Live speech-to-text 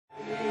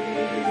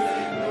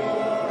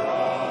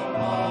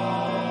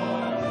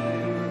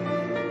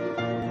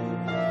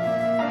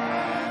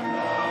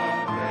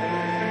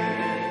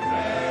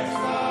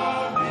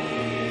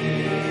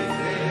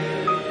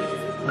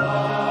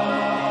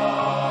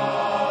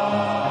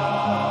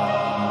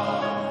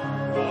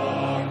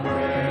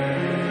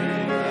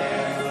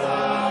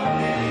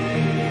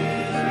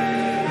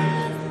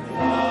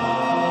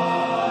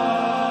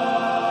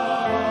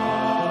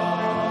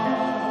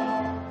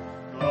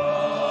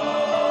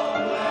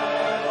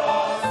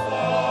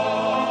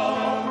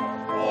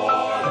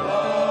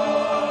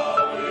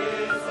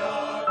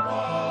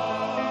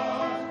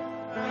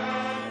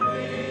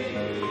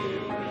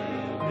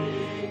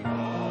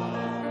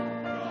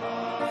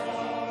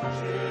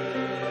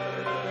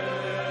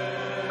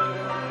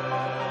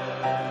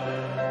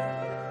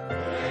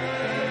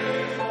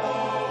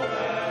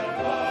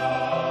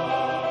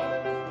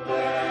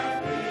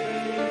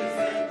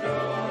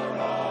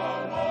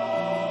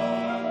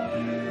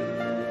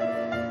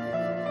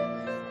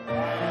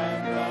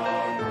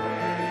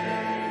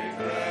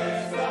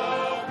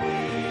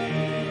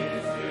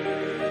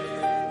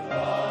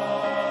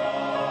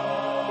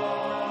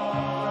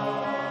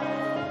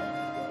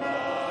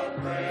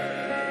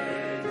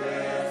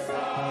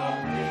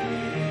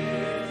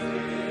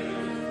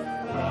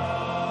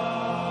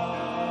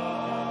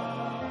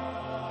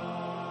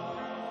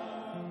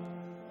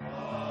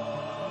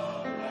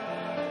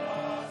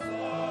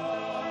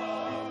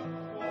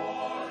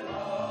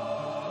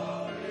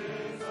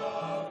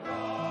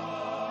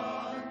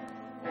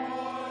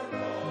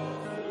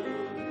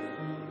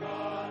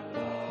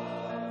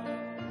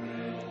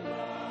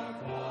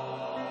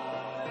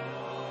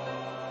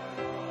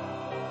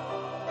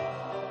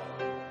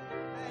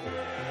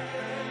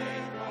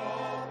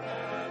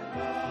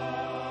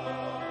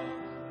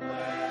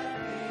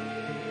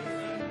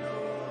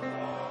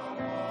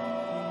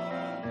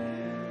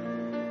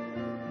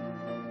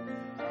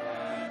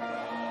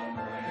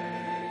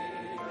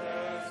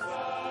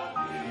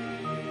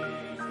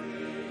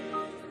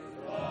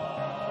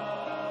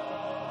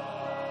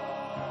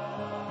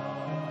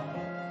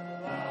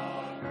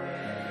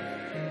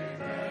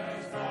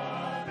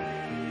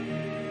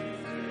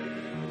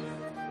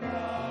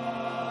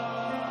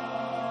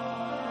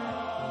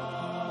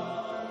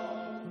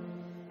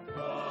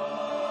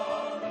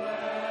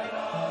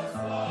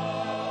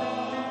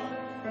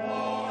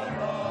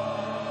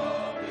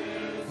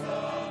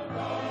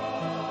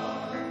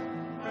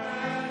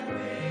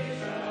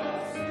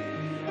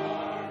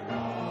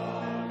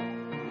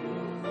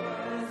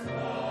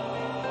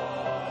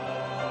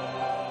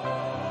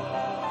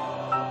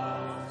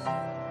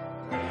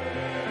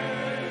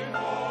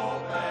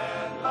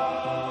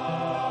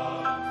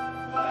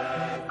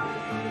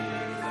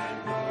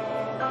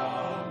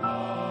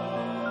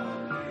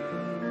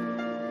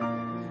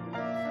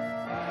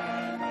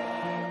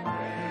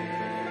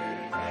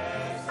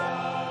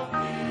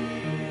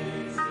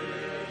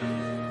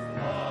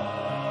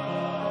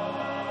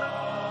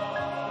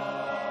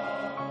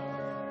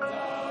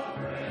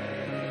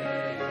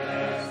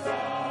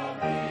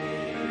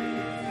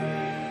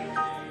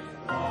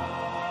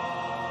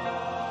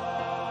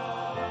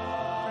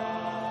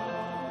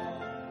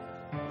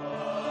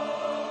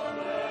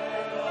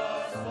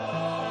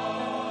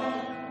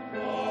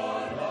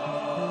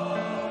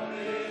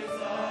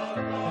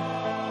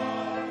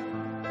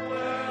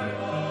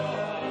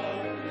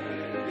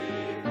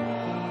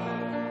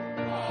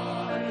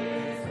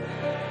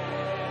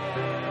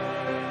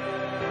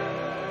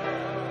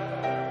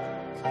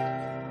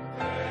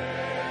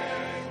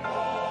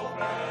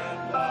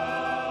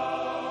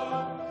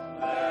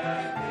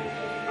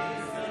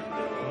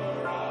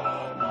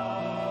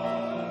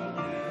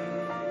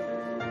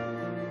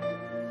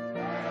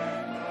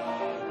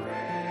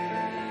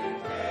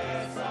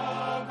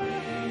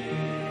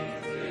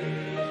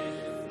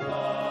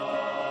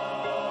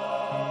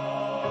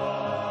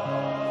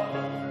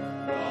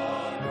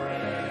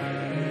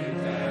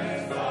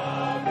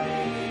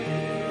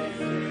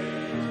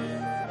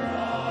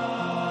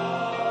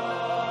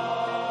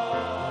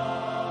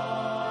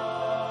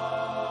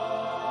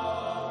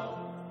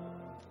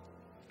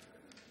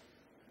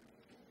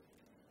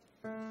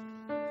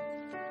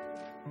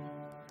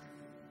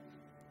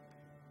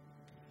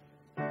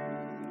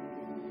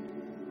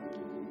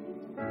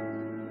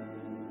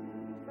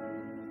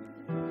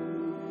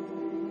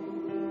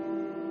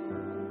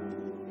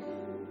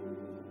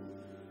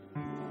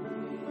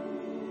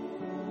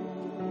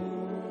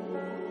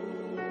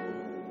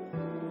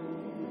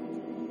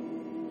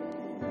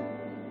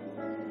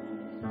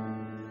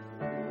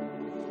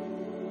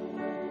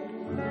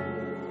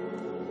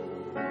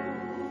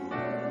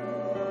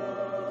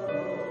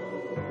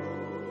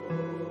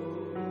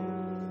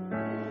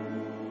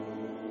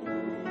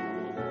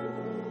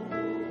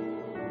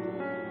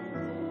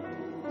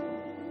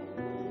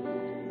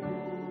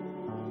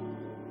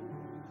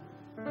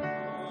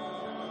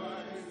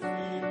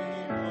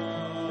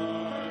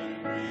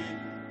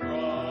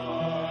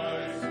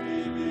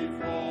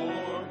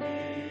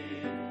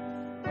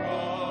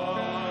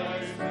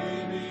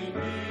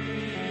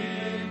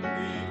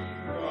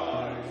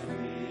Christ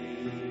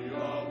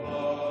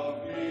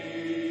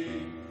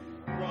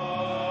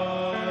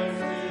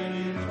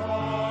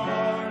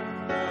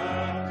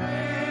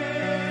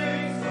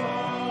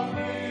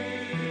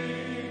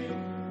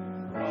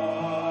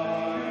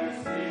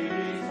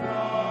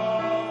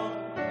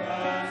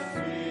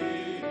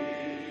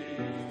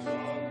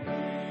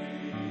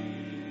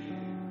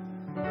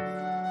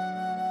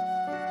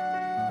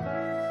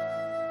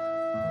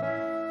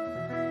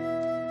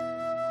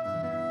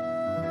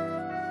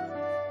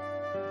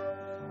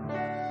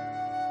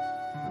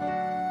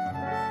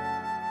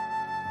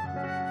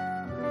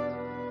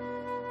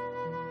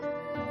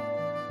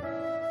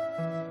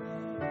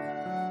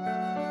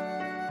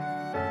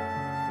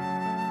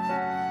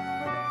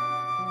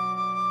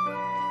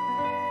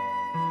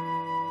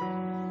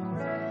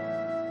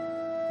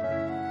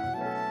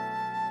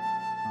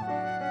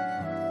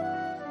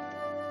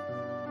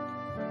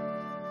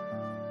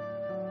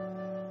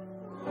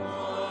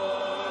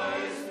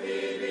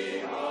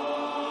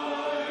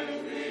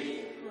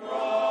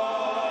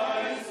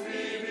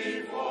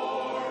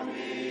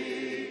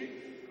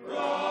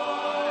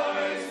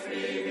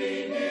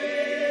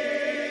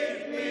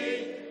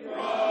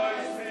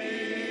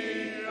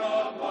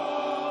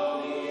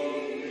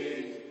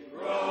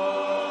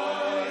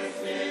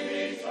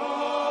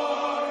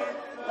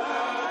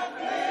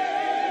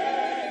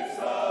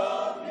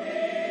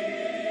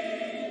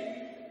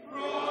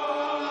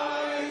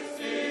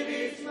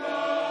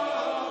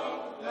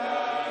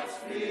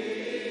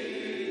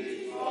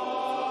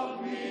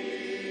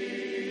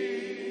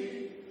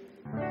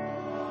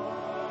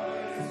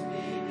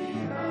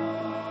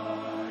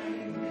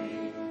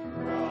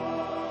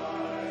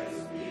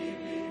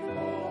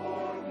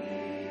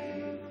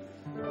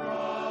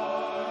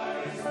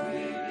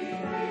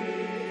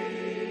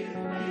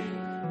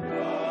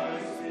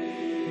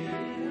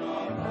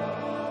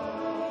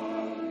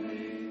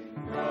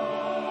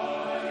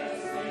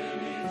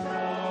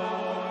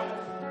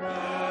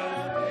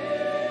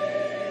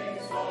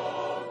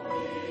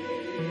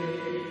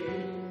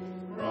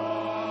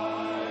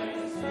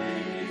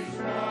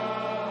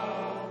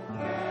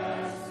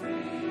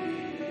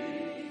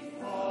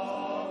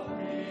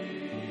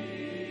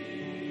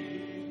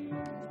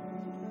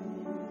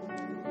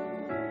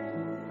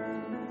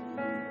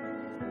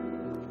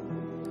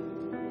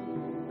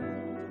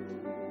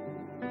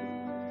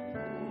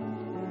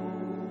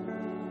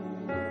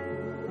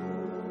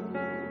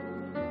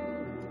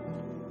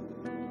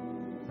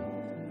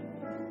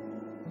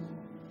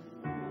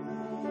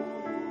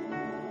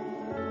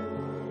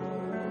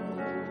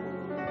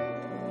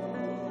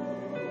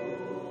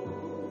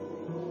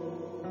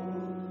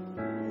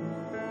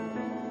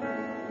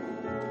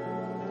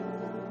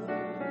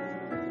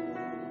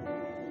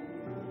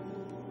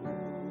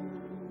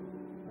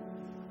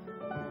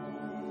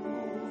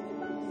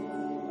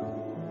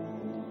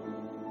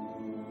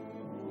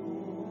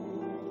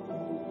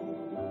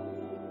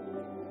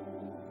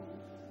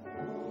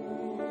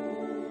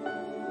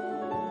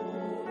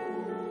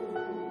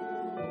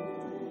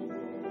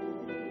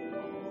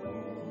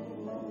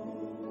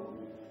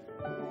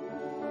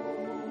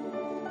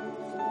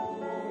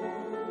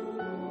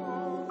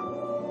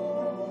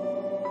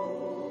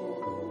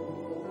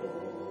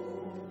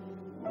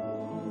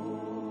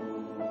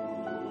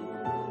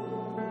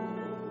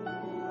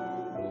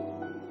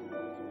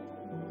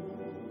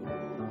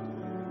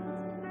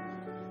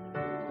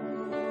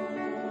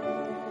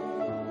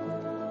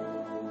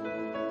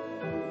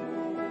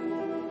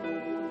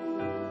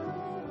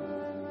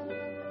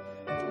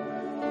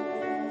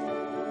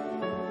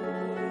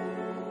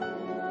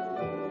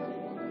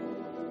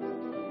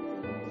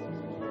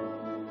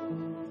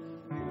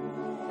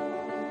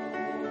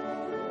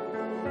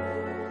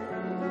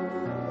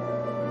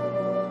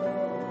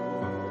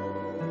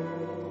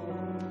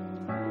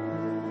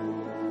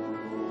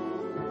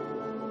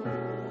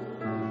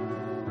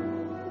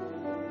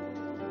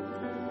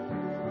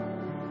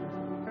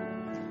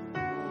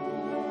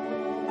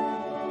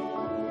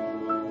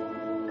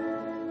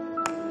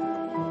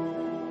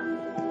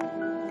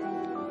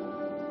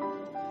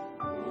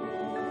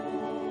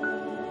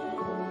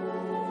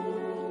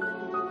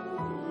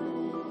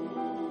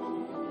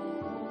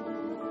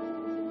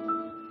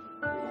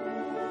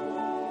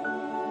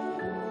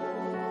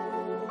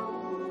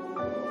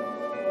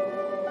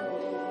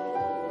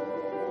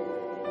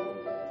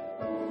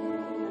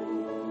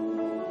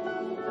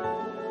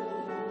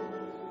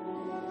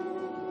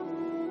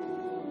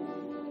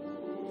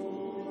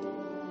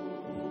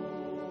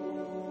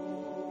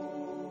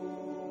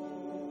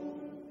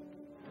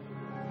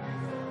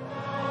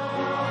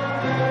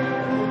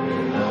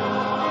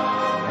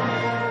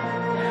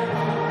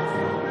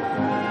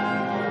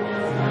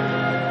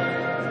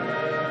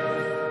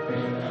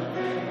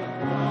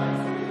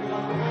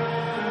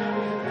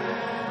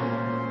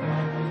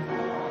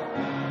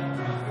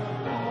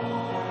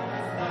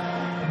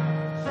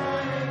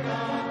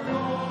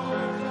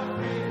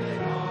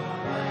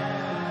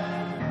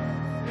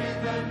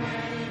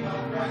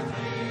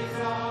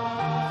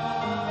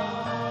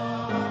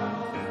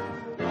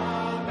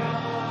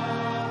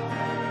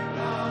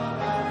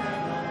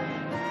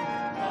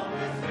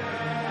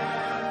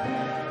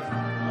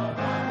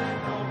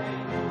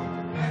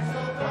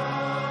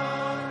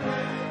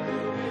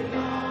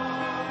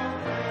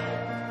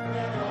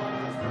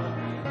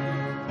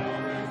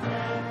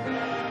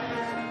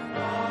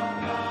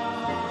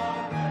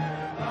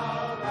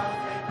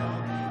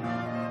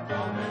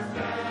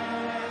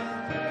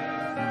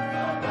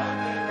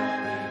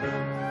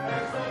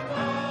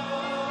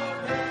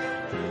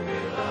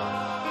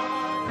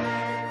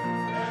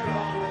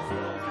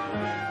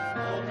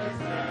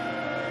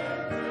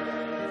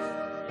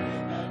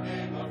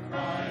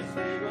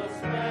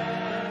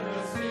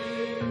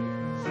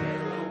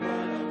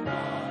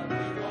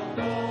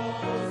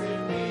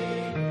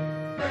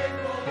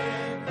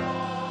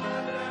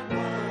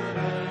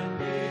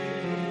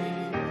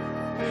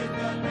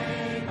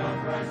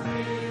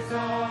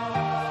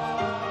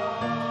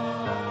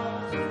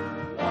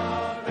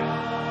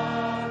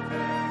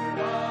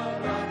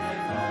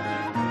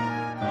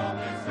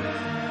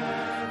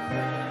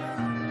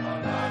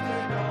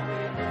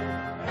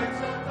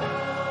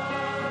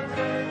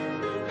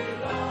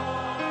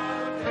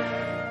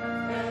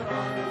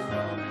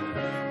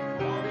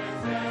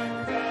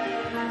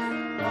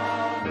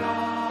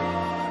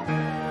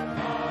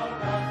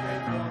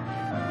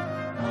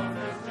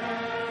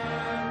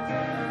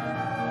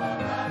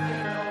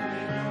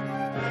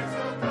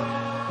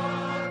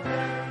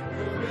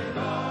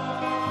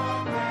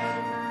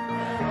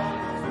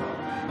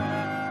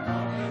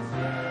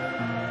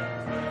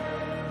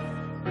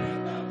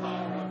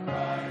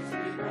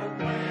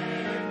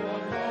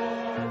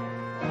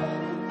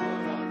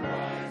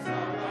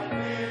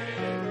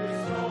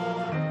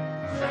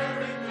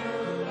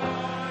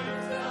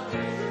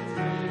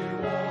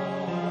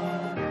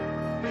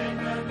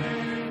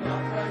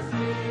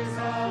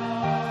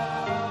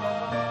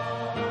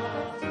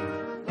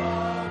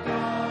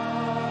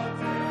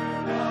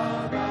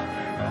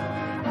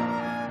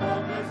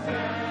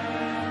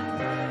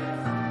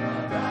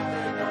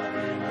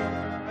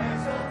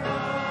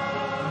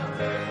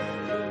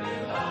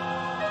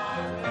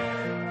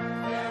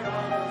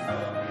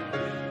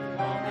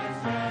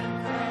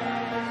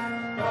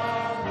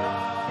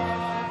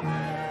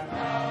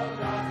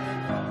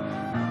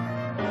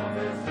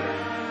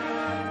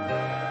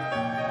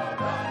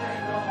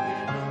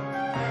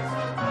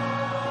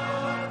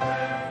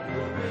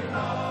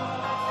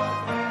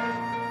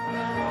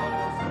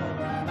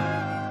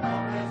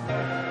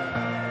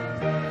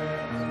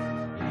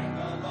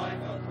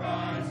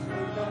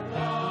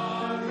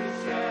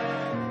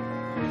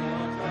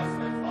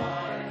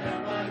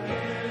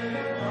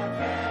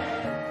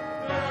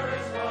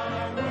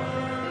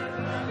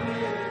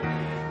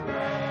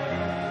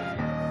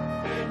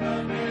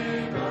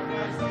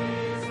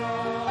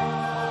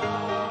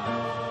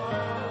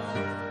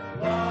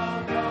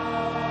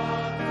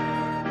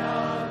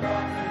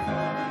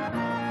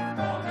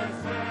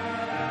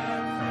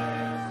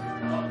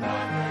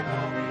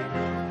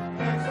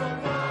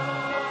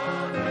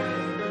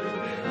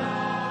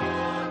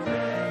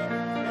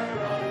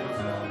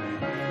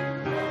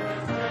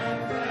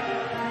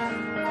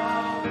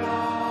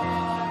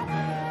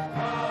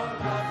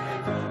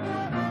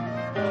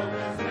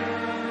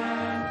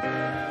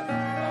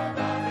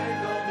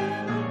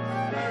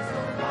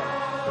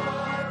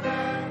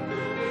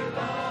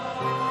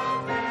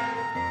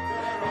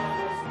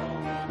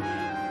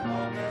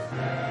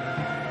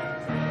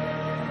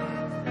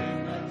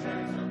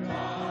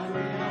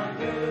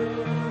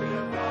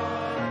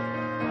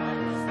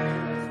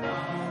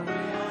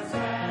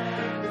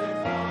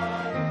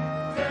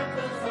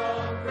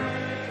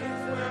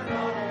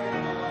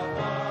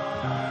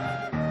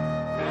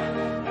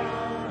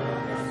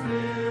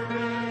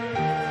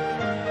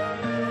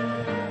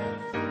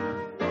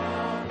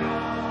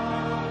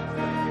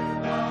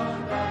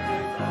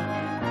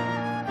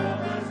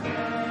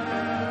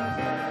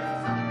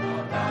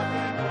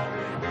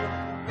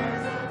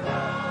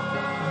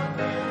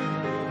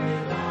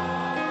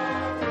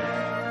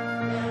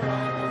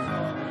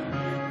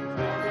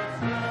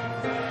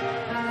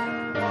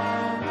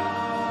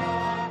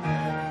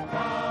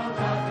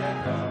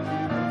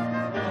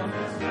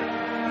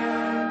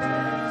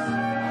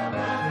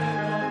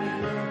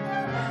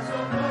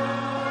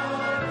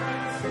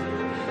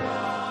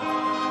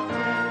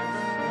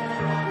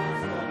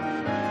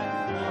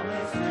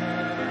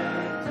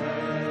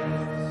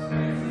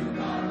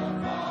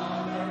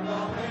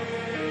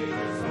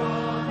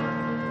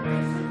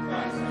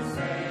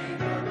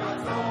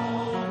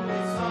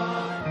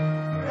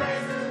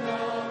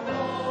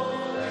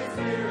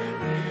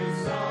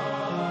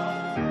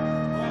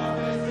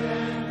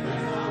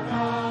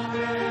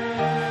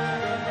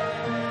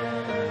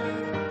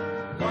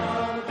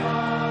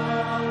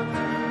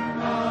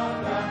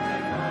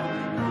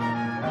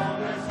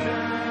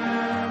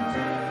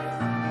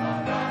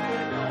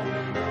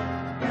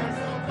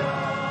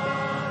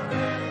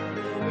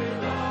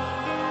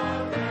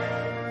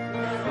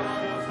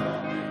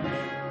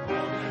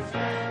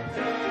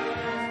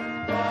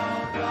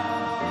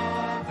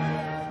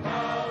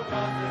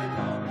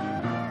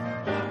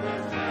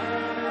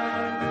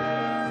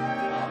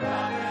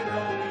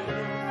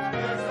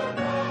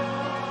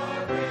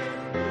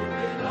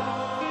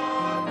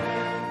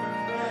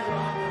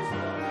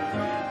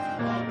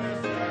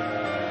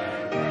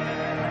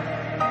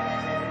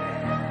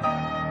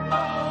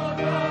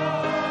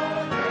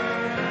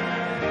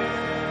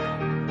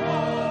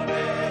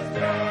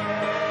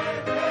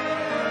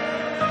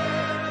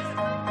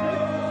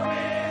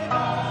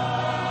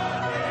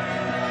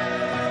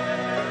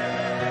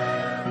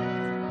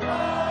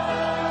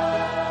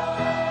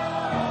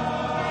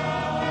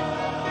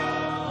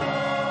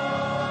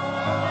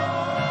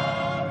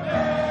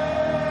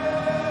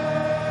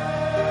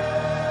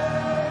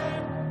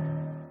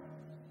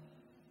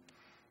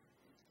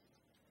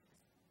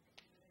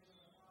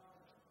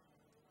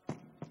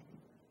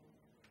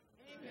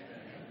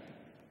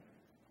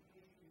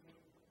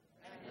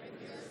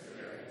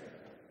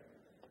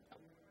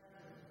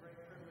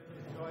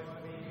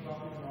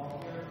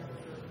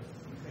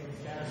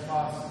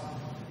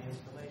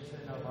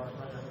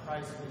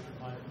Christ, Bishop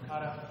Myron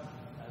Cotta,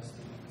 as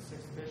the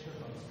 6th Bishop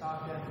of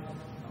Stockton.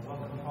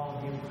 Welcome all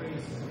of you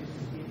priests and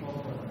recent people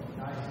from the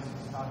Diocese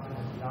of Stockton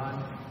and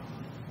beyond.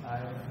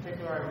 In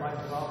particular, I would like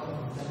to welcome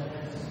His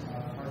Eminence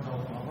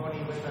Cardinal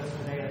Mahoney with us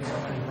today, and so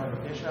many brother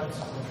bishops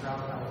from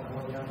throughout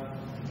California and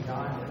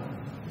beyond.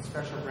 And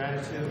special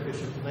gratitude,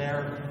 Bishop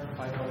Blair,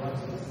 I know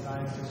loves his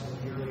diocese so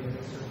dearly and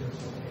serves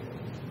so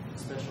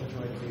special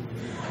joy to be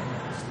with you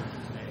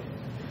today.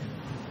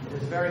 It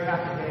is a very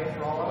happy day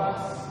for all of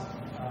us.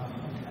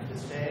 At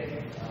this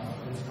day,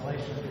 the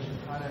installation of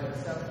Bishop Cotta is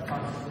 7th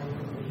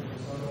Consecrated Bishop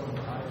Soto in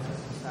the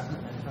Diocese of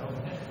Sacramento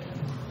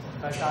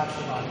by God's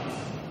providence.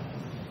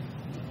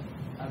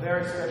 A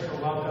very special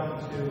welcome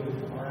to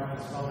our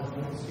Apostolic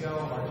Nuncio,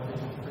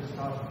 Archbishop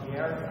Christophe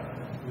Pierre,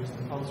 who is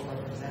the Pope's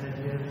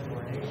representative to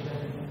our nation.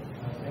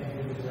 Thank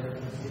you to their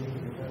receiving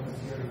your presence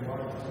here. You are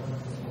the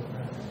presence of the Lord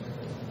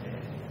today.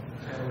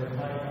 So we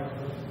invite our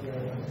Bishop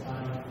Pierre at this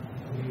time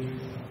to read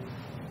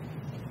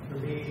the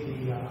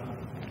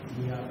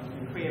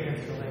creative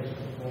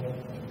installation for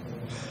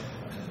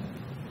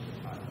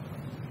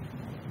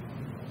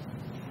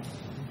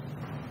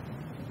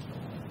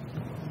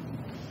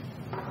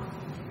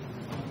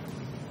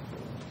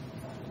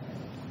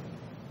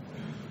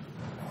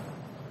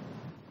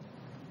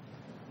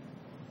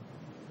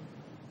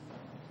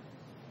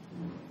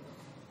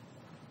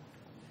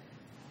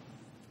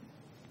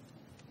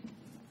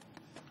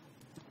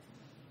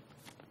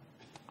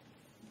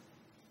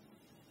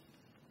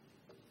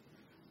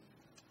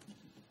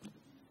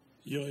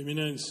Your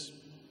Eminence,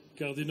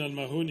 Cardinal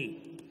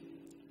Mahoney,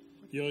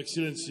 Your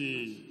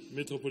Excellency,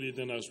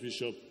 Metropolitan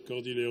Archbishop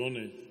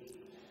Cordileone,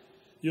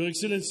 Your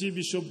Excellency,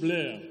 Bishop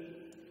Blair,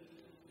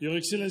 Your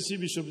Excellency,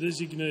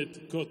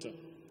 Bishop-designate Cotta,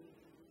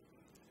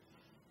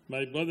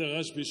 my brother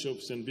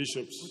Archbishops and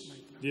Bishops,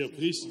 dear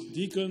priests,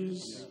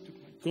 deacons,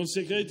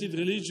 consecrated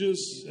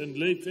religious and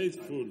lay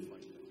faithful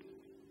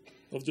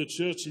of the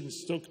Church in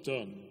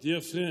Stockton, dear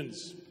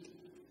friends,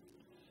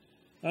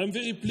 I am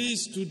very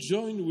pleased to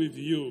join with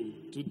you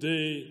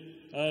today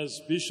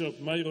as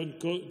Bishop Myron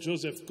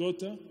Joseph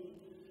Cotta,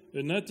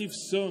 a native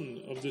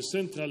son of the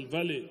Central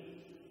Valley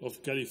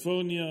of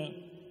California,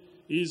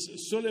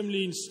 is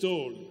solemnly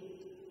installed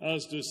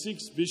as the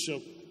 6th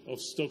Bishop of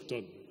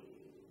Stockton.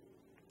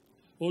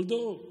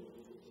 Although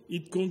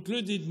it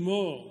concluded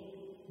more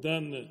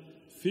than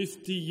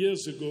 50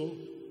 years ago,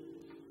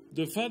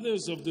 the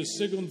Fathers of the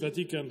Second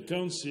Vatican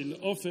Council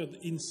offered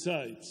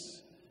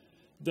insights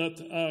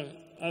that are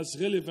as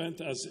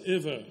relevant as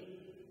ever.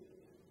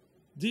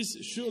 This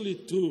is surely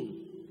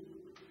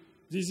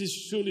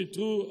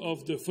true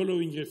of the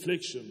following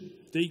reflection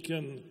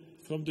taken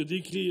from the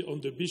decree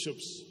on the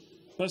bishop's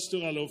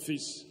pastoral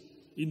office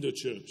in the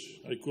Church.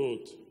 I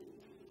quote,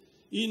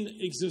 "In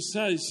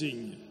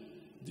exercising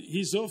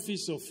his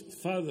office of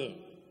father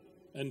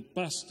and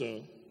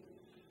pastor,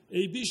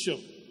 a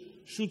bishop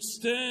should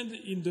stand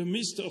in the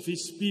midst of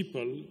his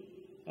people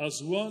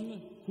as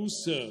one who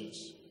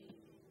serves.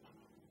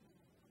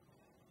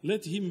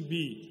 Let him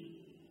be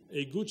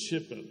a good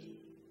shepherd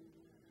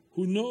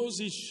who knows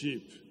his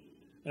sheep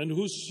and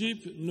whose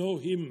sheep know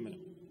him."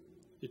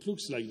 It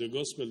looks like the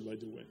gospel, by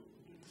the way.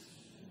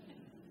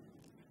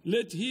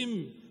 "Let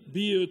him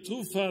be a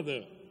true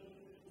father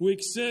who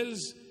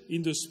excels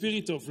in the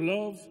spirit of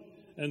love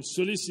and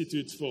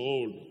solicitude for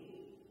all."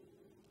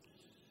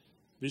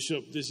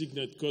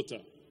 Bishop-designate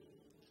Cotta,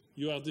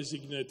 you are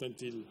designate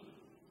until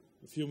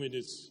a few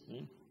minutes.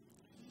 Huh?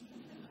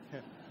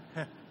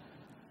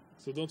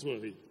 So don't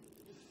worry.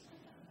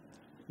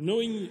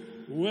 Knowing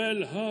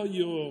well how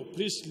your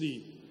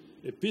priestly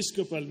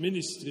episcopal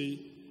ministry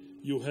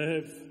you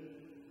have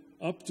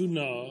up to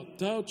now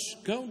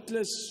touched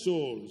countless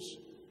souls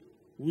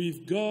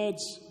with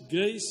God's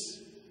grace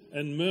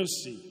and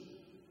mercy,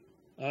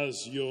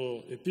 as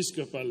your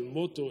episcopal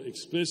motto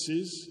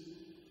expresses,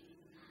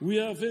 we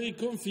are very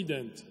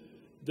confident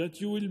that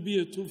you will be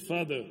a true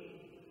father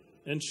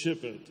and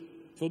shepherd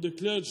for the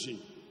clergy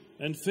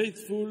and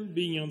faithful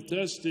being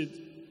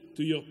entrusted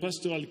to your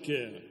pastoral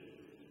care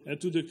and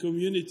to the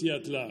community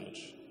at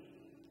large,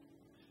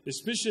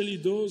 especially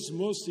those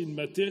most in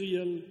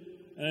material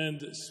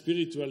and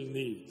spiritual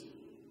need.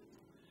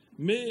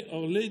 May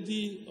Our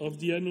Lady of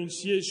the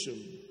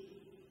Annunciation,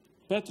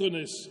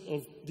 patroness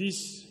of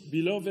this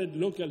beloved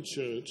local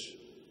church,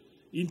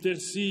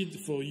 intercede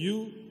for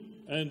you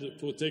and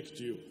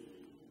protect you.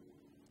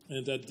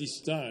 And at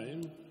this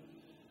time,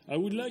 I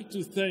would like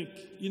to thank,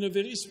 in a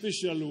very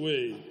special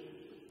way,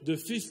 the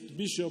 5th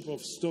Bishop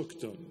of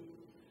Stockton,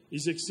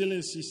 His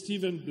Excellency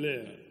Stephen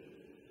Blair,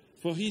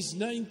 for his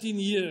 19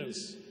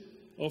 years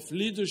of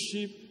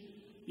leadership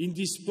in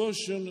this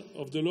portion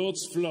of the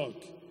Lord's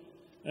flock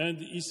and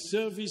his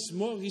service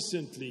more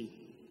recently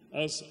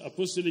as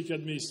Apostolic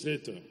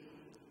Administrator.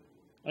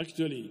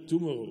 Actually,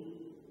 tomorrow,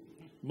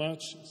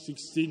 March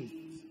 16th,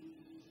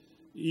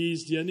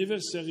 is the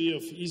anniversary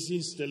of his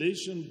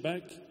installation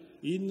back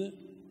in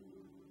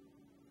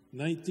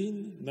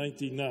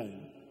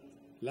 1999,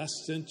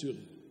 last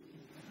century.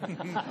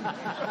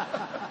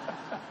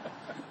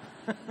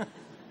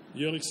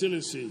 Your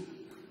Excellency,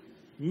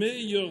 may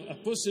your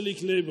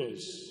apostolic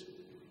labors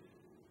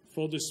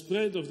for the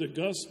spread of the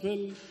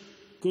gospel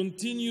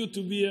continue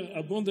to bear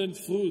abundant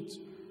fruit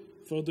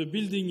for the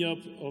building up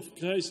of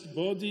Christ's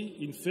body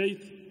in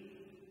faith,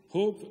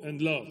 hope,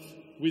 and love.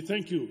 We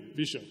thank you,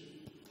 Bishop.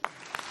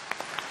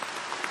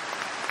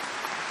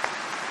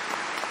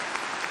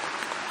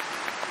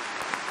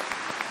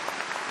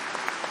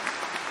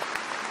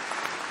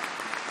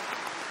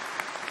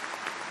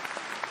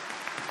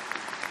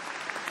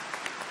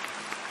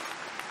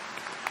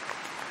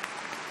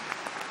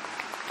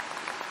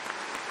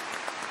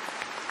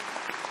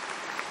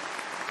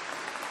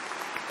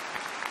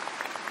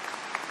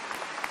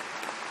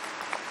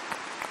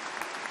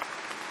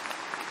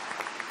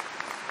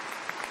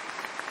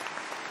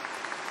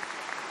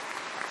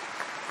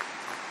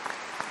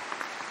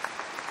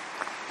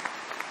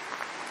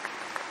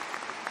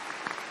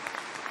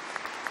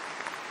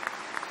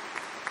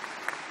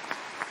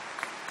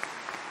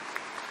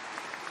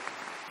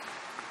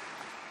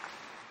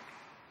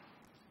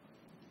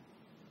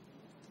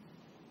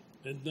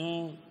 And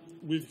now,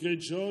 with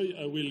great joy,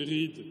 I will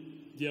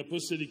read the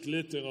apostolic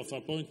letter of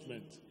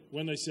appointment.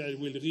 When I say I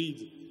will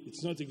read,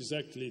 it's not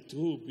exactly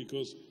true,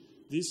 because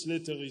this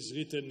letter is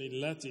written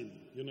in Latin.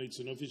 You know, it's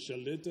an official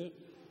letter,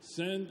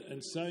 sent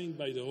and signed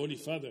by the Holy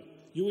Father.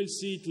 You will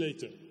see it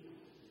later.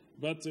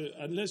 But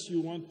unless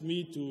you want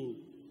me to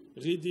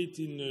read it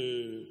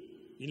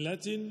in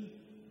Latin,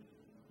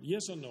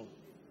 yes or no?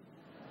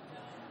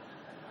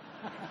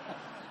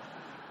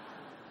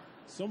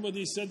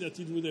 Somebody said that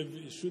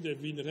it should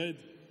have been read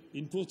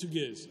in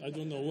Portuguese. I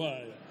don't know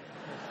why.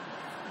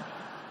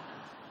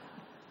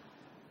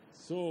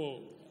 So,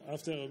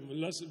 after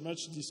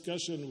much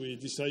discussion, we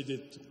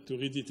decided to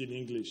read it in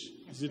English.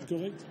 Is it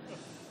correct?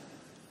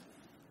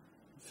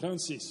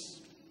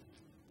 Francis,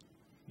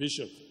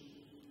 Bishop,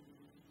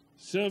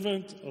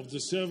 servant of the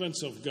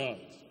servants of God,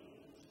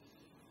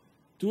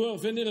 to our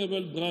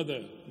venerable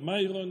brother,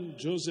 Myron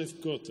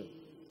Joseph Cotta,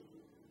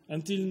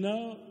 until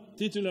now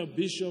titular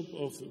Bishop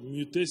of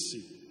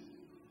Mutesi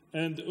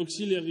and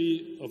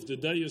Auxiliary of the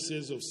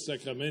Diocese of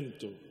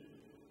Sacramento,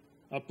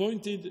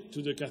 appointed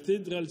to the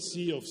Cathedral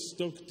See of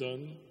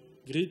Stockton,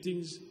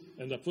 greetings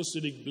and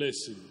apostolic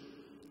blessing.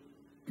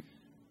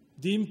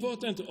 The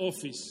important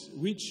office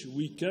which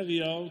we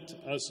carry out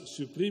as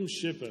Supreme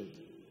Shepherd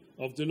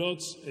of the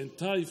Lord's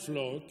entire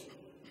flock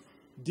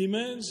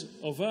demands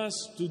of us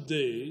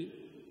today,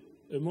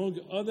 among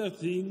other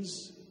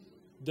things,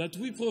 that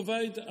we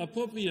provide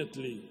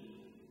appropriately.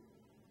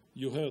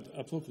 You heard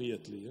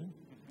appropriately, eh?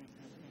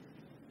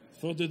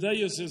 For the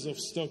Diocese of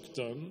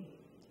Stockton,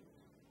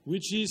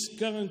 which is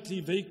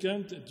currently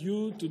vacant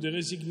due to the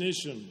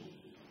resignation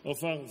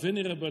of our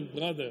venerable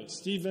brother,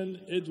 Stephen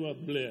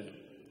Edward Blair.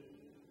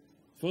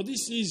 For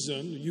this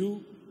reason,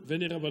 you,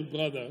 venerable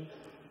brother,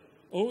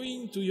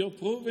 owing to your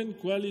proven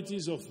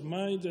qualities of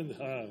mind and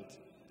heart,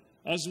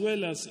 as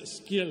well as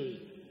skill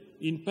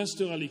in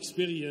pastoral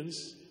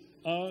experience,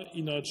 are,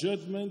 in our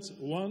judgment,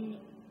 one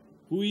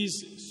who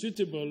is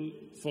suitable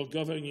for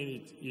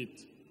governing it.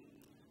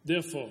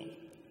 Therefore,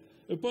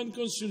 upon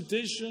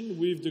consultation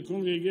with the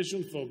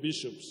Congregation for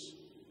Bishops,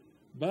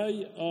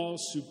 by our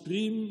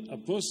supreme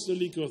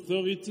apostolic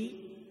authority,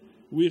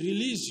 we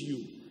release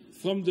you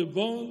from the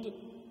bond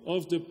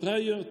of the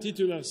prior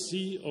titular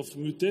see of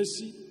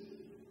Mutesi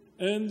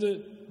and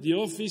the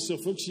office of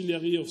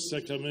Auxiliary of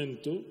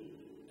Sacramento,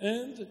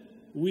 and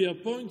we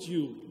appoint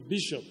you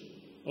Bishop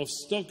of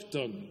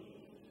Stockton,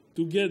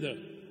 together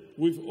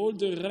with all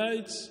the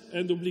rights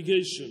and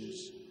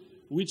obligations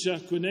which are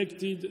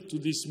connected to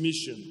this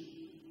mission.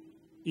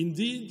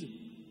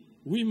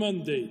 Indeed, we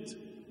mandate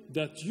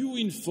that you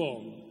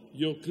inform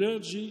your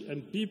clergy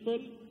and people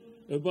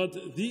about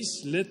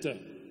this letter,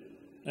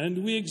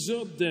 and we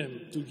exhort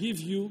them to give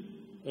you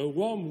a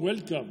warm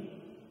welcome.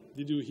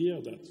 Did you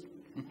hear that?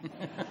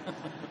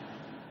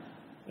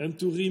 And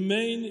to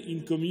remain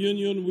in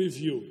communion with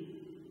you.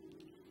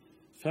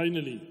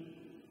 Finally,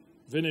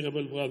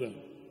 venerable brother,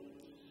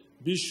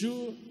 be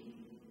sure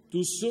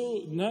to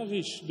so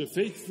nourish the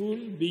faithful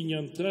being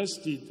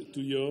entrusted to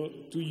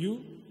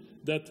you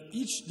that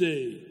each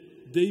day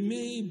they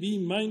may be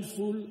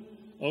mindful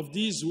of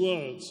these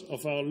words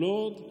of our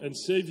Lord and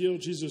Savior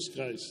Jesus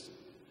Christ.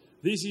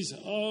 This is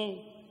how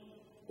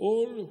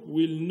all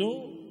will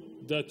know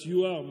that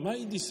you are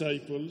my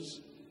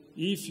disciples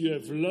if you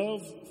have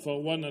love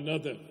for one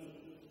another.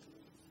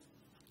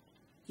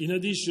 In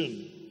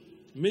addition,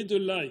 may the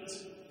light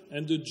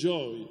and the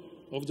joy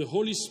of the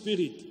Holy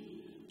Spirit,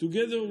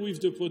 together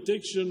with the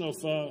protection of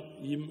our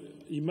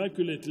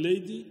Immaculate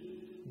Lady,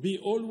 be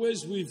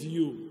always with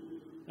you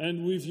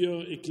and with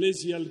your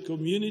ecclesial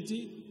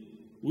community,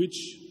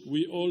 which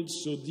we hold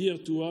so dear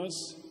to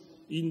us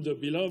in the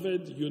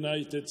beloved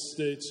United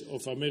States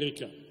of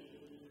America.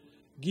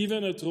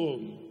 Given at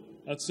Rome,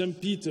 at St.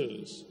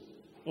 Peter's,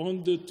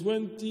 on the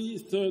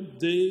 23rd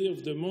day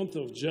of the month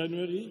of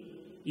January,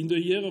 in the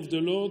year of the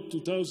Lord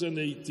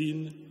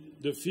 2018,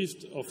 the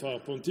 5th of our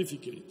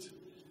pontificate.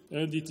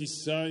 And it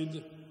is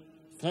signed,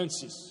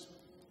 Francis.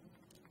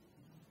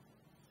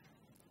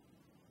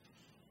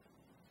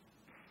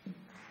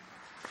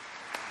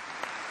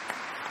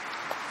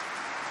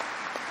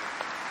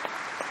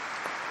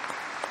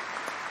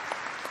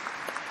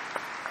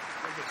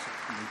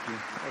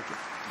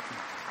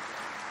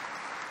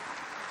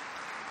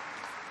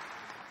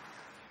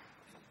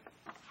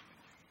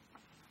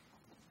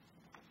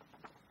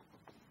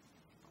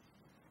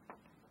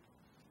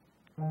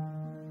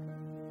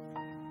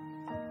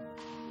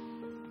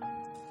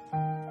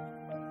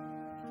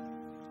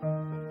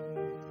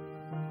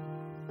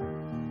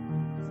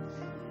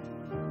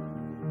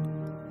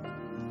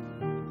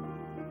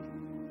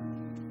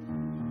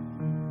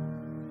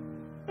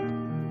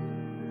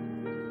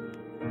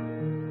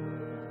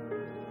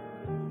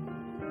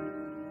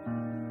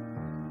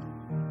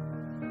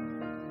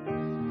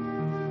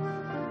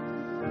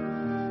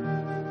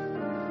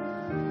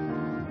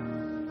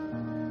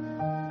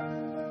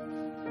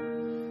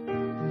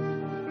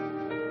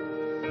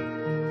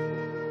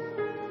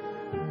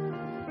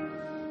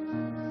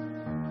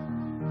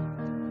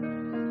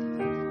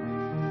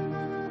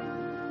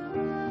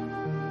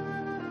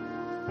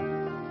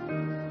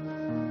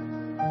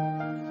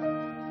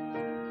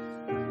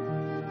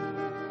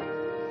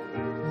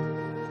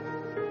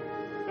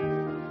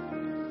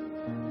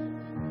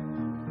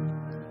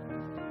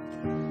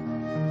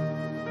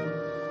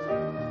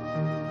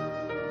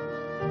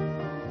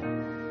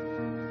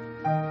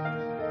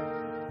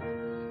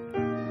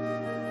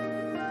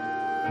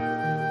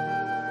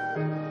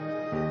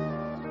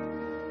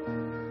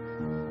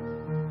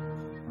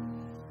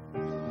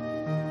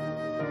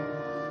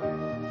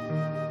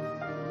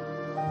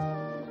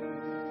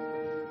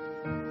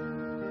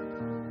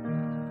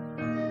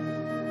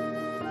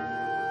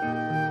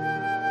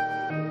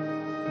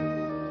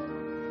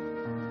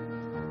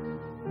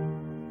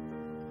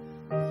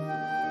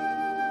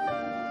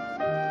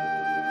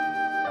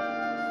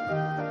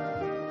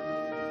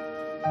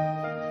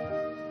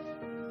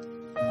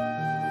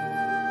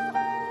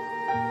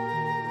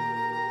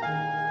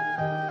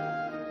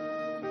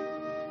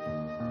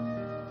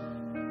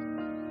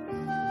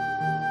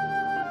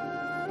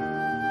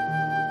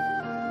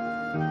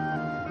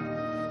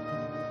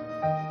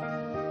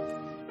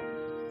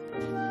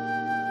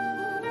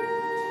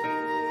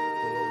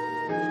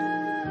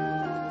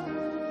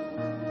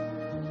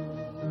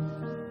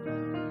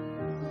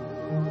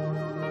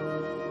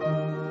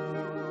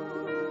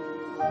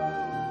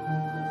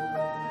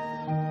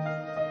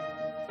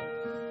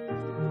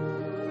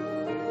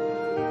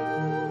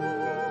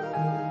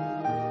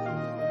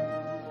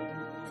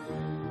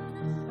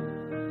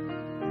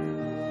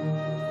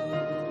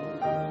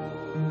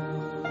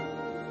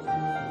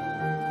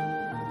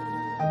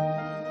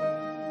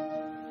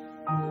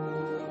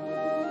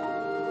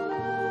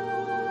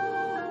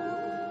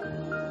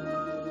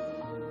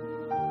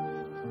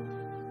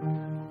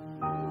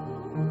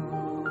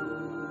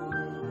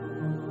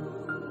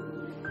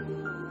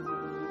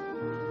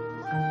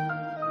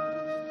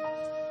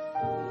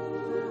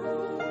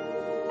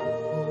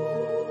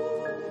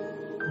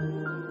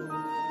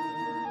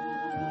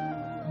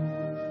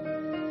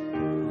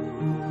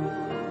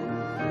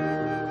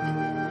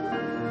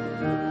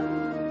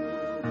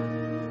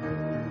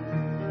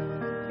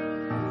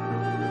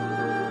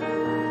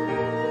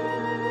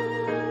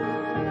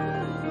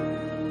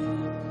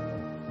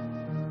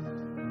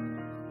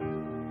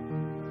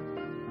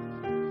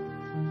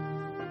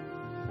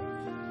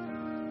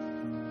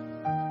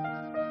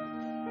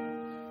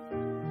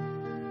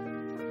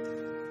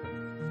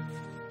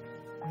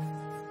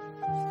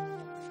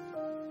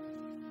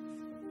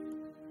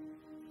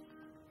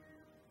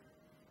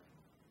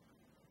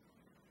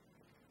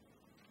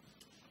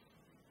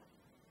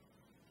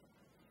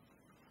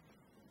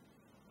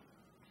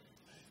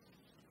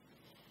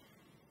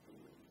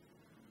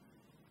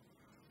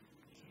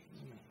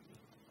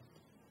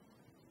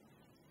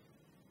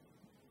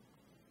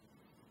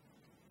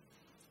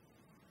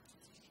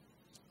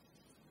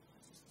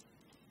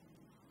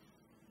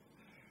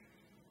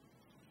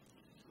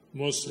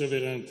 Most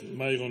Reverend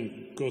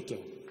Myron Cotta.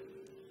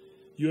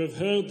 You have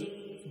heard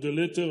the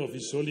letter of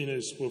His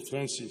Holiness Pope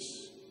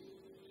Francis.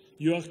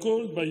 You are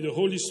called by the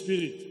Holy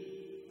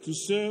Spirit to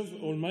serve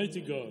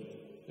Almighty God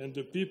and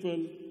the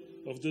people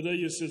of the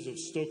Diocese of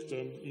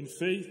Stockton in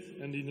faith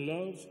and in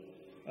love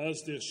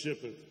as their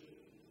shepherd.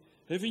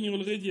 Having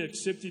already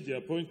accepted the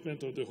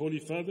appointment of the Holy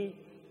Father,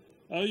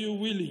 are you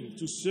willing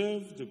to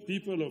serve the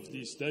people of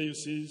this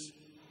diocese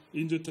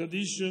in the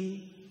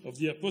tradition of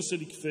the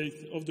apostolic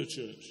faith of the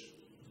Church?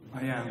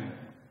 I am.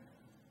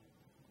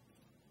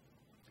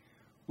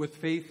 With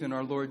faith in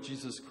our Lord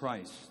Jesus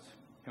Christ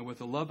and with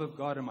the love of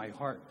God in my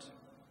heart,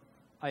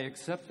 I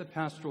accept the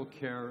pastoral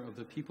care of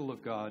the people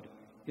of God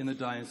in the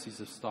Diocese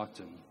of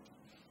Stockton.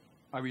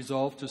 I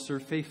resolve to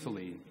serve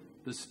faithfully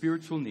the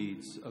spiritual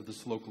needs of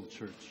this local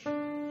church.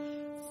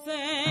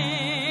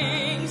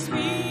 Thanks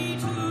be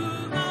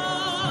to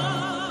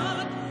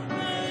God,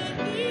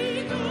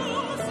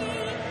 benditos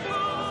sea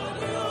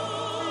Dios.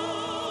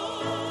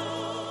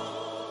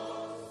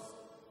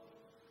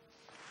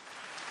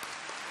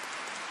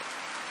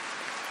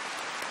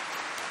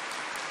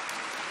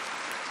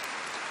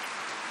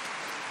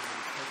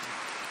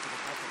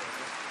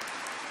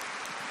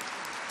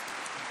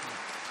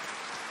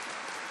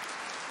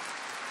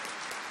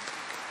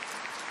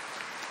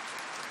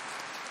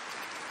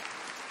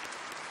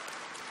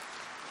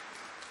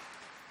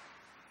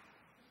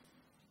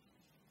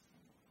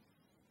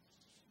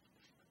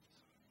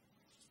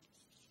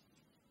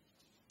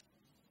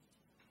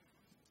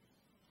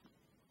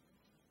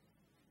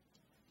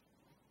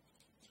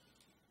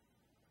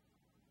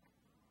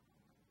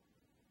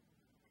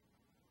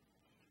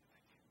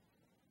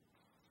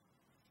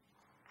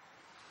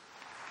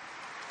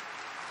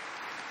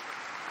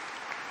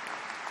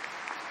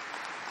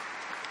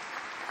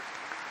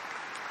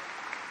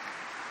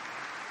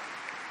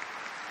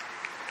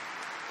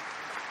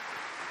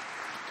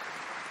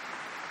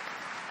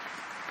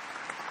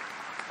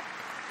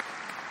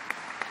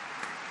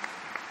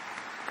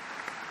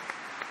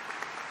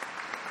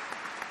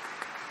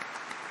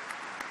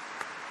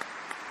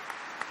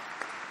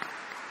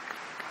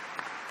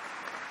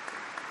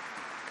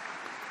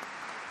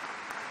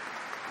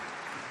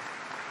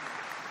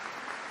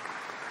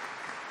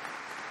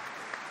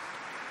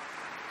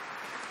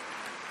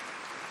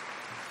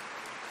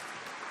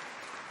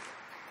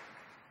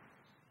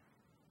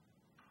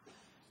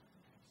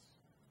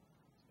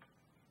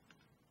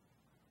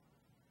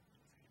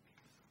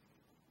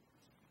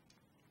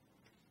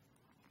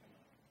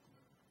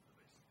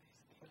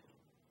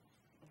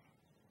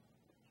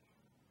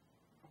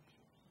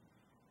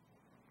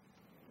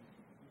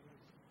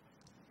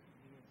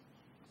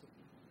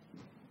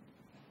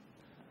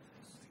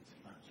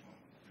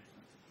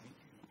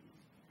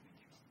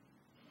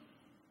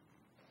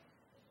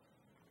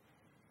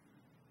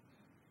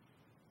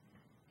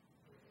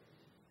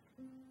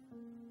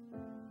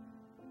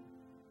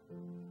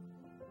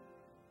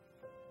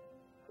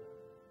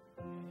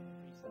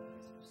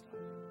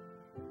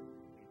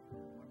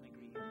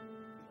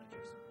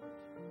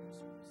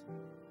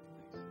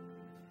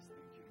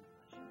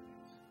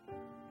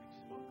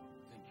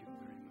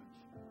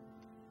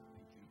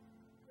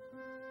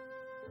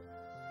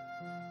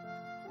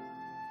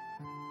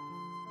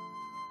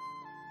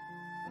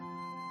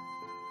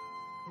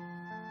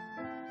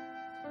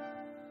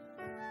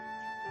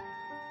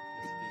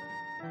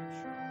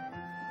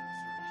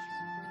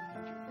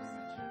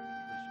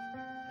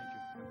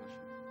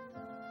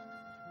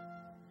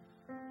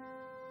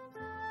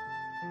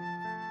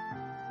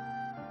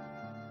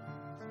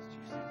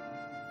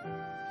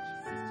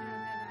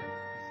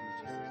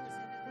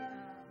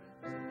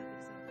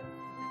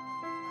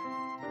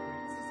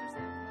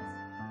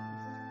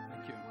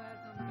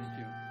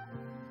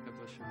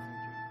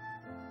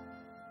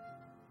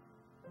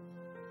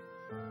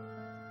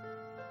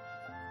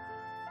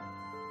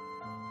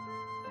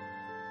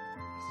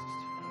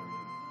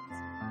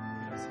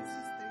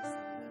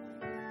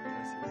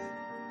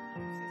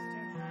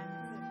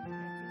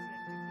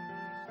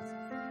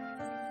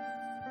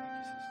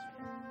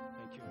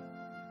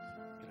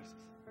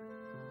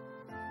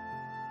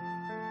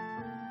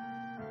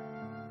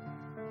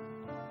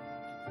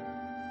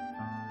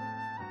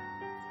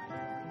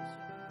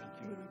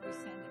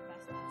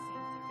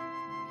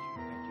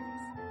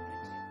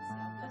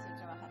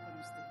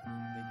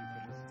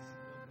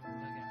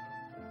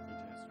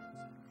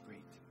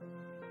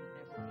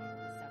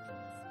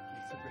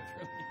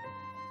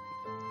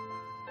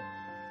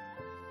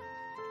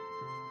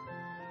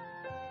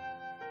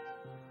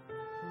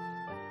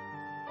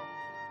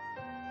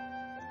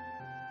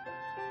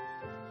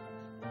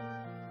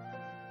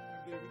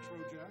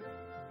 Jack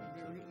and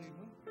Mary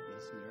Lima.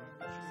 Yes, Mayor.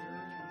 Chair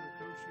and the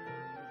co-chair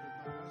of the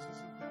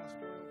Diocesan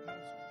Pastoral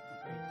Council.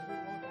 We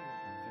welcome you.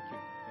 Thank you.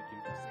 Thank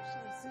you.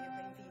 Seja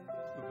bem-vindo.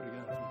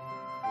 Obrigado.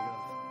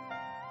 Obrigado.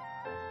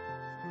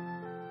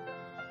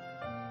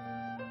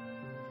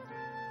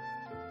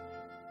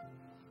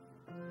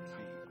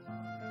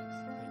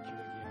 Thank you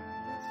again.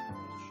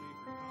 We'll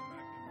shake her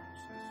back and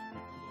says,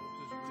 hello,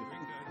 because we're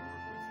very glad to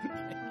work with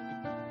you.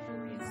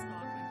 Gloria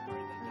Stockton.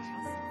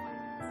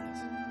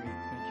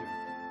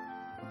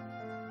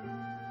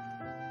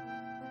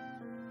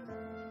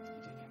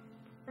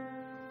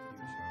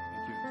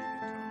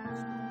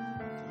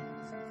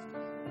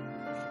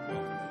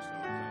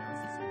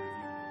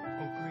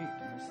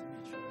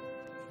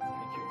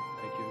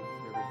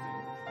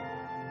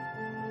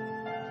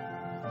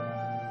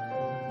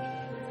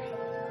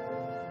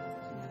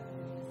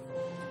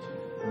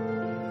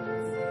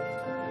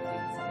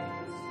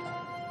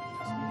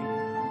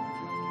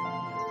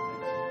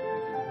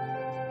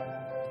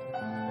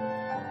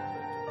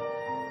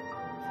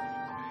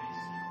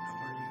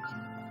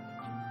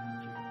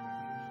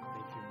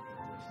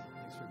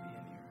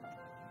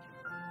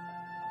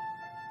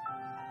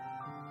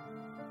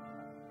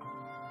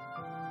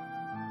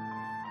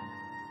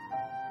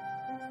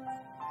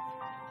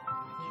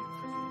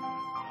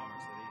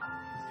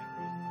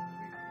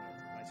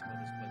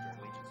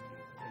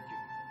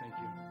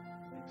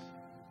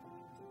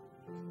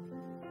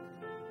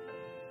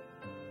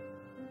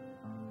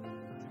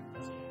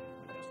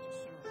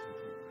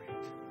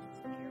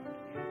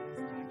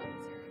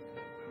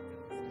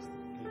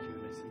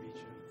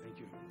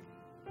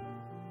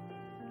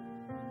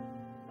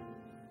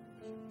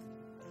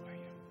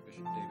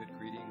 David,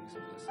 greetings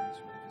and blessings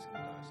from the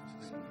Episcopal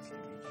Diocese. Nice to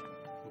meet you.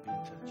 We'll be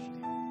in touch.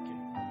 Okay.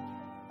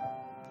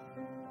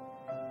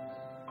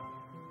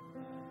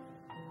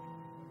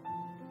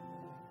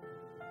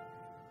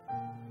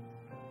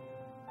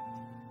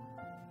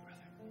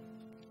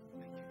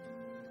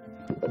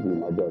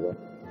 My brother.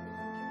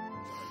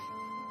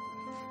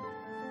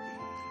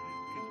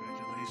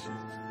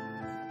 Congratulations.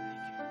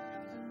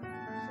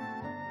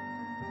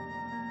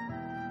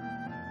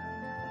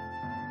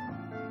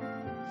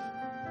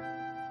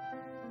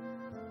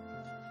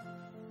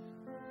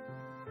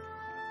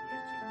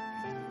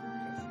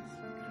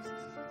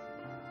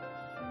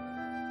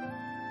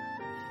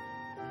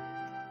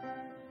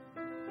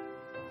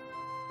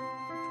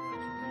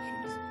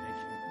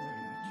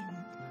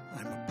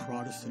 I'm a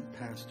Protestant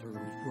pastor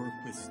who's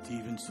worked with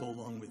Stephen so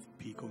long with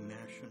Pico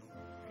National.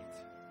 Great.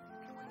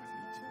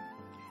 Me too.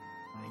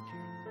 Okay. Thank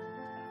you.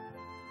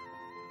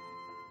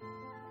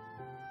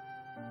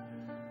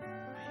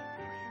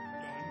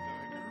 Don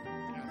Geiger,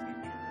 Catholic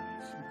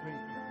Charities.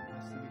 Great.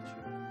 Nice to meet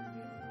you.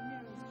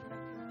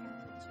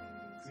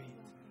 Great.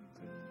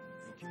 Good.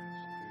 Thank you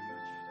very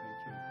much.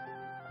 Thank you.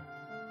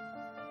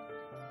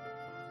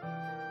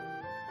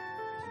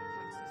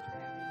 Sister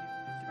Abby,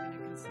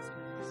 Dominican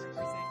sister, represent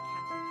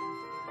Catholic Health Care.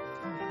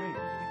 Oh, great.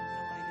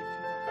 Delighted to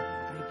work with you.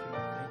 Thank you.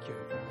 Thank you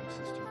very much,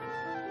 sister.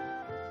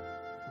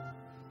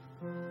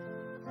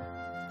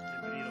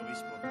 Bienvenido,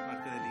 obispo,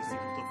 parte del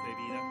Instituto Fe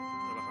Vida.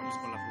 Trabajamos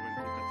con la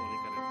juventud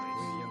católica del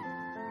país. Muy bien.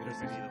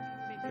 Gracias.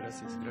 Bienvenido.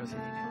 Gracias.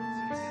 Gracias.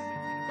 Gracias.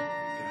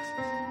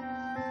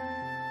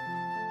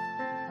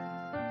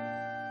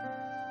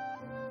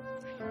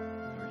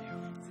 How are you?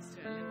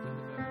 Sister Ellen from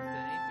the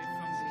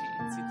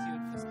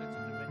Institute for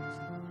Spiritual Prevention.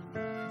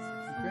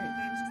 Great.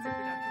 I'm Sister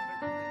Pilar from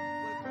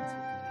Reverend. Welcome to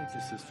Thank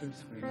you, sisters.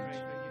 Very much. Very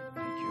good.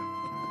 Thank you.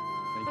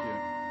 Thank you.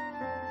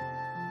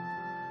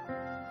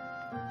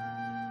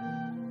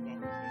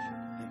 Welcome, Bishop.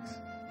 Thanks.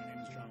 My name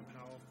is John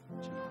Powell.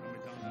 John. I'm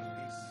with Down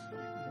Peace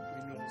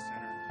Renewal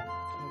Center.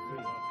 Oh,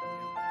 great. Welcome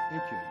you.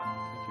 Thank you.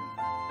 Thank you.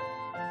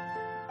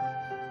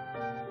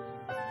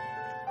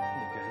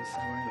 Hey, guys.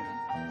 How are you?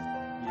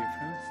 You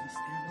from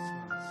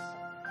Stanislaus?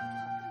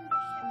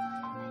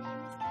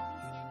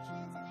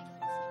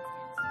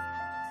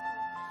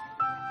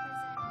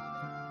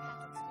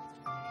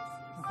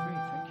 Oh,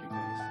 great. Thank you,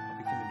 guys. I'll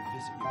be coming to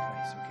visit you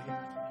guys, okay?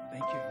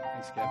 Thank you.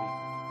 Thanks, Gabby.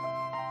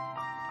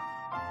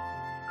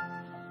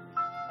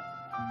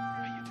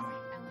 How are you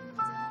doing?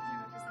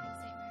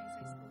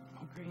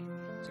 Oh, great.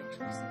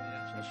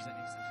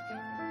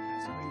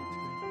 That's great.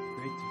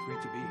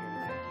 Great to be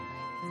here. Thank you.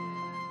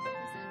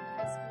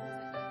 Yes,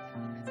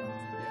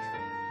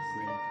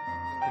 great.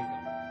 Hey,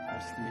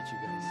 nice to meet you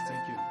guys.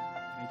 Thank you.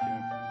 Thank you.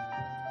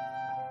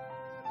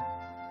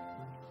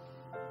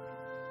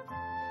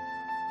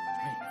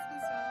 Hey,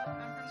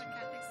 I'm from the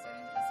Catholic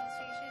Student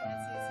Association at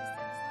CSC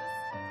Stanislaus.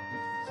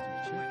 nice to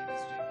meet you. My name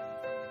is Jacob from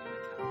the New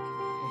Catholic.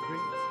 Oh,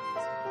 great.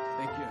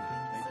 Thank you.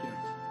 Thank you.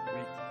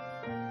 Great.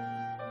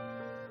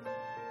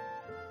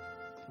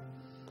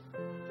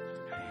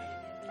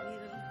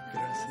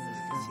 Gracias.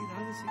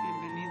 Felicidades y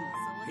bienvenido.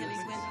 Del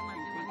encuentro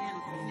matrimonial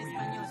en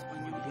español.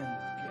 Muy bien.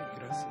 Ok,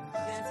 gracias.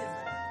 Gracias.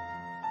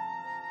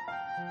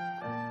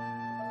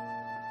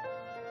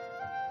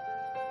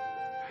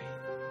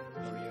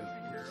 How are you?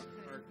 Here,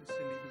 Art and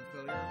Cindy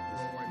Bufillier,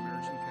 Worldwide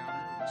Marriage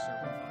Encounter. We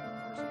serve and father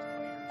courses and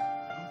leaders.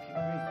 Okay,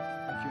 great.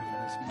 Thank you.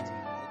 Nice meeting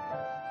you. How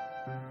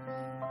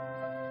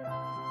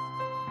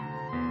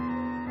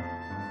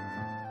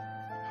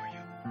are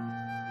you?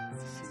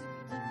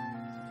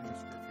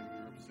 Chris Griffin, we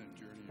represent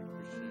Journey of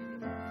Christianity.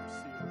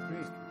 Receive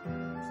Great. Christ.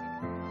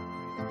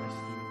 Nice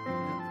to meet you.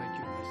 Yeah, thank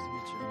you. Nice to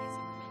meet you.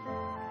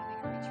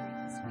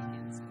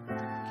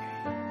 Okay.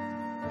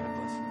 God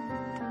bless you.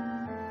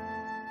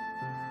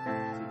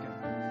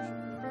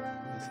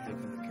 Yes, And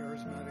for the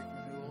charismatic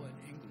renewal in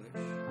English,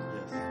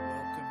 yes.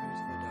 welcome you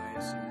to the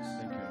diocese.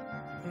 Thank you.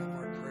 You have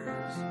our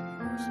prayers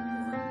and our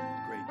support.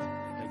 Great.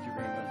 Thank you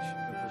very much.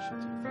 God bless you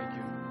too. Thank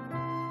you.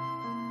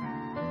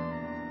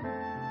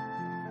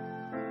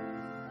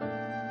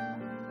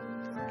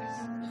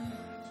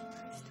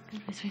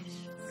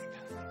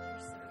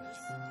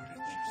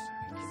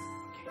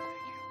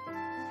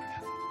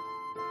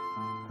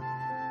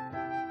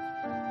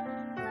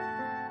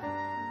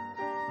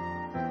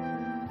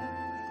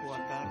 Boa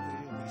tarde,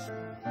 obispo.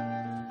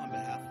 On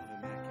behalf of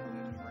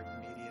Immaculate Heart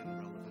Media and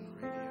Relevant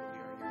Radio, we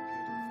are your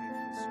good and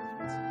faithful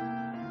servants.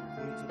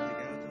 Muito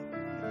obrigado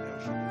e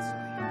Deus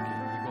abençoe.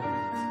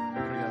 Igualmente.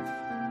 Obrigado.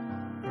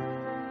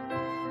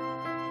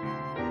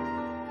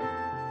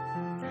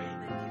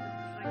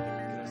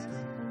 Gracias.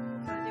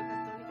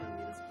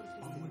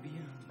 Oh, muy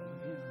bien. Muy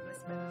bien.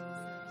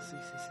 Sí,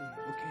 sí, sí.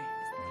 Ok.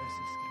 Gracias,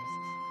 gracias.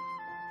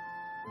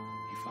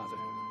 Y Father.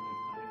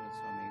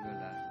 Nuestro amigo el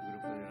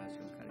grupo de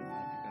oración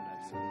carismática la para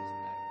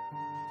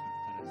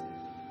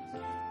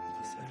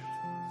hacer.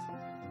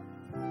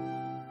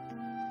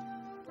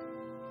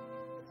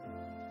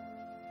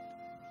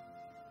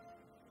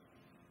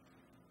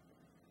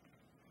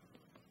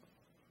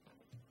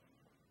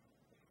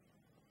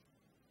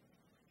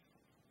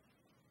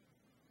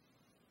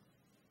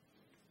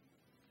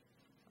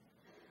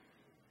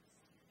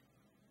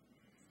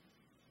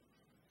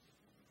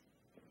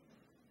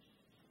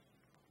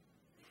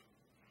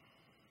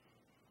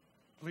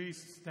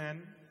 Please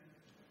stand.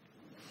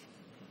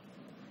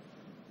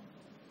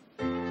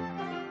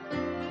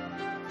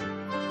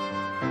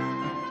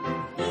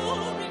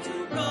 Glory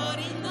to God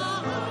in the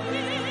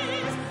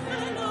highest,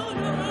 and on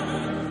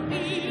earth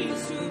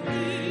peace to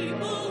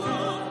people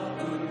of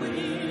good will.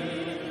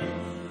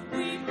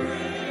 We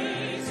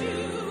praise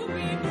you,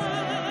 we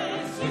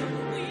bless you,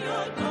 we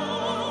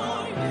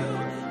adore you,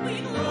 we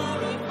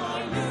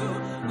glorify you,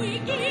 we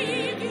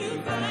give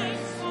you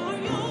thanks for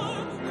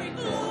your great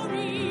glory.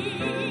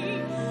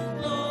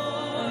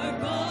 Lord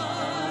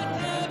God,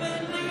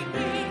 heavenly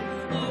King,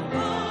 O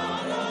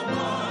God,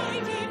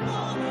 Almighty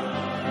Father.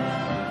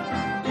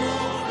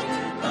 Glory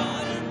to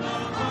God in the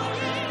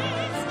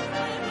highest,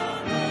 and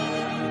on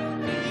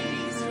earth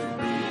peace to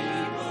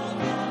people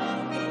of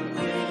good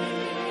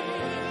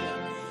will.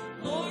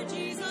 Lord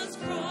Jesus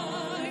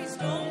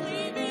Christ,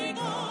 only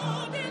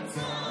begotten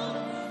Son,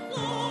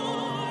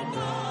 Lord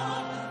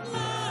God,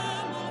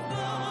 Lamb of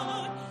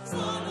God,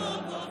 Son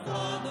of the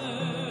Father,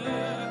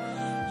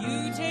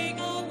 you take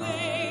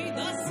away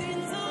the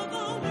sins of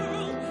the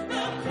world,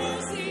 have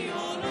mercy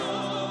on us.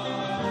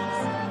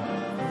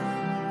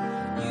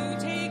 You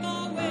take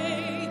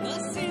away the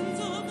sins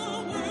of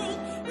the world,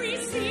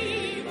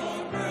 receive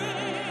our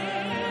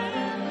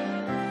prayer.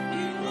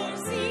 You are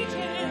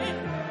seated.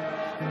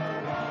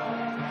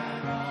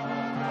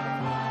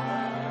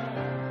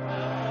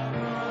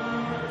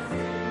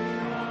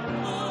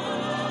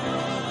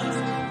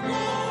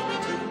 Glory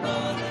to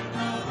God in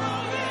the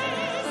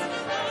highest,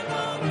 and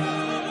on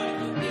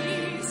earth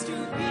peace to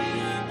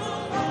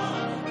people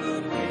of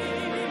good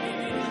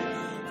will.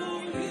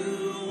 For you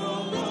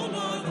alone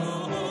are the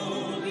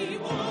Holy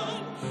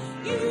One.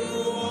 You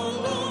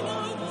alone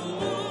are the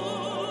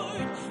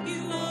Lord.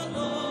 You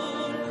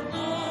alone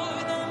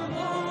are the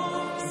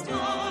Most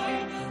High.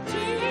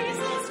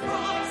 Jesus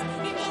Christ,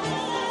 in the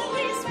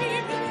Holy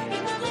Spirit,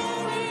 in the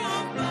glory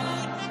of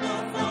God the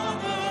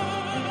Father.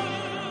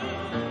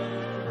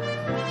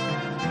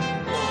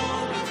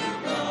 Glory to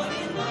God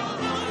in the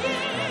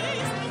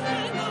highest,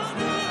 and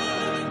on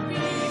earth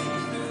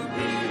peace to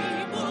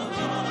people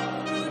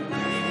of good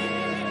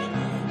will.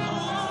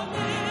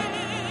 Amen,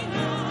 amen.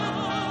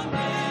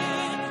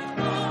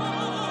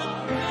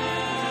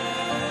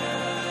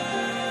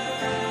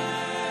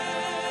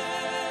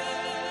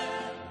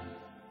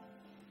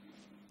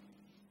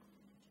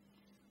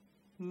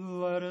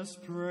 Let us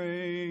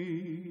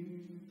pray.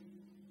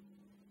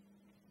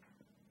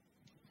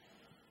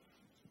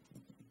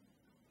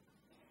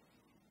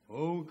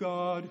 O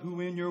God,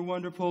 who in your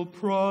wonderful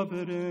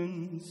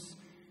providence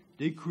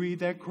decreed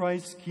that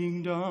Christ's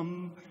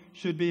kingdom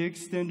should be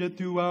extended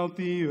throughout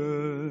the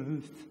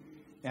earth,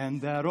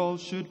 and that all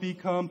should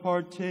become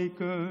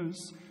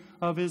partakers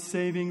of his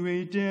saving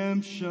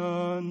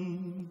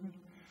redemption,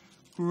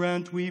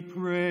 grant, we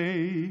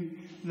pray,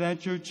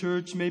 that your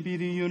church may be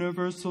the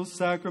universal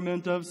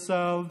sacrament of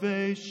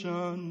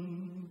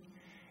salvation,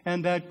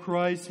 and that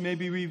Christ may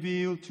be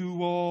revealed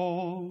to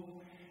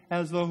all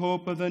as the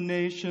hope of the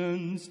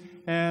nations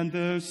and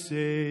the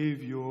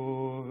Savior,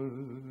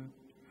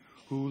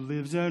 who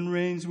lives and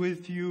reigns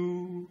with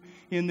you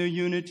in the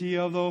unity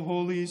of the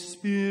Holy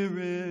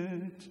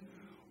Spirit,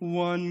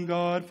 one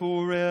God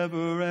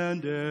forever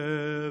and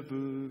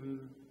ever.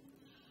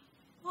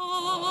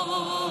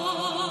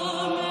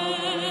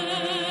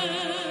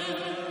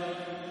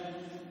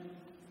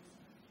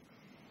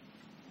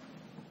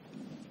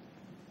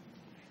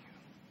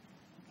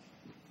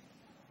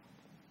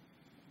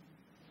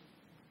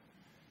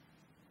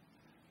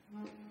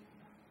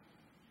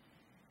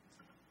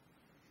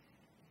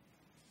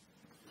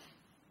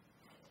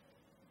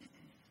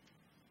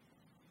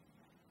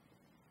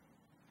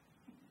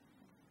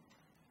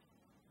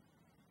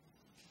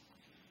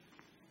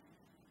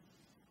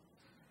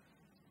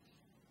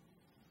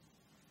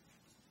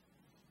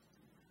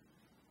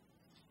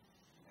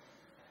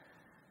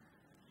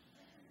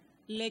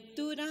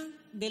 Lectura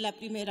de la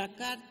primera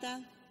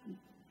carta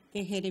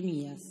de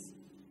Jeremías.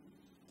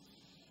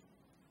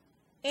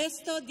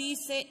 Esto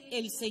dice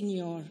el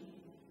Señor: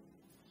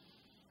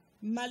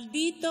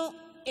 maldito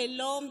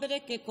el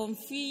hombre que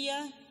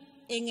confía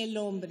en el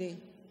hombre,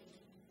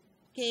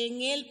 que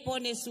en él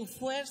pone su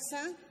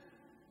fuerza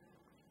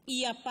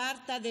y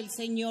aparta del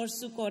Señor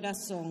su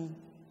corazón.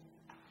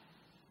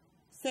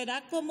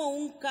 Será como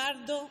un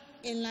cardo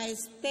en la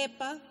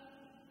estepa,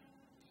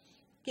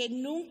 que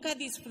nunca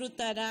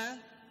disfrutará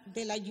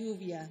de la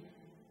lluvia.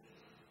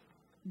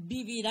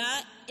 Vivirá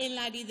en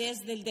la aridez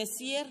del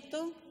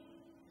desierto,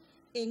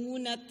 en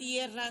una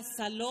tierra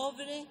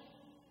salobre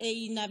e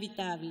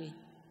inhabitable.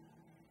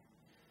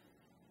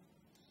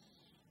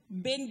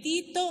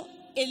 Bendito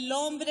el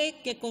hombre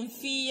que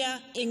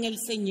confía en el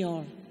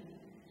Señor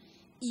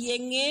y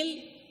en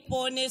él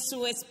pone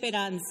su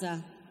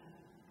esperanza.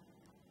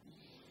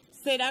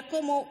 Será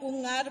como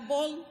un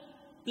árbol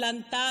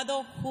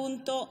plantado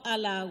junto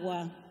al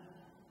agua,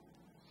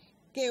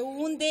 que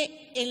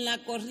hunde en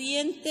la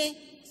corriente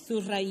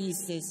sus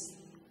raíces.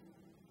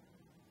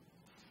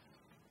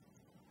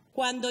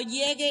 Cuando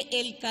llegue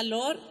el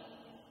calor,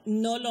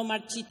 no lo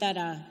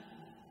marchitará.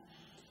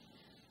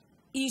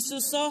 y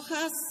sus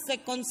hojas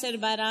se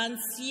conservarán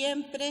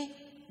siempre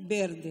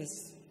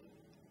verdes.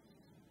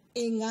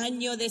 En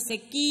año de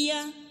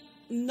sequía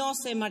no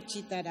se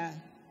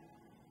marchitará,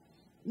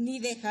 ni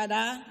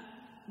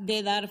dejará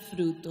de dar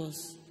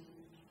frutos.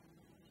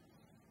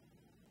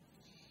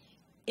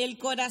 El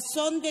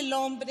corazón del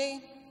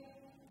hombre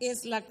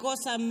es la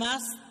cosa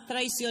más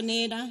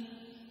traicionera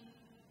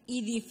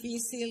y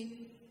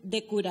difícil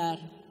de curar.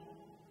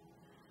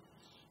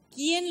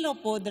 ¿Quién lo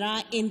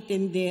podrá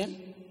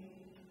entender?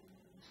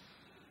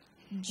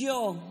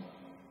 Yo,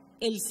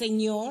 el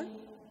Señor,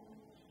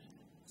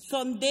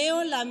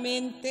 sondeo la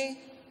mente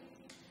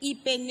y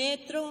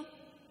penetro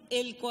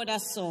el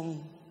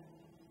corazón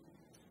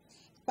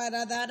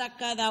para dar a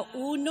cada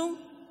uno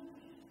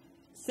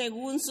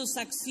según sus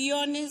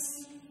acciones,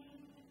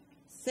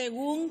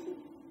 según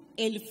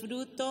el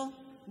fruto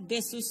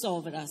de sus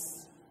obras.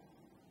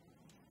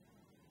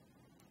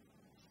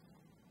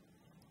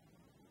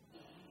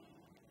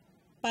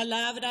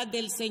 Palabra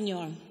del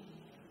Señor.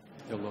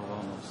 Te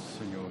alabamos,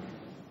 Señor.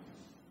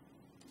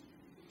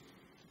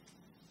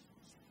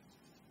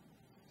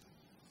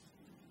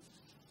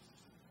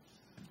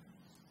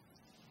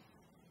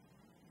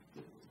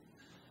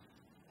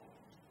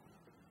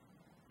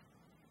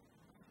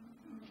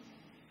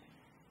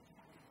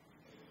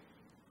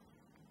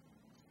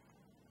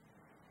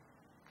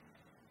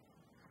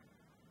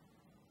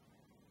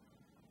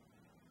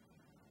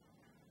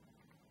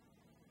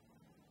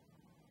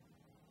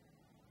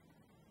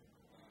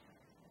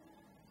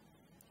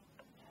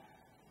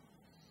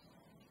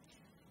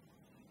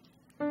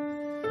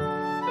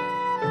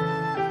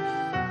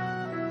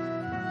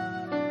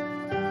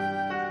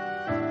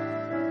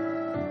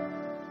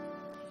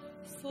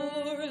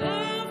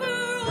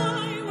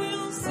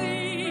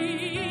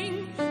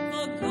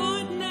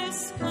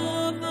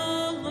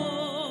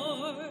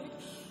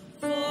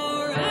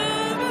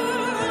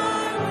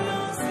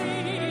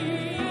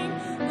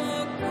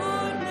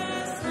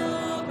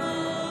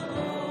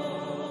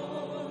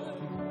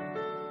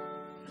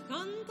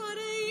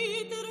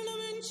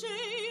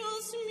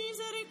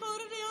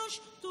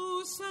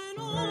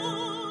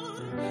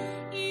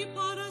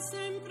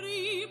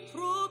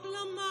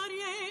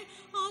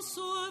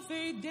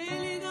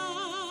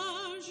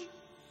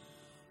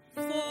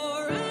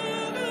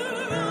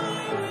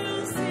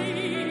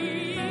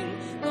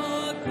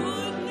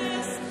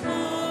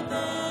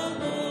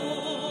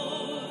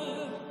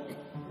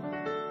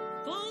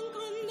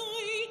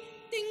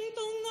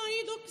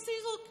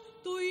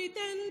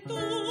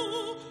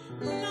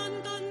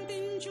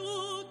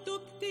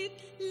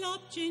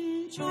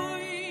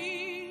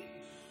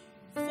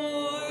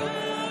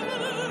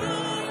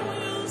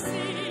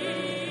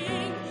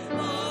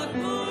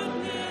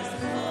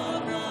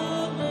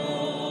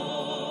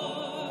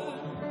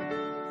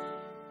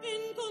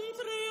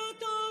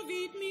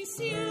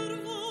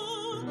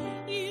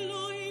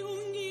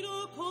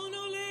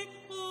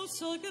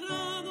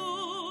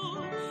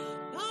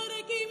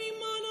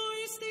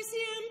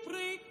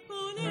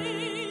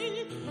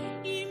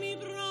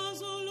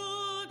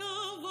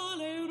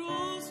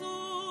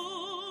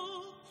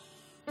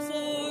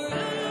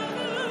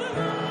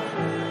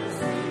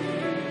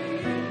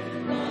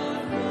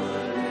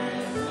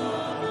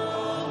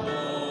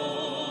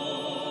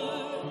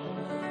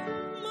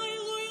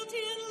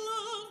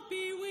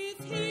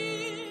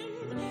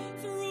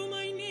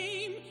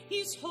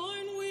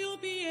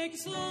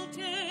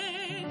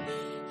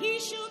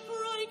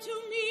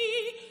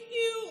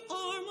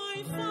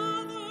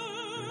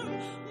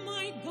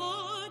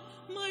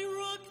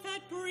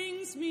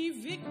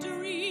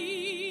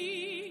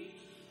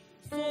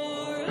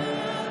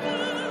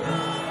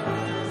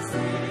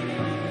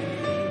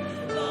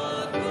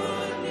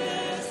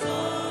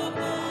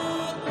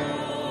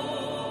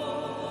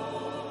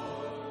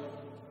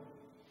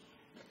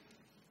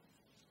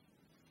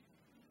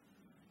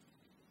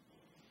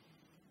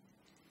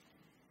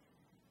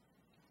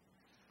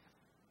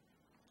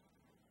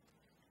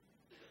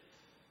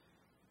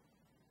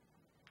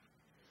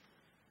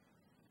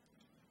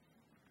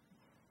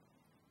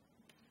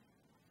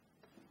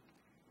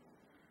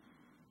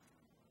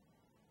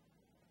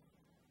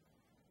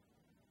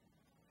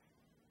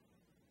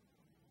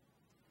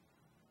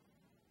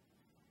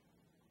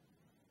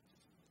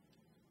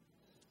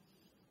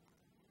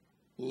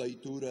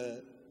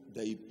 Leitura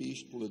da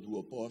Epístola do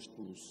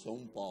Apóstolo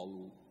São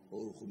Paulo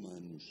aos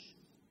Romanos.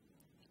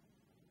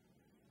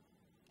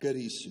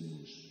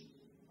 Caríssimos,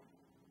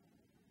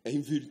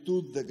 em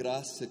virtude da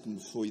graça que me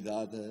foi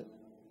dada,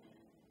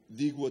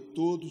 digo a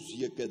todos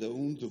e a cada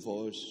um de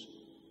vós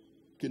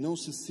que não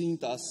se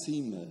sinta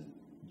acima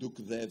do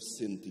que deve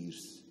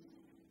sentir-se,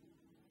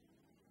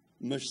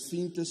 mas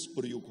sinta-se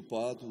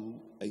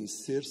preocupado em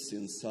ser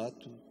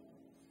sensato,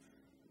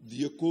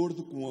 de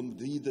acordo com a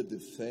medida de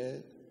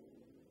fé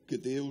que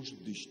Deus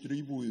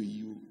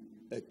distribuiu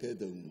a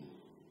cada um.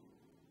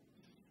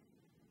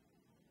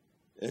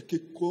 É que,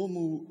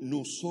 como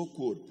num só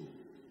corpo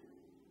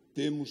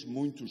temos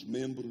muitos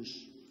membros,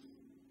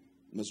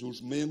 mas os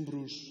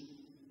membros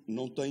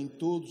não têm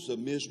todos a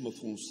mesma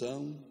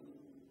função,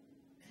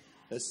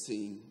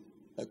 assim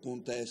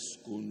acontece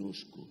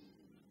conosco.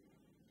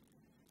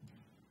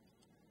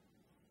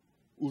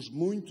 Os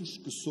muitos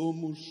que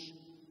somos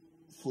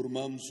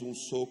formamos um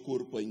só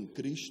corpo em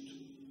Cristo,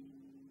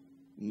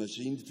 mas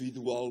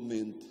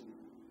individualmente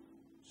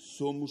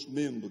somos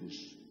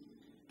membros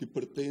que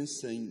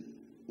pertencem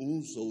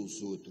uns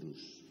aos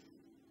outros.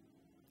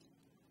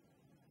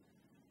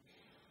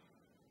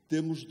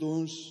 Temos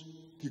dons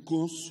que,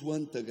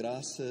 consoante a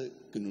graça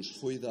que nos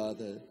foi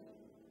dada,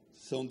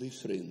 são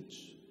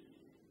diferentes.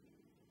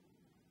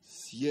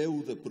 Se é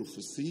o da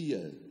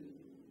profecia,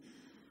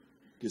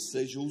 que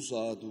seja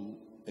usado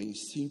em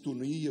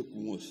sintonia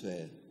com a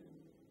fé.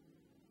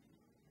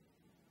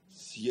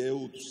 Se é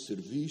o do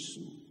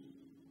serviço,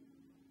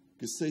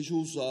 que seja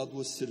usado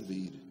a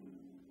servir.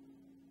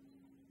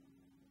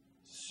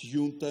 Se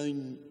um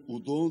tem o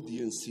dom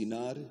de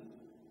ensinar,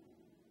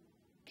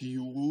 que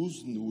o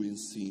use no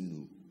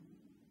ensino.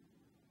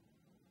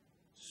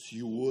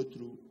 Se o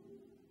outro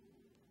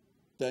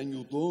tem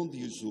o dom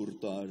de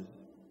exortar,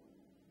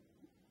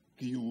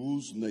 que o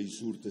use na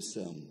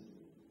exortação.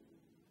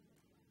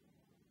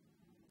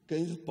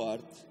 Quem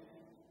reparte,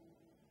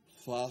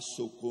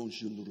 faça-o com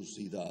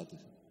generosidade.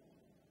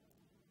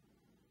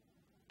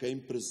 Quem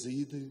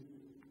preside,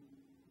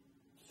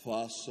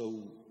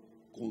 faça-o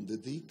com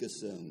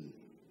dedicação.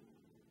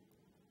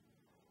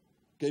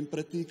 Quem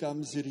pratica a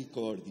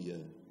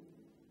misericórdia,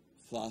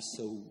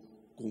 faça-o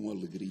com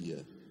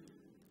alegria.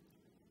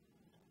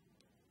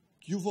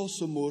 Que o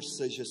vosso amor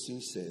seja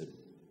sincero.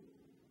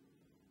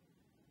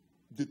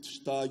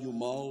 Detestai o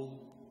mal,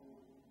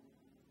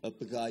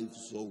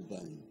 apegai-vos ao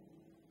bem.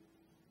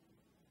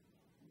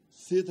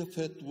 Sede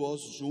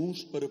afetuosos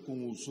uns para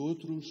com os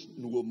outros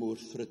no amor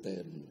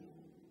fraterno.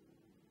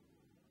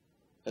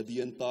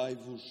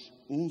 Adiantai-vos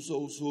uns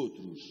aos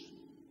outros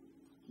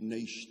na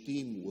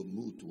estímula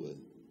mútua.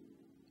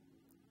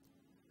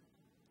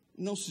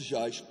 Não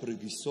sejais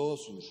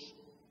preguiçosos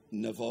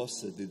na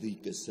vossa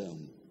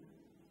dedicação.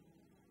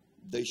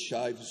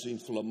 Deixai-vos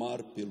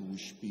inflamar pelo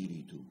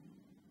Espírito.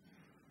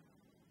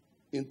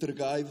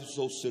 Entregai-vos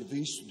ao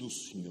serviço do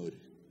Senhor.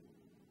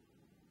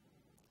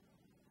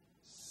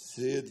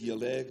 Sede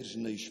alegres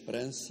na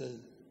esperança,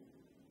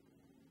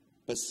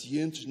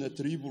 pacientes na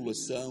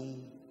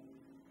tribulação,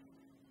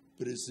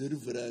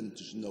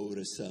 perseverantes na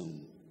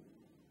oração.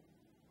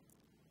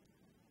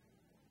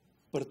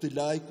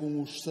 Partilhai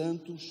com os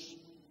santos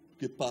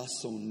que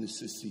passam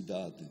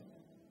necessidade.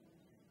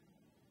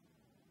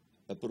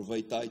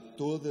 Aproveitai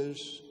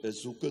todas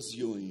as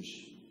ocasiões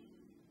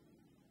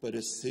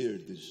para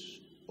serdes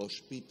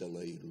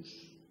hospitaleiros.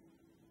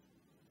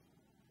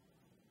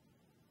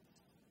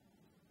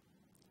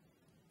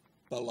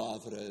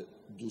 Palavra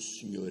do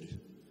Senhor.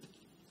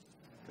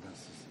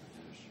 Graças a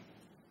Deus.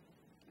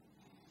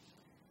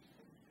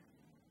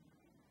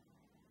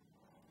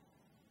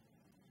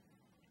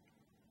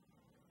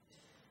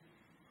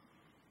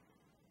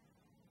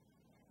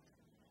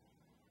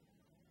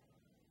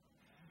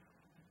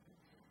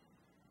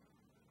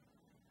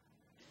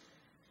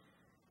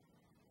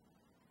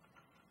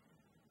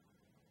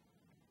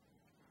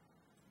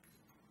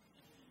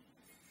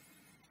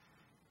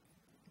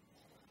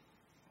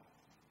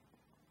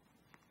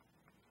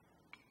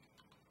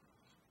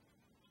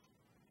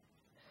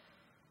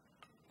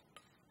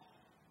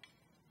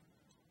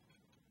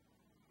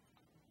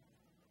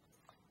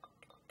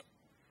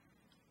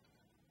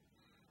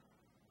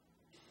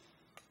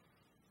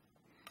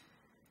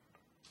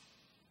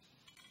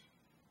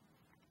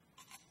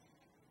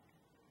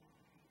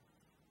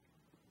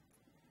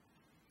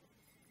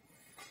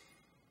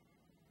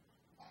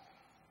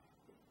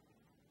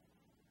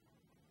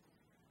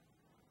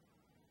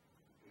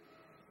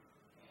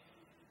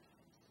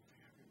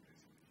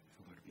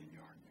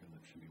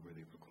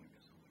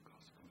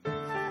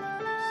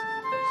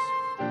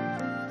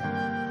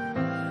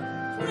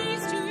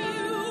 Praise to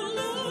you,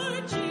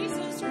 Lord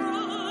Jesus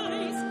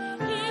Christ,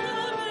 King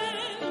of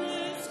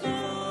endless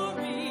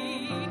glory,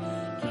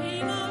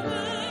 King of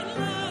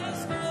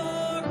endless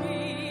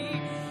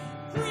glory.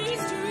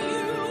 Praise to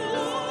you,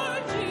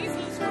 Lord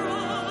Jesus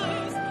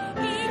Christ,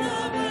 King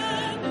of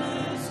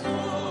endless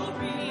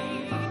glory,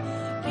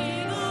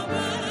 King of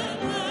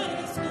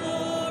endless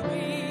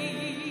glory.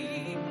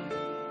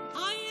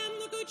 I am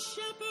the good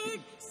shepherd,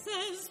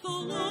 says the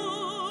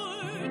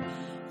Lord.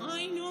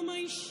 I know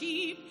my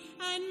sheep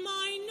and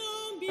mine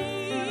know me.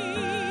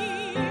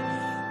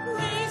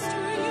 Praise to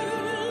you,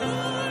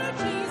 Lord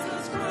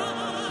Jesus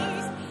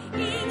Christ,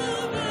 King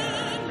of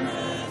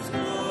endless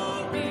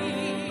glory,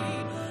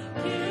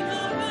 King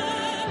of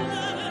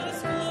endless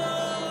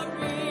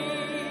glory.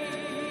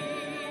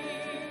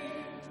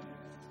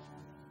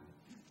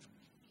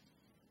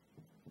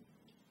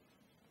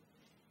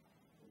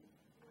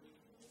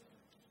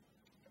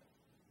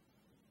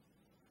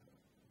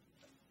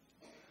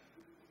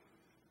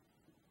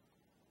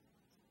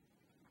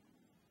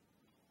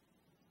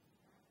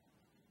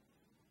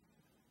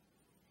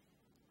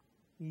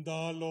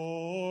 The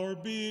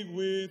Lord be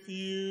with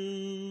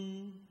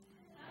you.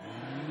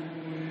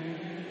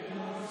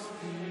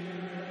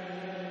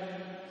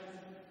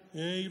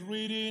 A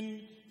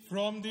reading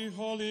from the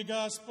Holy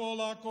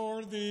Gospel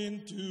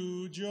according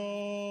to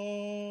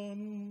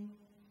John.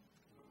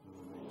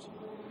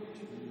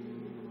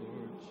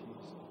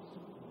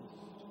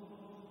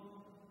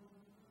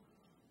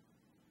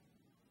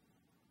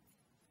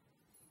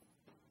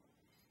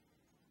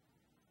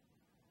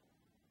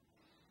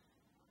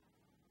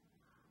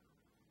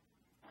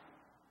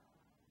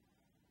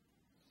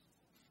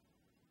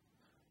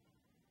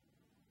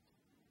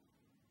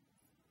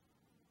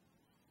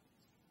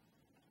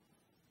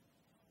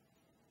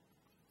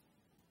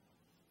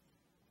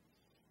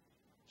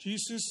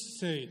 Jesus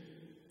said,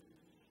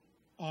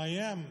 I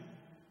am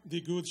the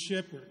good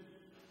shepherd.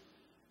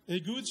 A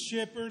good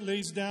shepherd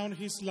lays down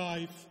his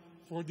life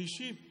for the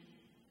sheep.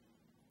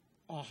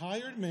 A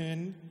hired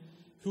man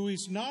who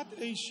is not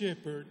a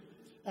shepherd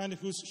and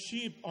whose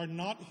sheep are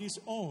not his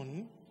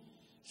own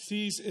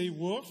sees a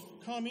wolf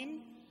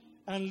coming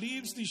and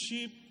leaves the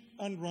sheep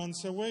and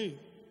runs away.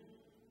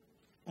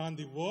 And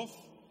the wolf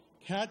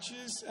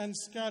catches and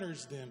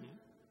scatters them.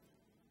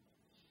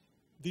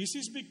 This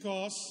is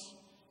because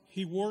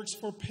he works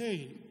for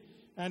pay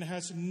and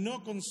has no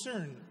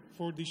concern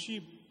for the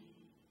sheep.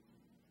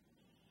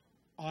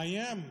 I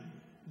am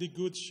the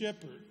good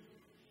shepherd,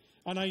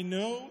 and I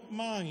know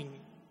mine,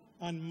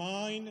 and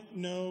mine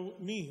know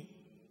me.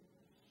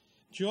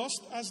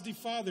 Just as the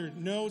Father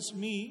knows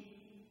me,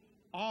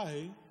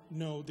 I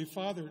know the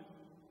Father,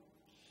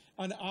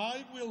 and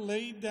I will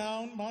lay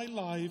down my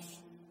life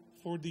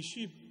for the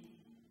sheep.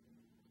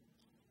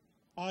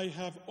 I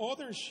have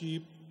other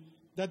sheep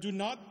that do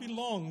not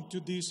belong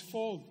to this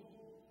fold.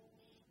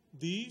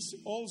 These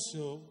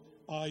also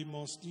I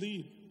must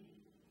lead,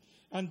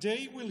 and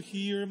they will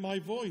hear my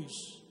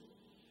voice,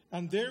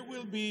 and there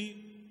will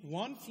be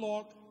one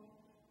flock,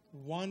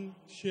 one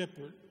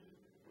shepherd.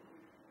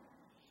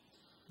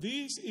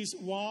 This is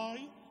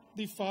why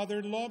the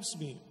Father loves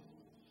me,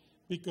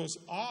 because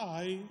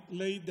I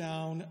lay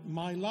down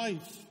my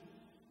life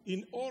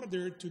in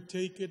order to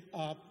take it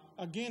up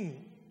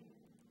again.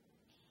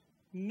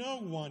 No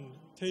one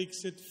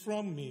takes it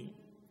from me,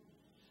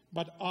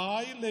 but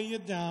I lay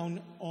it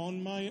down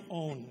on my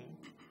own.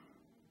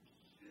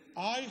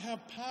 I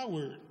have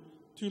power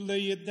to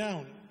lay it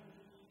down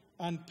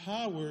and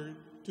power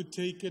to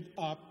take it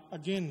up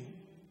again.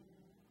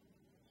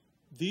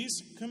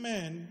 This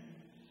command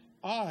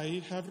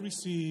I have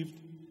received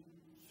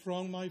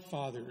from my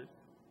Father.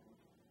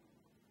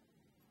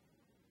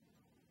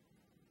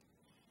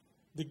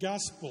 The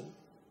Gospel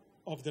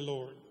of the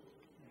Lord.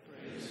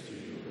 Praise to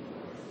you,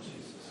 Lord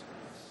Jesus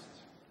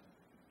Christ.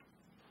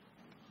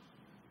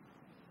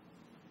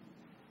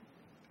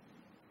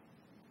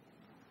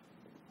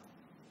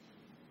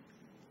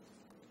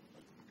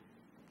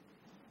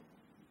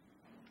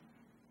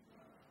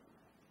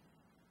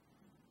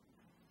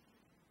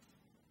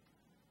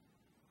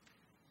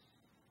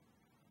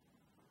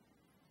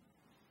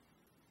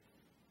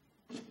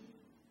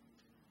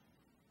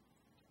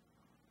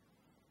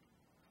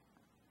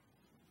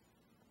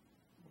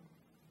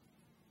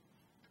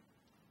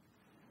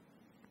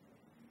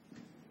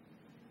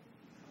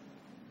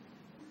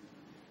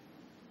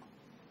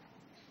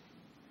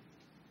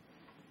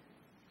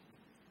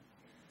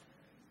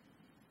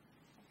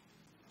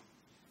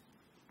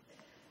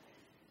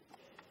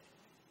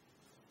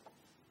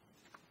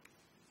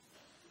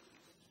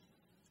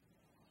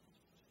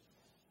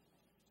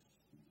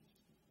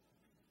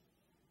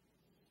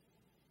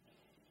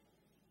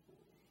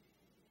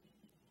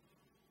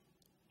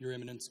 Your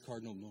Eminence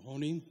Cardinal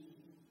Mahoney,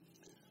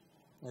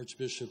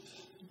 Archbishop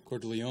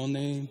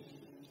Cordileone,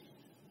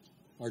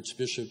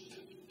 Archbishop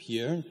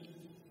Pierre,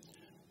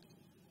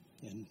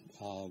 and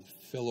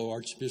fellow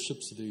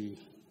archbishops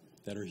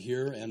that are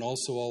here, and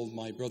also all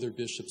my brother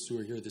bishops who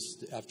are here this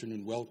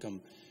afternoon,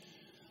 welcome.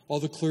 All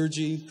the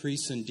clergy,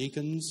 priests, and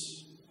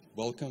deacons,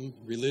 welcome.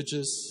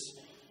 Religious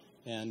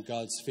and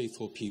God's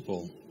faithful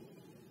people.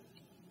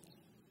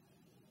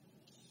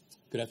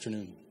 Good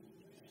afternoon.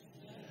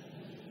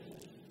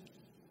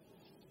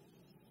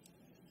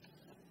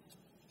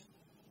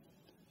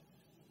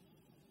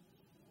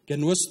 Que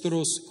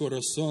nuestros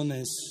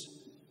corazones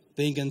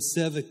tengan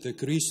sed de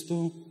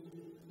Cristo,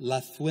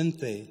 la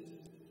fuente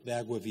de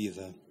agua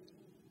viva.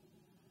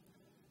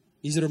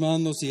 Mis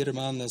hermanos y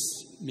hermanas,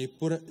 me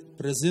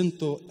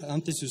presento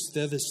ante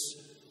ustedes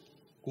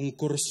con un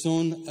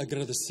corazón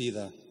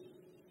agradecido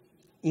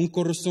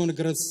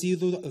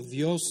a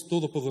Dios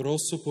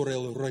Todopoderoso por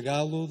el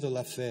regalo de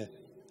la fe,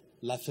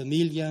 la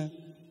familia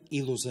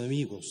y los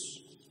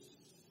amigos.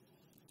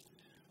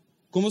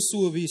 Como su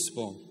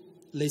obispo,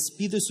 les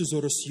pido sus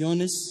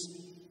oraciones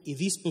y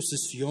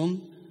disposición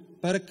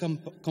para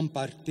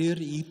compartir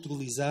y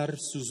utilizar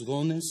sus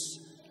dones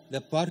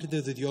de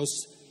parte de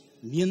Dios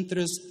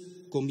mientras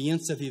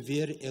comienza a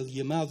vivir el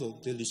llamado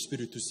del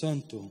Espíritu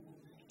Santo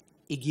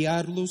y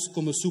guiarlos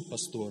como su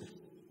pastor.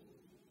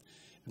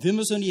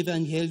 Vimos en el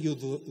Evangelio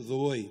de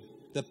hoy,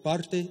 de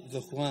parte de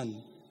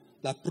Juan,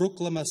 la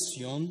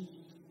proclamación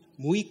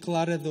muy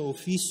clara del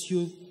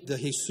oficio de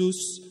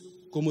Jesús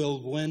como el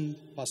buen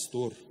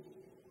pastor.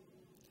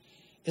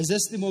 Es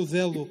este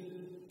modelo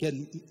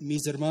que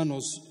mis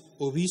hermanos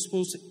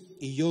obispos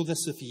y yo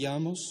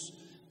desafiamos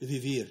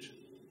vivir.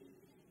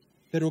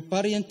 Pero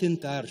para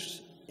intentar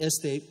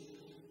este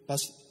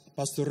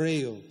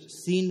pastoreo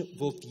sin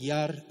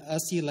voltear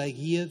hacia la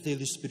guía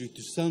del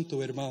Espíritu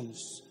Santo,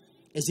 hermanos,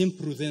 es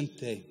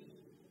imprudente.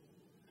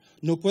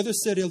 No puedo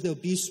ser el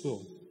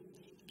obispo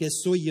que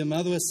soy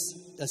llamado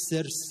a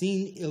ser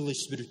sin el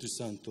Espíritu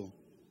Santo.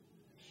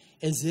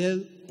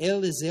 Él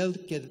es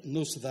el que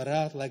nos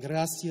dará la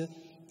gracia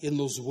en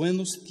los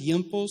buenos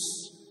tiempos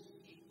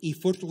y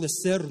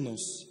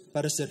fortalecernos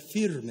para ser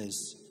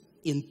firmes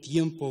en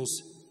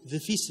tiempos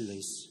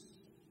difíciles.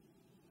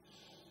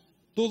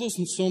 Todos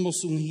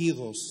somos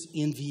ungidos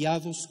y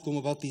enviados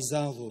como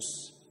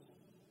bautizados,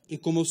 y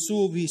como su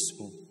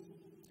obispo,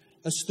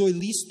 estoy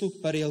listo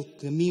para el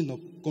camino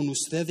con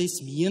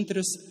ustedes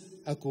mientras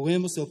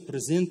acogemos el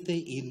presente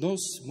y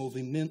nos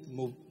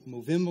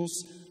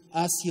movemos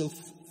hacia el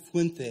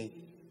fuente,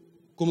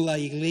 como la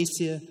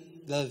iglesia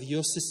de la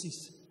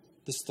diócesis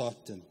de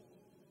Stockton.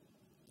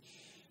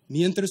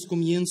 Mientras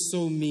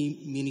comienzo mi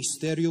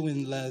ministerio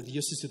en la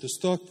diócesis de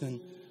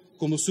Stockton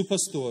como su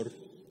pastor,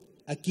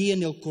 aquí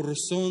en el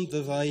corazón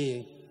del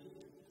valle,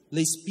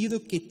 les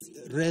pido que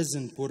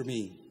recen por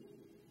mí,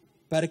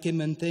 para que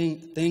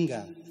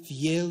mantenga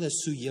fiel a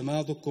su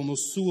llamado como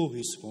su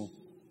obispo.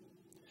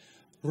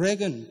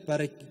 Rueguen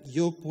para que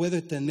yo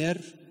pueda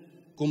tener,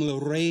 como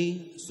el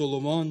rey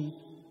Salomón,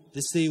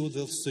 deseo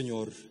del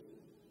Señor,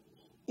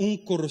 un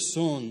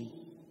corazón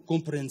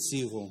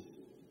comprensivo,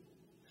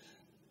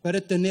 para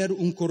tener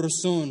un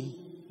corazón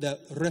de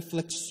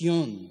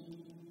reflexión,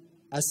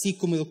 así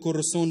como el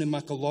corazón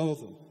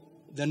inmaculado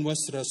de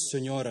Nuestra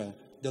Señora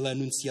de la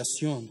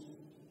Anunciación.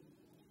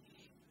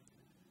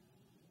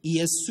 Y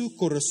es su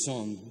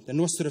corazón de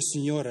Nuestra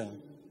Señora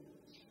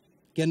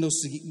que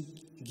nos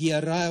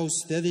guiará a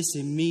ustedes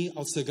y mí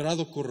al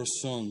Sagrado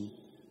Corazón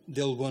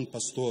del Buen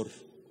Pastor,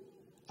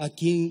 a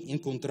quien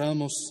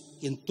encontramos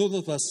en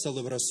todas las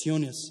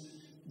celebraciones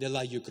de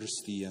la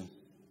Eucaristía.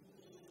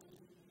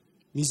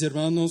 Mis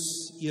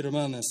hermanos y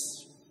hermanas,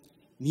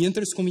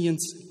 mientras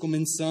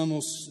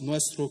comenzamos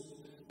nuestro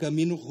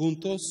camino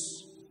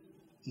juntos,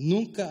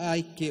 nunca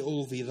hay que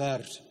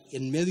olvidar,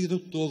 en medio de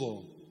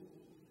todo,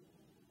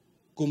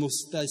 como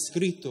está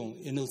escrito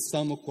en el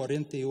Salmo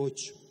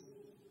 48,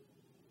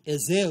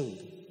 es Él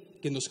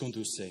que nos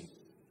conduce.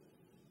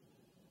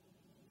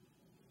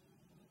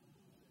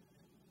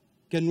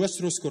 Que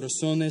nuestros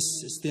corazones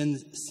estén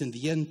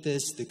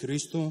sedientos de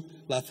Cristo,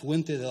 la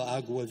fuente del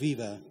agua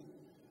viva.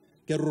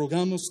 Que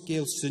rogamos que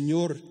el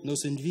Señor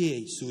nos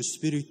envíe su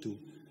Espíritu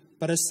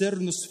para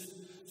hacernos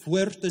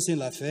fuertes en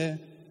la fe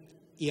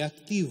y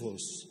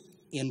activos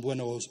en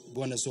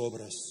buenas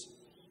obras,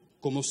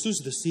 como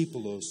sus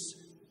discípulos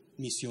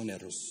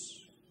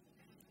misioneros.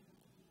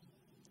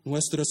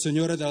 Nuestra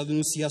Señora de la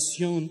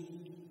Anunciación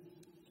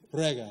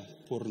ruega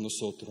por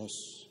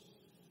nosotros.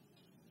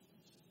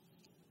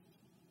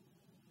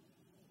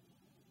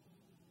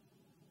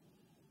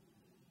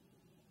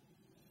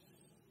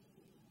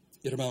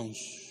 Irmãos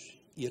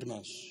e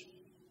irmãs,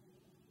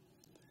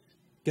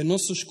 que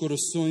nossos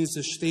corações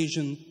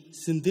estejam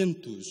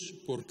sedentos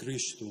por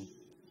Cristo,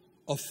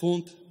 a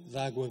fonte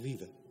da água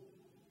viva.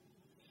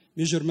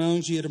 Meus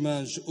irmãos e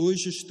irmãs,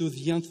 hoje estou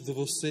diante de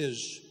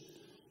vocês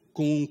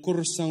com um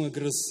coração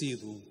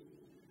agradecido,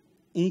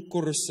 um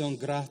coração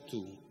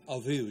grato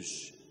ao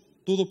Deus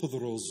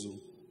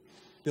Todo-Poderoso,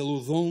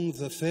 pelo dom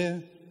da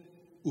fé,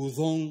 o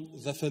dom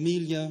da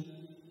família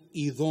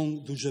e o dom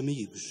dos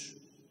amigos.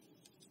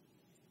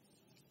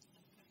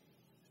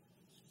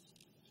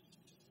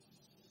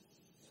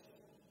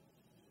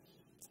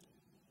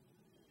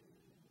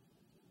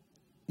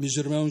 Meus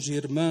irmãos e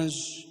irmãs,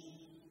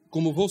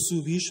 como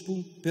vosso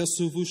bispo,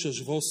 peço-vos as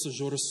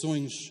vossas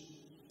orações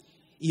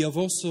e a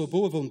vossa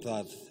boa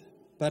vontade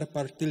para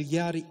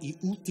partilhar e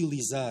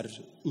utilizar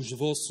os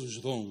vossos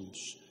dons,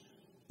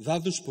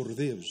 dados por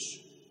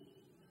Deus,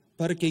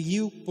 para que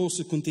eu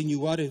possa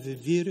continuar a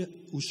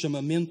viver o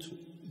chamamento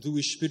do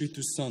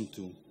Espírito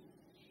Santo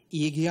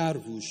e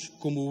guiar-vos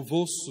como o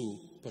vosso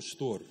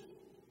pastor.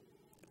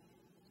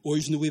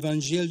 Hoje, no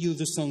Evangelho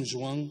de São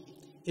João,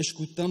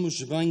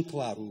 escutamos bem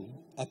claro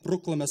a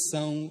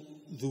proclamação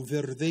do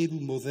verdadeiro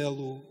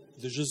modelo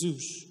de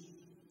Jesus,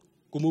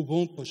 como o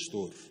bom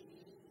pastor.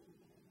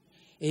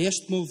 É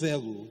este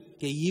modelo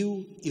que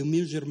eu e os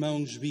meus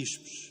irmãos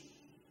bispos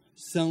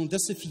são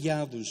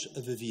desafiados a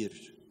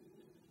viver.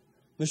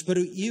 Mas para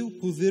eu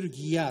poder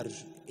guiar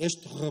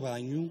este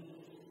rebanho,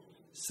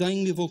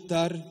 sem me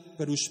voltar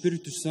para o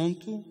Espírito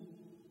Santo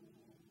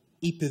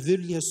e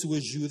pedir-lhe a sua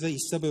ajuda e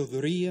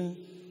sabedoria,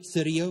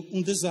 seria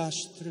um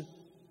desastre,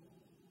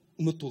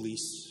 uma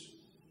tolice.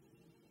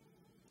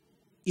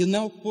 Eu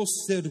não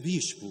posso ser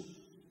bispo,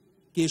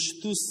 que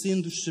estou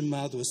sendo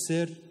chamado a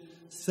ser,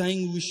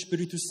 sem o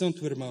Espírito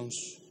Santo, irmãos.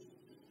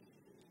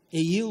 É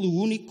Ele o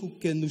único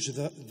que nos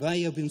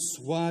vai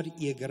abençoar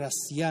e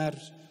agraciar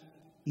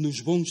nos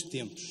bons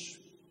tempos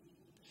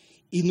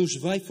e nos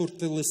vai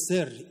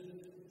fortalecer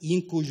e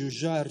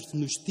encorajar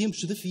nos tempos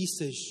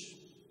difíceis.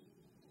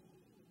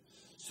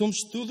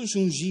 Somos todos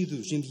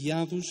ungidos,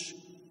 enviados,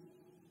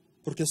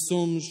 porque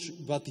somos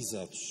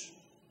batizados.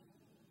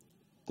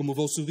 Como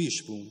vosso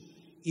bispo,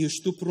 eu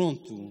estou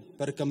pronto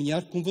para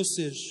caminhar com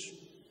vocês,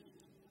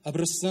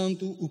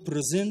 abraçando o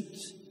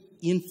presente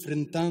e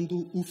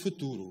enfrentando o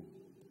futuro,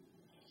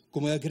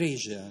 como a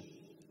igreja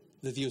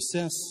da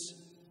Diocese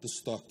de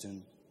Stockton.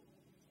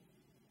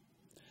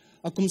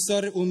 A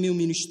começar o meu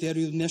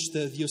ministério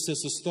nesta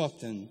Diocese de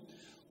Stockton,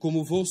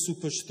 como vosso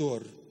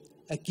pastor,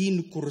 aqui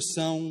no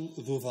coração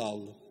do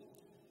Vale,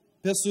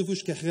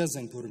 peço-vos que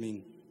rezem por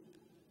mim,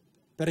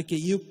 para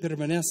que eu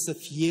permaneça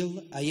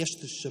fiel a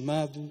este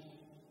chamado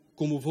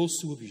como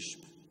vosso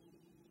obispo.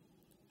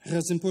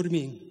 Rezem por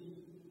mim,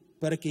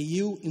 para que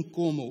eu,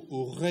 como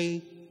o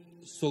rei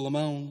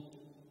Salomão,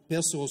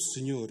 peço ao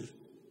Senhor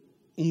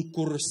um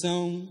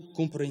coração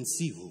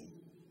compreensivo,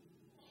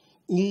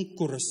 um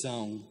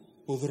coração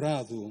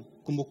poderado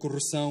como o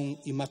coração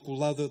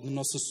imaculado de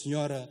Nossa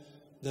Senhora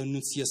da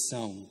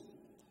Anunciação,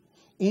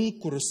 um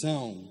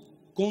coração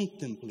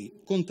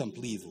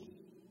contemplativo.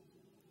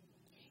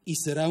 E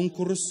será um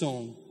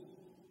coração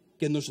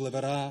que nos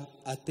levará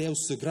até o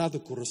sagrado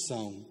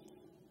coração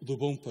do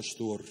bom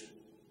pastor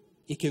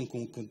e que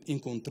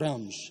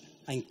encontramos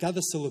em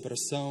cada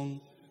celebração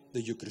da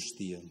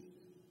Eucaristia.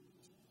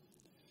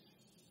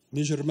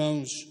 Meus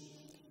irmãos,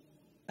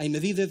 em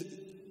medida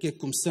que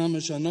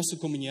começamos a nossa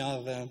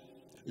caminhada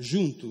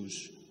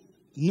juntos,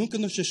 nunca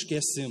nos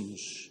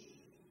esquecemos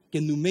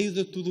que no meio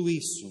de tudo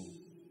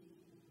isso,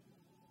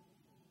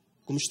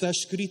 como está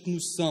escrito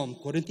no Salmo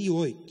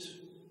 48,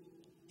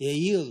 é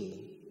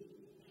Ele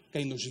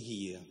quem nos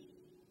guia.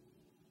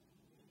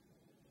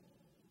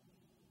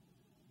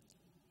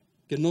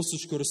 Que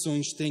nossos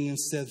corações tenham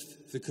sede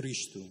de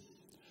Cristo,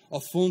 a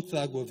fonte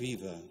da água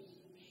viva,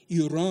 e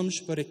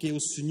oramos para que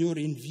o Senhor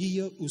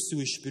envie o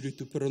seu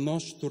Espírito para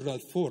nós tornar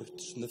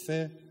fortes na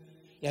fé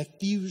e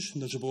ativos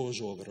nas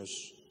boas obras,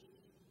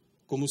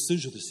 como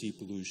seus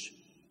discípulos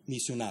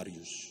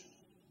missionários.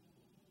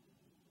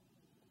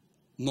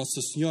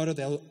 Nossa Senhora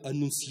da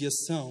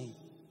Anunciação,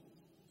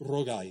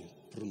 rogai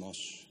por nós.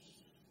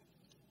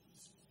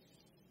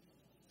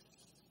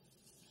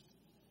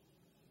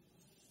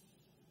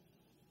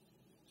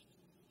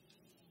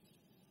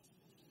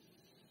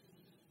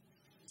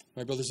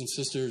 My brothers and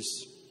sisters,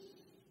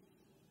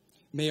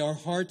 may our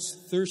hearts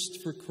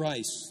thirst for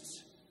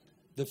Christ,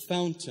 the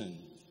fountain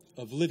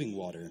of living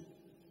water.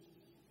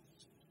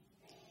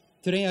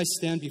 Today I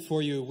stand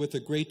before you with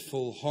a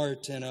grateful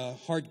heart and a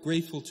heart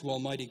grateful to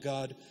Almighty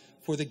God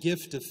for the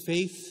gift of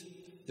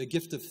faith, the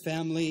gift of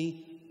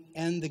family,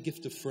 and the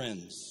gift of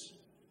friends.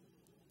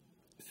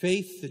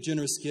 Faith, the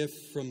generous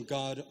gift from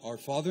God our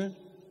Father,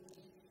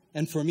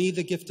 and for me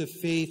the gift of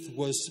faith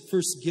was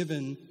first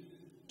given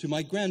to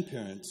my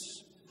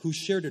grandparents who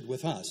shared it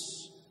with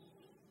us.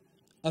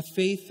 A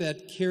faith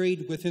that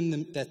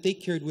they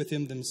carried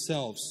within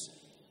themselves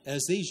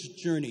as they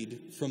journeyed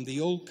from the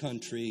old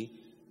country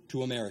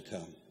to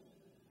America,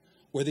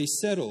 where they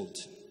settled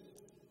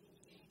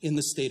in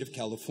the state of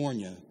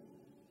California,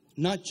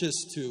 not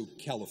just to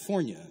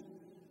California,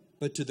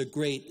 but to the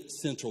great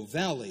Central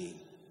Valley,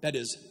 that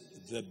is,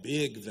 the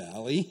big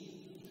valley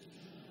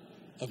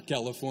of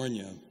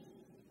California.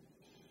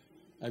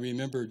 I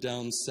remember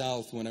down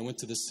south when I went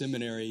to the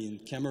seminary in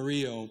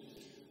Camarillo,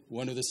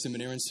 one of the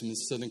seminarians from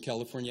Southern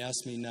California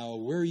asked me, "Now,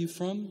 where are you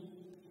from?"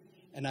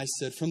 And I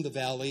said, "From the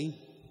valley."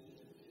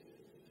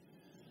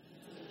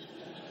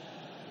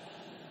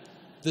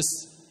 The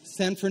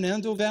San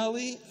Fernando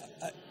Valley?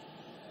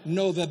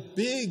 No, the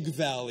big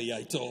valley,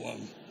 I told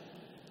him.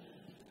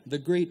 The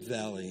great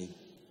valley.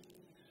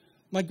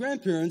 My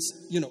grandparents,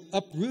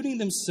 uprooting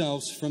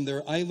themselves from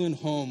their island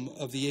home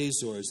of the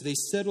Azores, they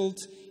settled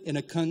in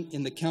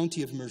the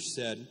county of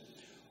Merced,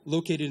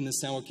 located in the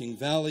San Joaquin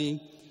Valley,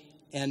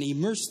 and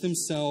immersed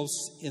themselves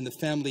in the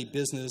family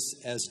business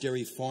as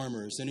dairy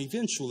farmers. And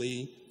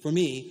eventually, for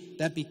me,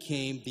 that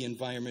became the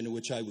environment in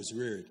which I was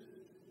reared.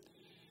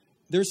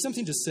 There's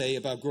something to say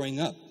about growing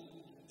up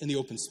in the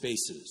open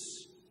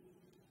spaces,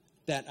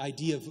 that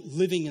idea of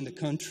living in the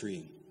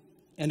country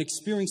and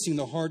experiencing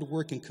the hard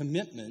work and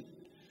commitment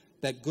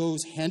that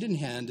goes hand in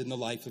hand in the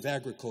life of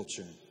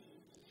agriculture,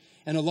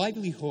 and a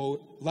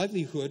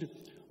livelihood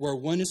where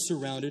one is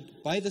surrounded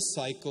by the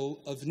cycle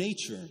of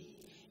nature.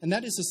 And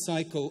that is a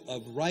cycle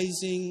of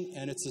rising,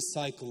 and it's a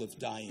cycle of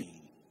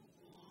dying.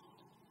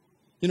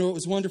 It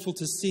was wonderful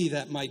to see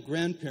that my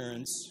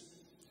grandparents,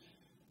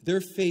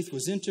 their faith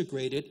was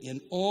integrated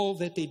in all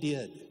that they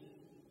did.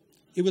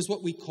 It was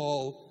what we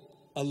call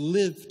a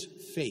lived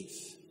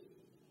faith,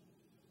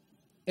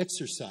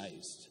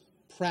 exercised,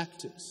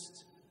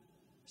 practiced,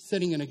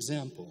 setting an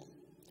example.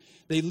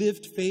 They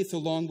lived faith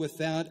along with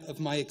that of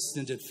my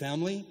extended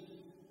family,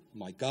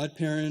 my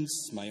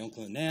godparents, my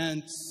uncle and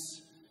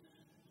aunts.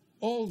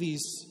 All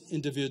these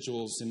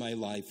individuals in my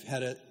life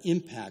had an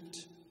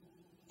impact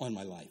on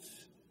my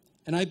life,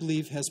 and I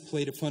believe has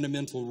played a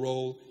fundamental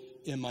role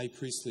in my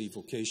priestly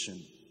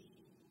vocation.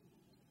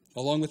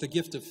 Along with the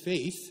gift of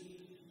faith,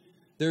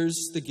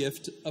 there's the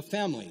gift of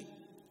family.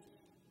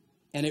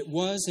 And it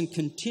was and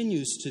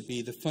continues to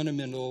be the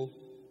fundamental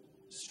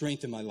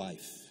strength in my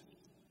life.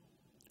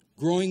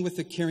 Growing with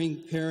the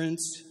caring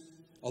parents,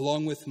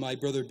 along with my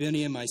brother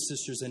Benny and my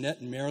sisters Annette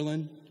and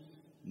Marilyn,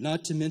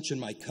 not to mention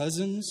my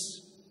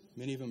cousins,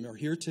 many of them are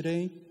here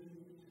today,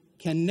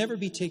 can never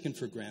be taken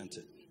for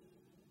granted.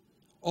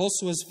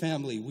 Also as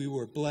family, we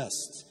were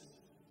blessed,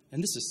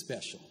 and this is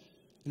special,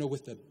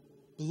 with a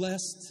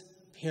blessed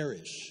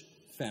parish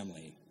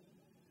family.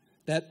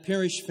 That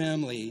parish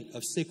family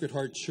of Sacred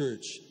Heart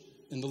Church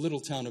in the little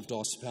town of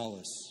Dos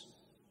Palace.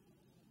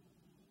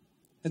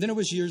 And then it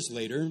was years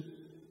later,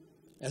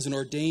 as an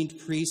ordained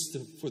priest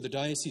for the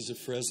Diocese of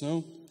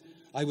Fresno,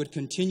 I would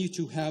continue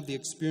to have the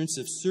experience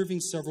of serving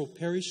several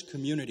parish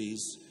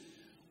communities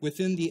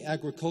within the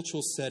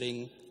agricultural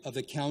setting of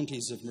the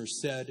counties of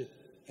Merced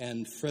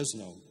and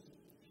Fresno.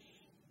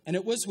 And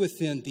it was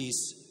within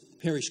these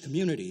parish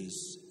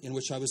communities in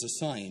which I was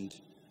assigned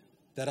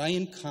that I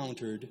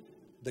encountered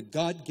the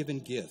God-given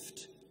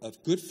gift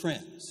of good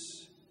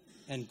friends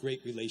and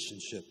great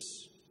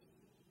relationships.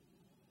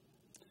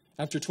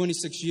 After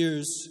 26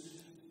 years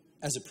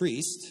as a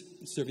priest,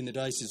 serving the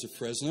Diocese of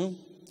Fresno,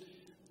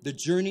 the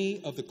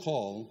journey of the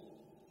call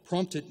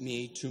prompted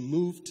me to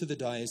move to the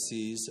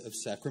Diocese of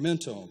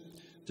Sacramento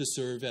to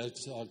serve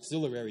as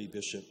auxiliary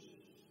bishop.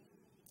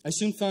 I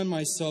soon found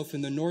myself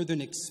in the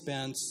northern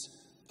expanse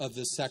of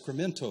the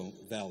Sacramento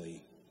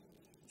Valley,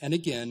 and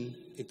again,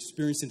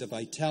 experiencing the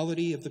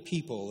vitality of the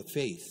people of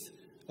faith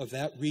of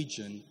that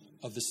region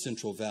of the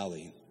Central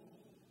Valley.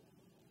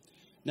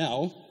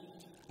 Now,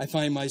 I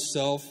find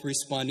myself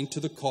responding to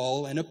the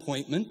call and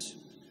appointment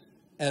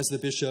as the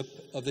bishop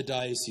of the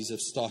Diocese of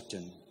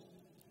Stockton,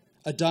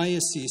 a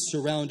diocese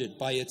surrounded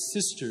by its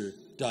sister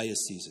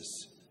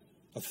dioceses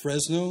of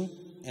Fresno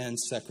and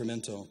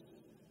Sacramento.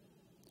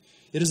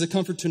 It is a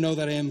comfort to know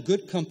that I am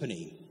good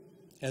company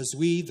as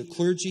we, the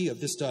clergy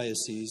of this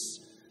diocese,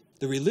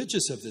 the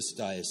religious of this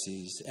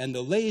diocese, and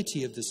the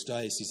laity of this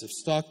Diocese of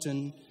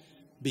Stockton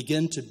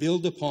begin to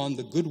build upon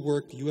the good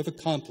work you have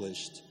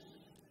accomplished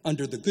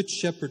under the Good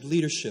Shepherd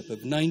leadership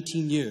of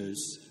 19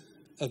 years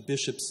of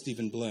Bishop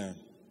Stephen Blair.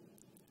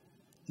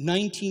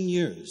 19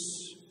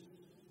 years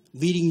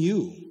leading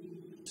you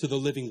to the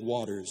living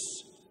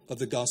waters of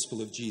the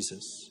gospel of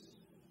Jesus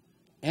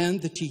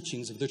and the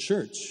teachings of the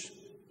church,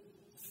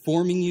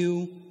 forming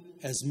you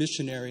as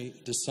missionary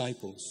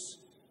disciples,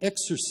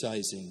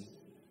 exercising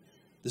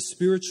the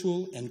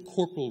spiritual and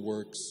corporal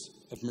works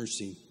of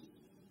mercy.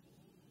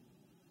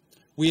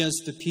 We, as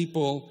the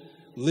people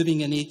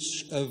living in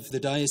each of the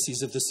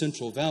dioceses of the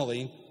Central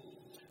Valley,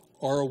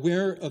 are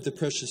aware of the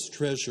precious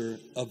treasure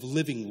of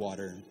living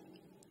water,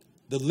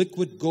 the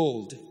liquid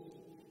gold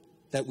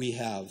that we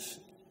have,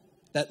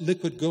 that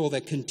liquid gold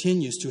that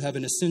continues to have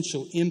an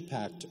essential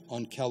impact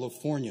on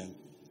California.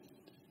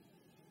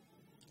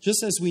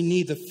 Just as we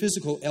need the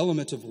physical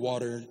element of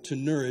water to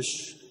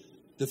nourish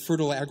the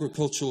fertile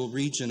agricultural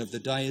region of the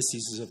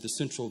dioceses of the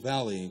Central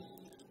Valley,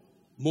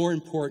 more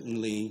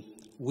importantly,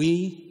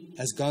 we,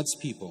 as God's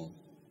people,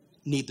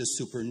 need the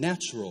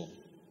supernatural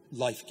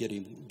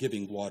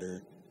life-giving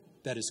water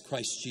that is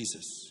Christ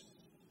Jesus.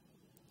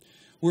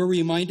 We're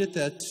reminded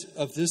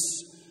of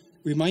this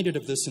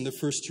in the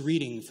first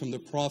reading from the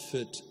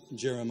prophet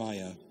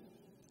Jeremiah.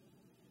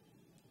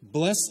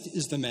 Blessed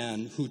is the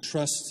man who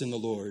trusts in the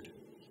Lord,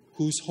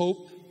 whose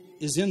hope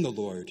is in the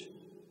Lord.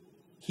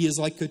 He is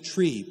like a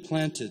tree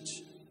planted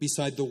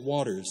beside the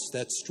waters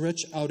that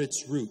stretch out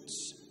its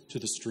roots to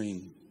the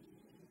stream.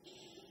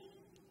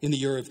 In the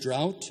year of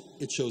drought,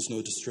 it shows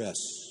no distress,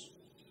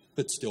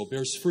 but still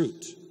bears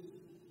fruit.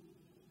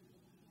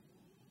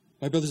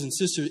 My brothers and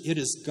sisters, it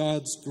is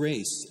God's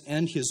grace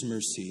and His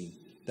mercy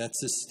that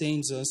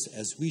sustains us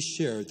as we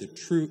share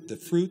the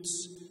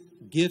fruits,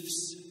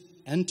 gifts,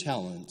 and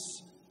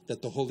talents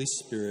that the Holy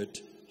Spirit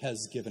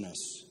has given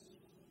us.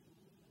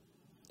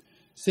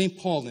 St.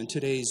 Paul in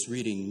today's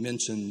reading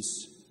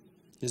mentions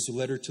his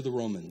letter to the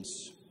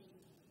Romans.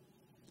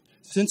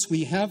 Since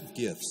we have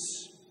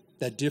gifts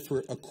that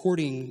differ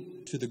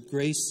according to the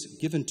grace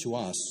given to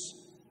us,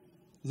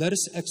 let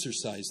us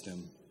exercise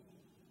them.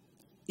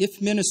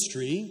 If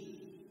ministering.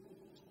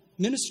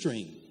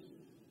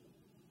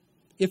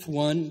 If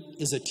one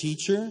is a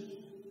teacher,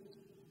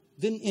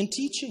 then in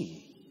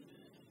teaching.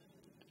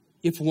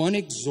 If one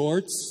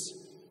exhorts,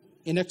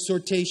 in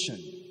exhortation.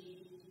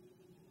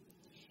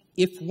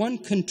 If one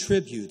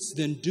contributes,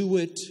 then do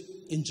it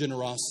in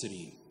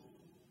generosity.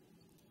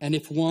 And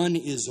if one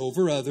is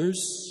over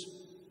others,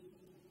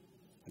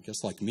 I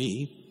guess like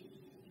me,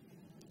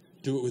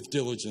 do it with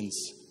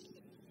diligence.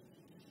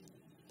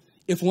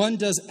 If one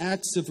does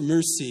acts of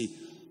mercy,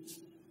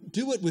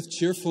 do it with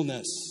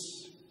cheerfulness.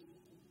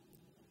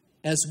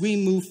 As we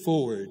move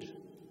forward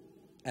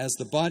as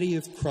the body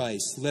of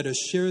Christ, let us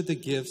share the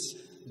gifts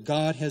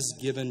God has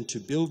given to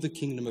build the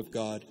kingdom of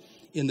God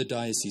in the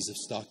Diocese of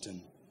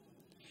Stockton.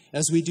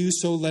 As we do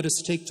so, let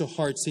us take to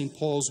heart St.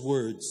 Paul's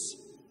words.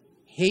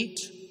 Hate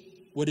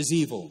what is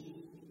evil.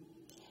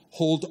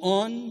 Hold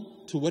on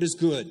to what is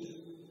good.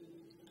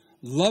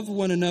 Love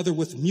one another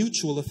with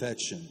mutual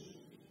affection.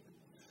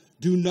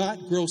 Do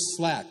not grow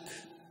slack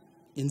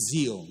in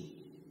zeal.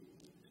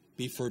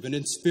 Be fervent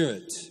in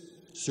spirit.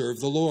 Serve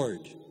the Lord.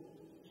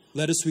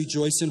 Let us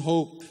rejoice in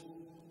hope.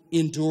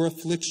 Endure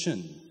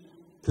affliction.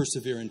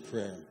 Persevere in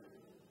prayer.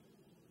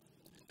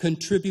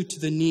 Contribute to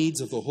the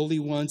needs of the holy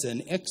ones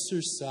and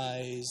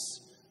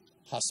exercise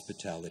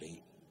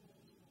hospitality.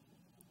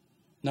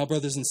 Now,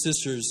 brothers and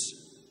sisters,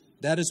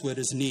 that is what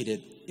is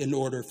needed in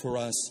order for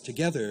us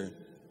together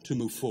to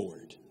move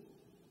forward.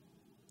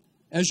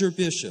 As your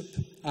bishop,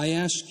 I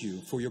ask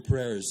you for your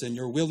prayers and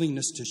your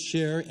willingness to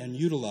share and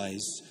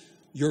utilize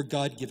your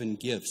God-given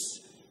gifts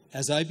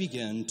as I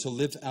begin to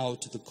live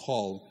out the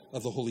call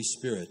of the Holy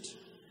Spirit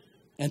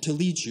and to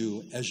lead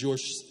you as your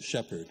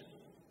shepherd.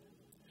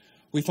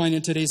 We find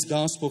in today's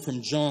gospel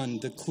from John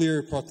the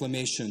clear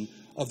proclamation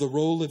of the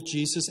role of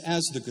Jesus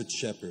as the Good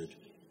Shepherd.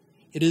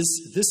 It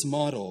is this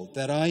model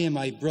that I and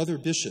my brother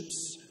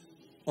bishops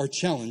are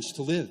challenged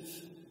to live.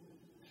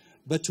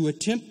 But to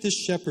attempt this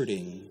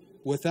shepherding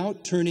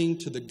without turning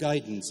to the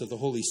guidance of the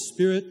Holy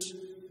Spirit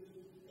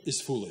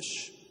is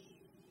foolish.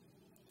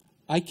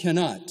 I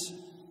cannot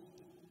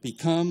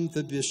become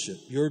the bishop,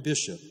 your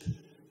bishop,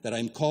 that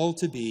I'm called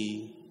to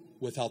be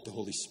without the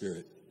Holy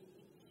Spirit.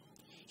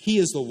 He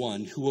is the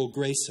one who will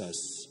grace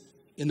us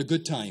in the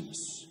good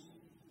times,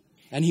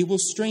 and he will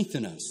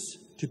strengthen us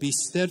to be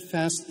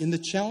steadfast in the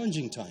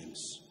challenging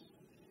times.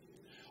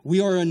 We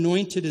are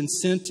anointed and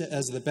sent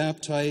as the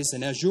baptized,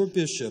 and as your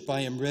bishop,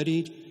 I am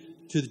ready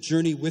to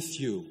journey with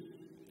you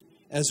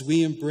as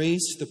we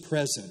embrace the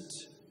present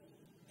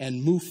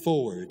and move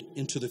forward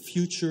into the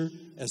future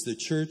as the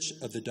Church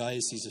of the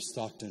Diocese of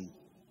Stockton.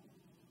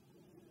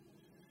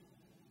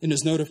 In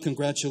his note of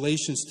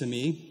congratulations to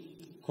me,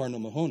 Cardinal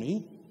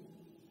Mahoney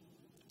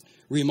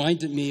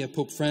reminded me of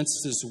Pope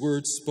Francis's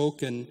words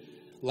spoken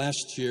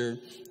last year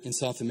in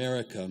South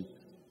America,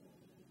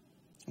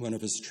 one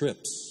of his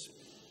trips.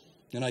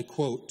 And I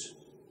quote,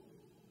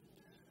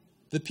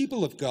 "The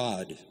people of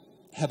God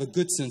have a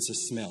good sense of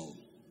smell,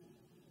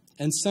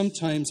 and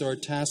sometimes our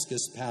task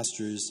as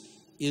pastors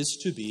is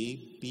to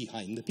be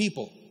behind the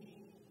people.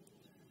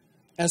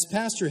 As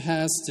pastor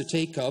has to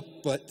take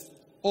up but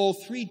all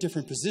three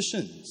different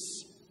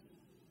positions.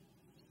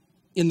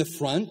 In the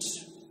front,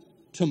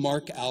 to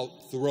mark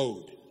out the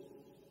road.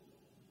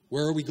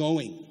 Where are we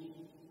going?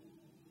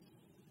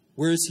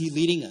 Where is he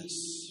leading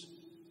us?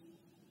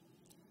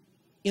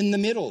 In the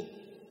middle,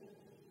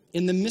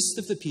 in the midst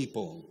of the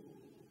people,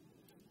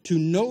 to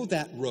know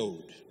that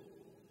road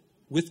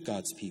with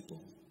God's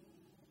people.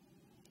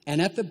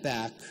 And at the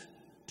back,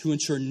 to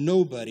ensure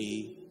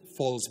nobody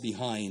falls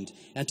behind,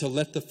 and to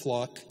let the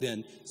flock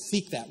then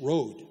seek that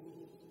road,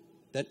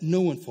 that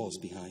no one falls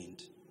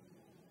behind.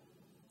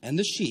 And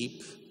the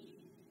sheep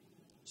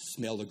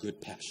smell a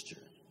good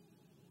pasture,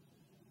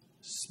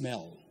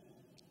 smell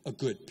a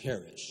good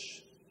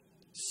parish,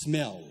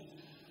 smell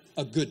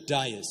a good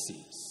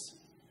diocese."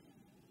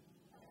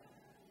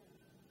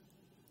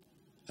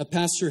 A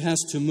pastor has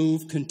to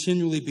move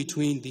continually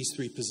between these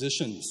three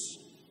positions,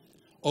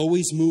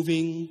 always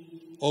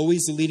moving,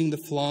 always leading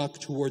the flock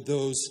toward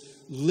those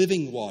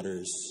living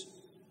waters,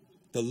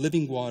 the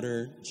living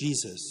water,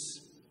 Jesus,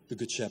 the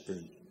Good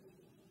Shepherd.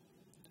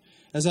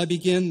 As I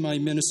begin my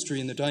ministry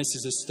in the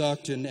Diocese of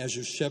Stockton as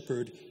your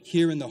shepherd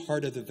here in the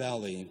heart of the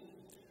valley,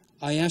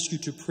 I ask you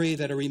to pray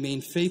that I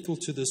remain faithful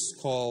to this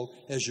call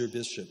as your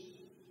bishop.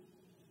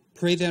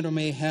 Pray that I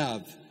may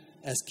have,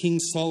 as King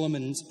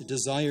Solomon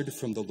desired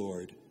from the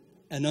Lord,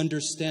 an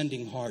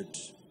understanding heart,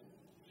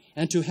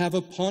 and to have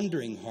a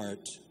pondering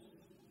heart,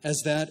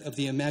 as that of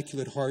the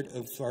Immaculate Heart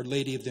of Our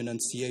Lady of the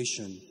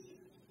Annunciation.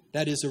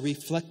 That is a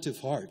reflective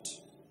heart.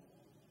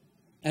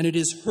 And it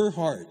is her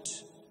heart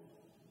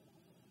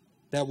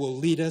that will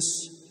lead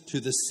us to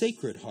the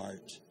sacred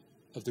heart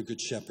of the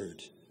Good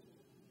Shepherd,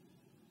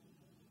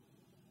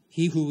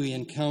 he who we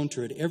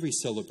encounter at every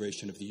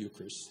celebration of the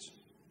Eucharist.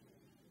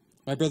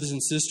 My brothers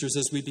and sisters,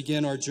 as we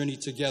begin our journey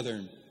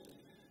together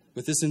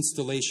with this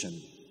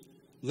installation,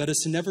 let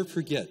us never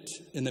forget,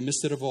 in the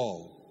midst of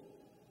all,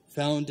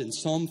 found in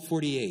Psalm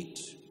 48,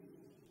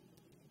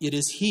 it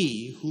is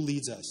he who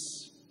leads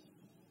us.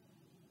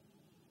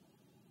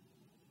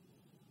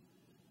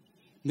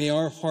 May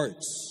our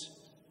hearts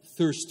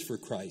thirst for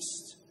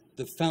Christ,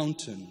 the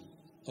fountain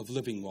of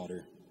living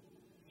water.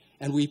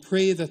 And we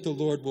pray that the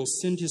Lord will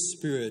send his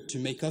Spirit to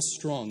make us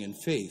strong in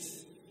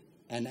faith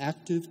and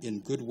active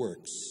in good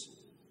works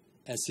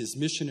as his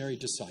missionary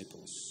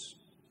disciples.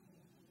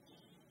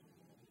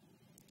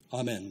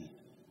 Amen.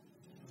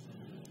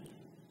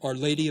 Our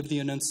Lady of the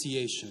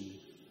Annunciation,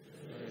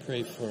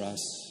 pray for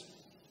us.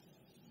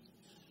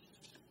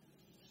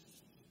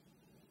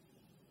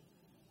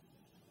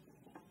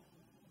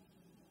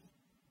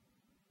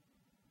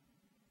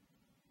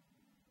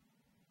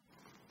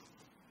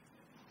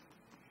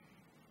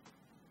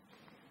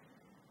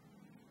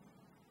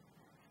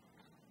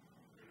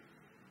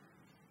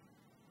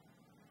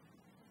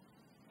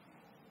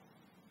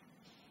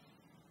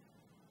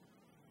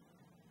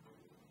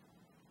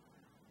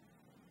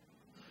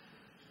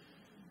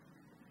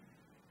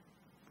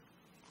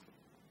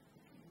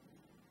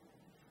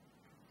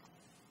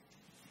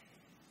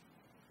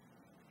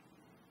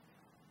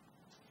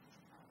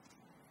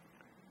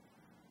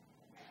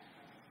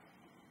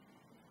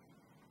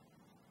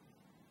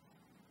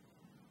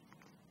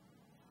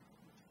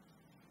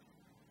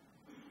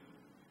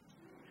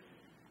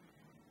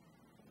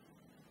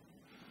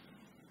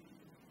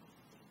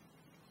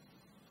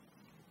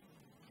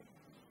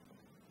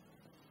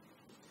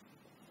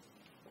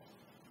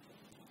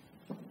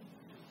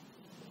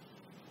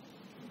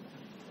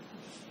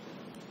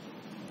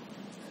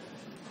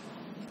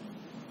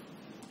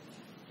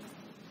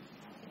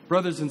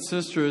 Brothers and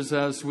sisters,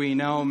 as we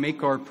now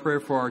make our prayer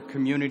for our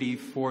community,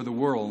 for the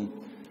world,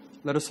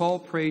 let us all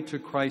pray to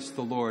Christ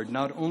the Lord,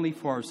 not only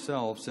for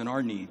ourselves and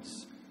our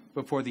needs,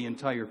 but for the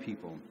entire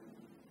people.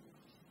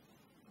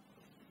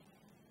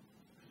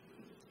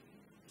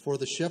 For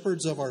the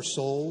shepherds of our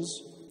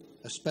souls,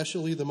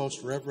 especially the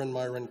Most Reverend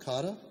Myron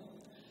Cotta,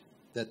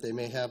 that they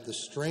may have the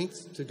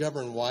strength to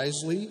govern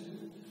wisely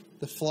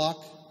the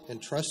flock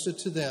entrusted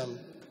to them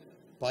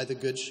by the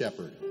Good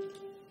Shepherd.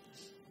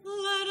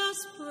 Let us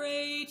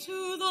pray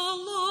to the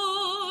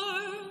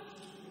Lord.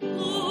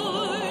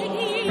 Lord,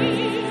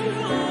 hear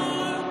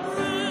our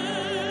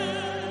prayer.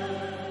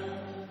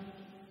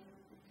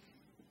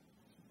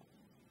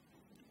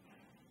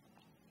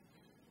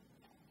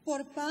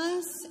 Por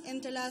paz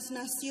entre las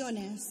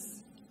naciones,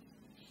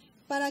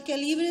 para que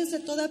libres de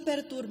toda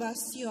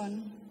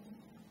perturbación,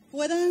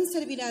 puedan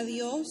servir a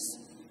Dios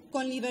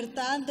con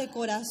libertad de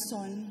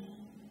corazón.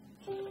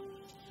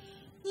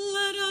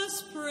 Let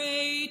us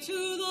pray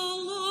to the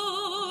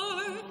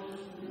Lord.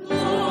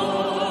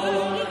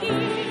 Lord,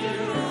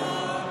 hear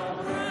our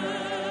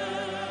prayer.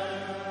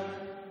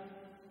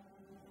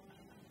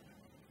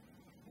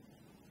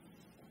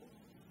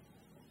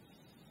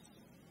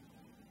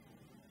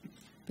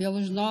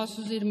 Pelos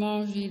nossos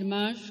irmãos e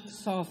irmãs que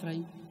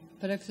sofrem,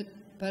 para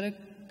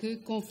que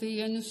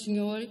confiem no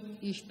Senhor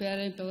e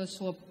esperem pela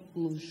sua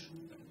luz.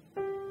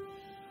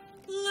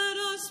 Let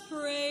us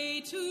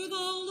pray to the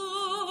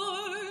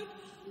Lord.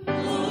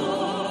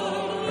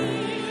 Lord,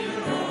 hear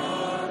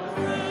our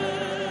prayer.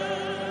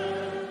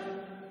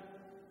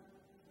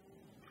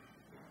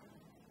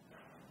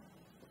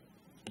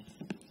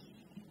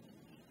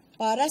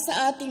 Para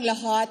sa ating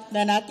lahat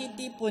na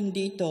natitipon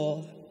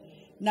dito,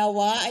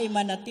 nawa ay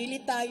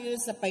manatili tayo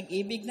sa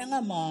pag-ibig ng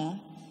Ama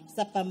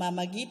sa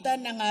pamamagitan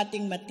ng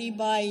ating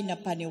matibay na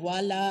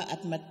paniwala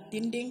at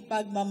matinding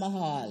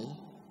pagmamahal.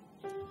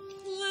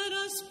 Let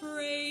us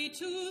pray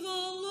to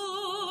the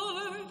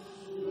Lord.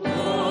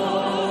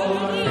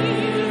 Lord,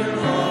 hear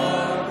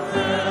our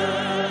prayer.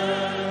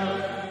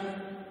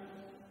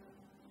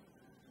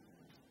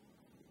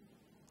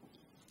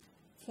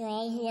 For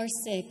all who are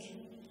sick,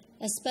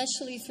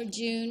 especially for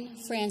June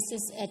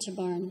Francis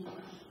Etchebarn,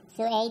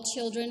 for all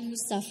children who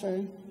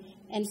suffer,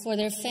 and for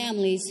their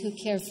families who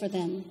care for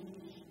them,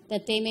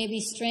 that they may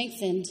be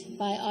strengthened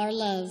by our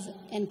love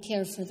and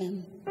care for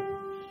them.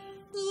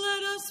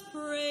 Let us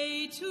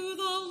pray to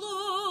the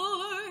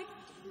Lord.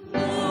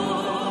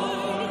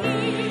 Lord,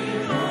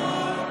 hear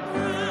our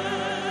prayer.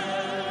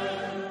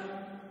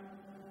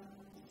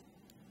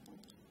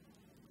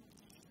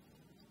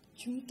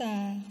 Chúng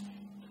ta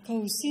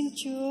cầu xin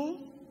Chúa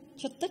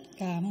cho tất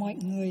cả mọi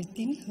người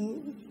tín hữu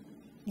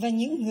và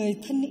những người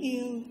thân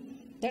yêu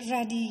đã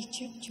ra đi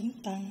trước chúng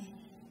ta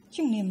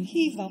trong niềm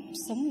hy vọng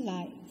sống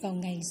lại vào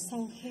ngày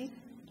sau hết.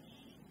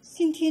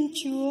 Xin Thiên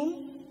Chúa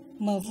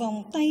mở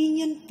vòng tay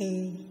nhân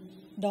từ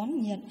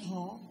đón nhận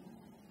họ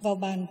vào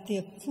bàn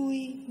tiệc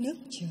vui nước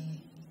trời.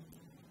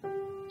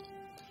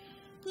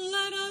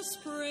 Let us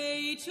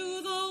pray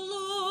to the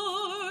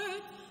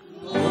Lord.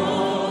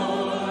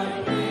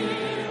 Lord,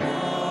 hear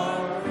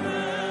our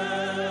prayer.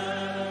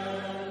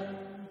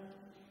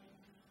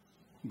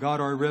 God,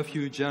 our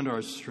refuge and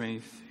our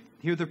strength,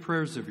 hear the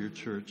prayers of your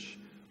church,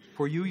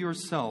 for you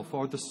yourself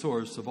are the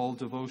source of all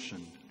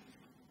devotion.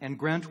 And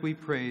grant, we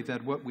pray,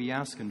 that what we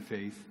ask in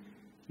faith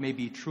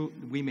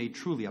we may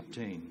truly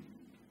obtain.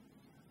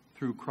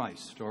 Through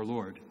Christ our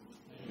Lord.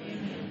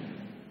 Amen.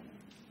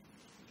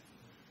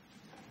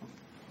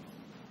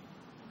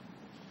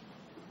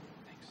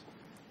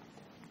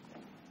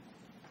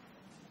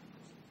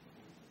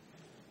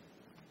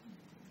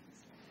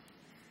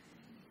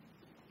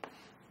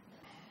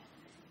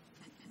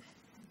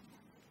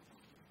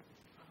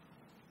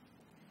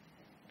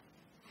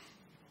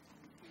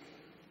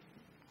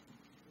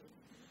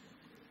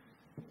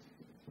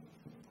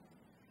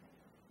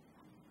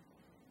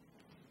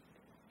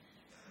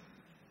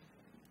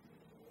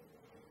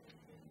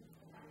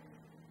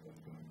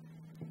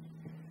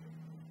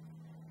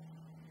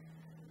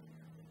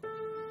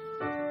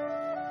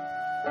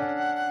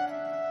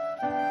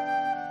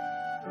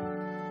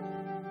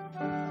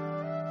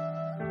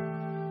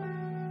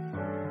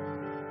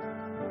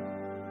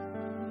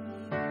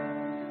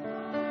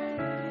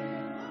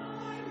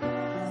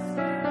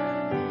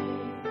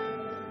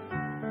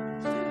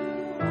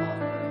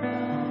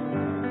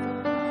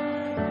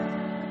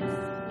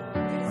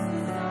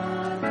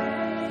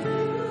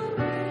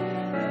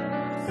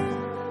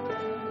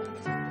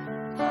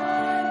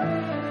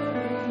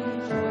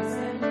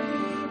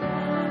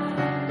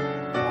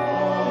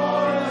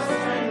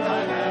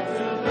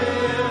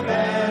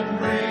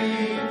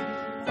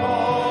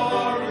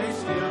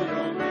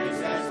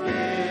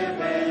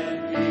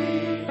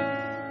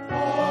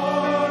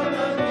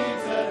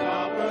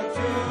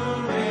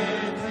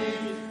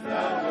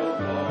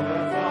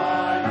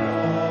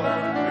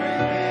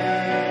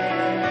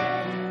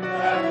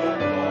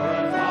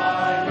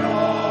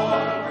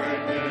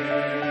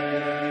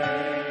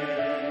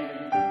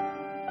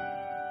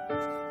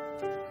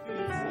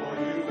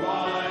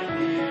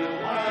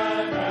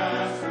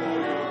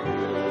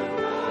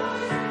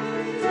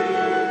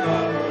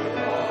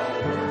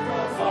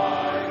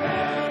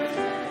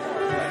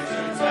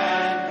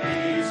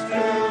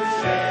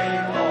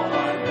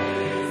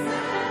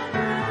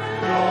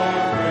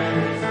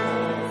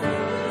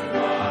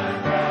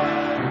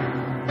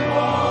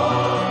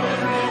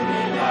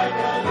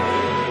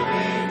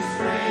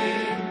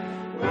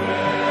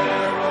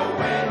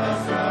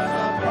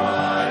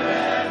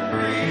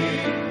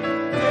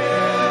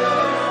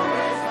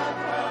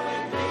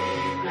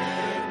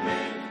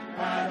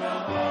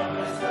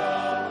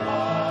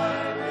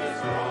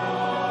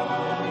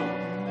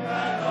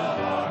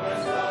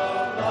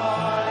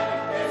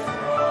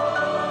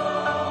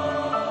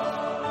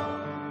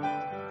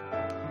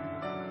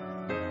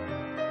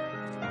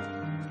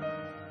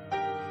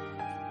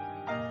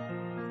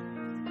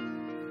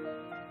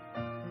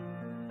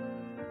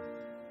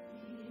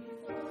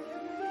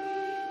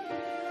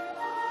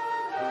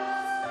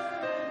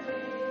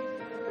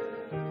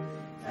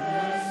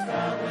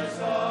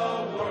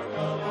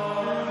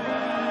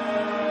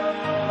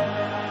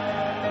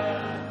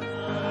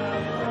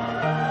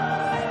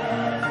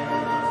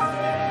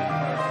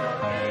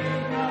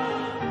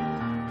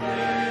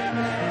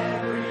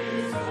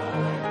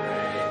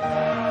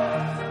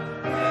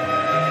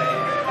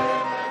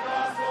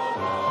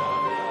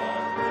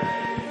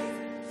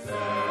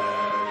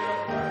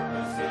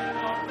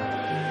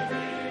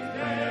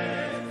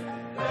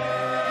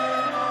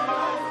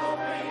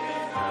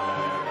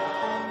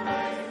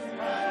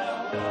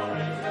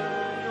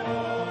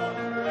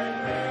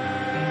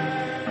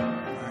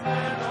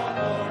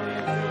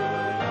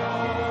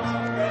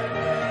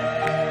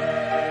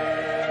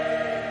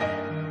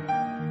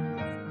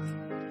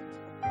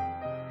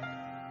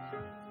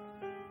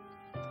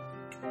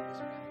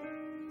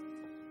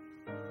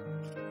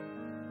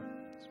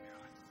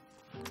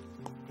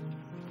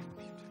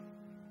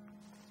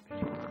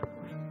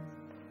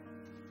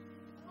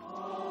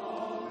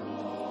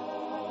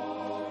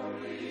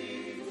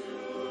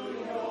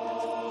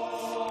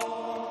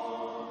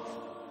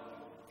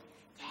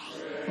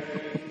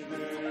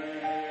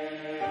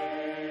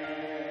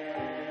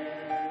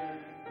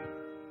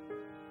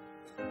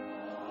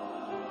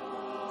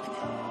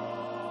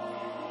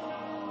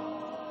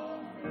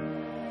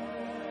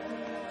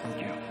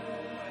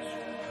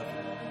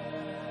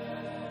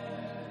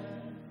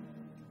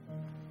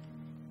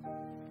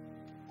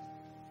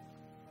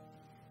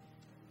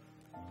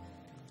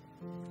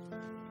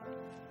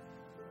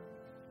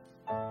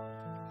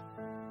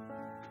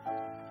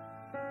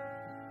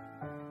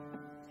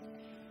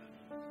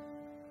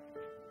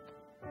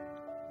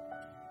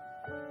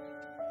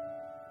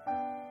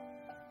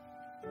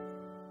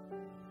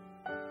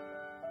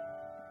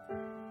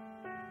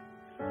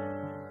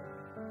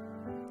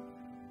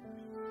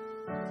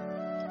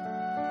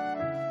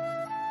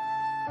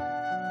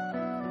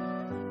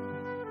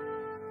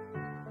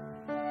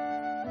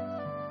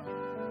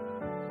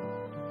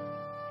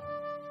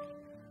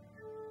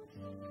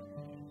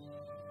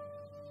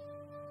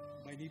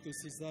 que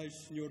saciais,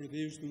 Senhor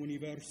Deus do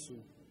universo,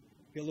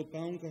 pelo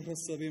pão que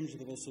recebemos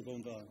da vossa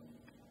bondade,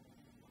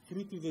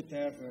 fruto da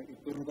terra e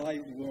do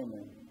trabalho do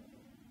homem,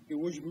 que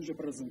hoje vos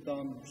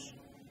apresentamos,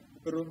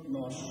 para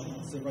nós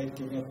servei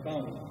tornar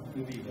pão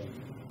de vida.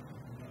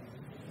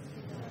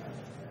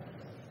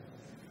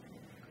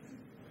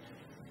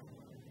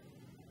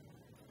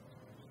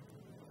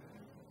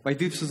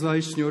 Bendito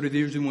sejais, Senhor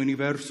Deus do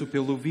universo,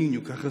 pelo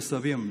vinho que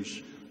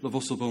recebemos da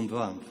vossa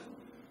bondade,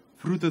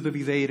 fruta da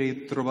videira e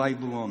do trabalho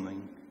do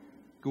homem,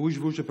 que hoje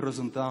vos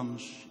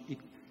apresentamos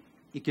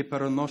e que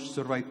para nós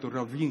servei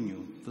tornar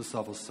vinho da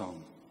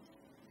salvação.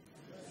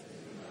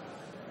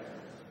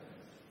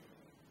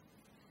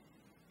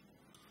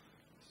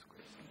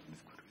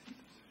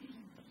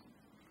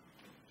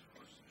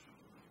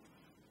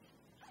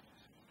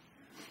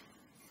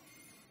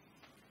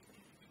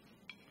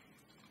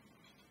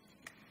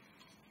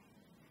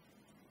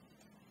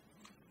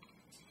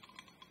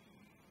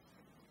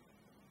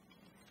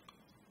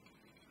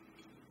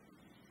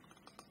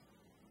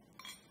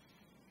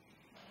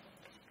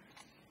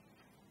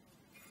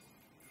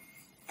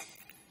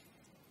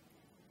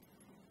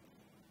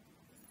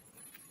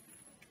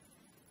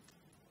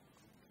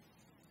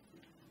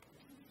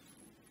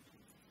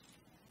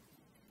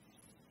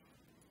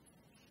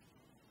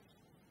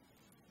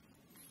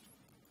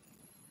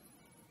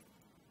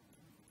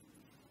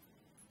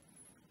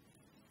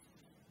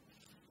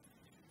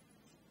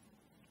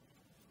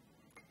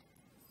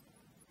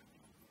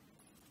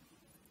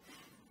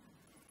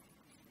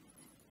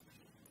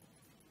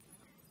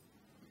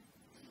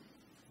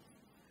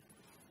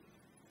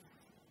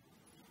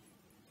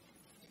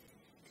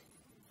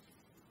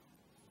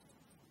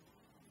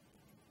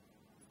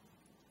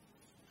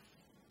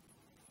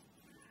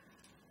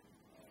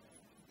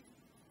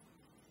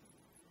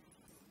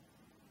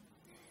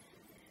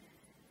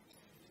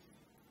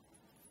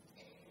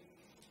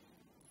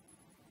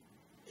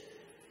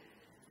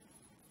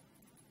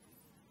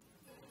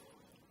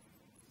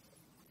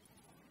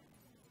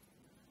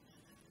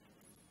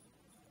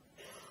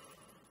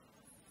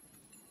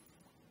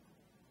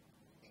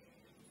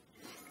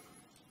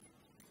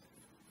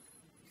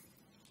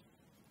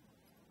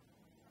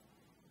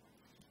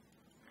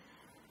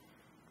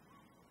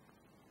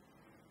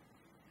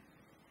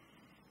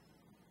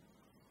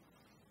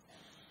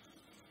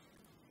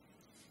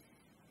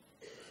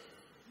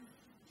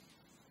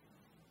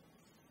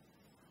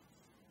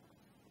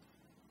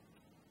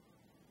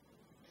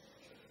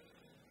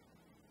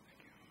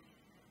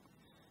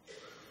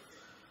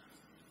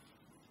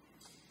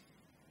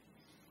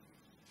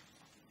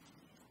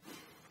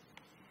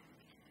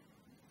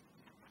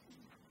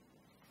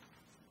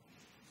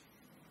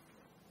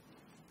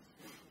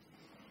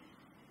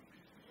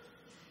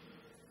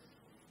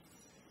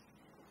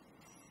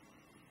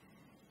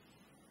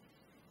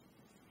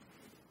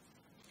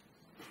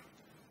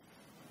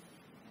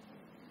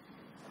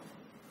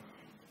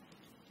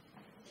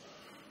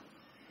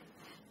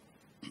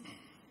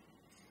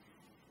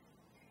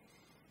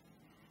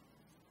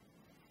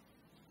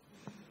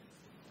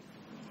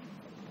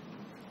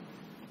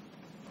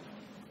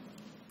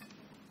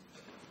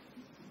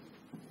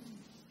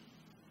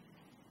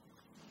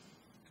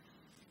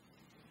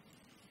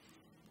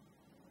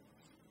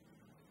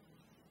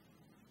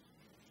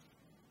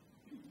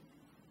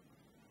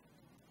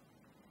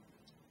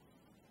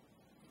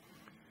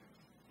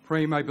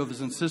 Pray, my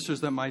brothers and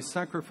sisters, that my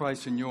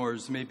sacrifice and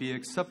yours may be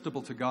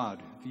acceptable to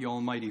God, the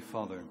Almighty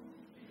Father.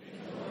 May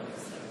the Lord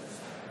accept the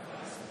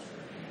sacrifice at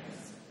your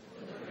hands,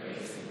 for the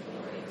praise and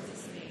glory of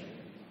his name,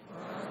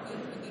 for our good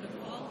and the good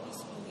of all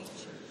his holy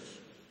church.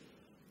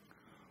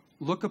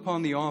 Look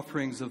upon the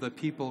offerings of the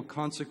people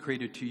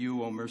consecrated to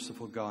you, O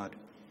merciful God,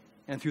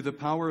 and through the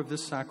power of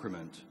this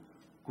sacrament,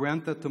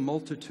 grant that the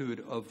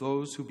multitude of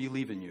those who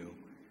believe in you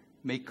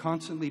may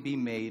constantly be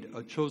made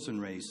a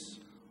chosen race,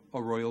 a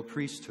royal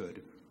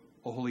priesthood,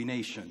 a holy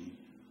nation,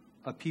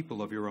 a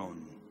people of your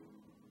own.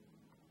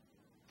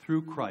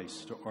 Through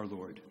Christ our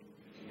Lord.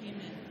 Amen.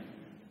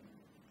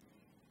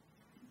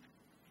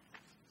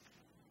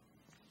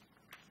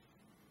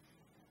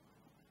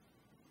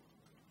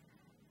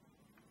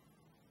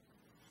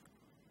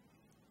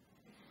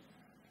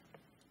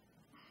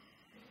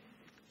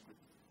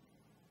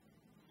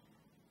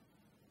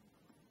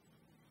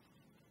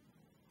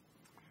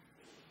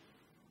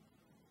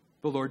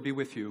 The Lord be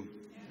with you.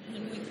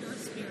 And with your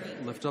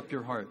spirit. Lift up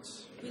your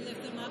hearts. We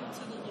lift them up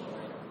to the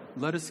Lord.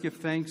 Let us give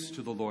thanks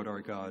to the Lord our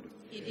God.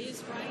 It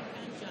is right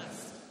and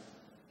just.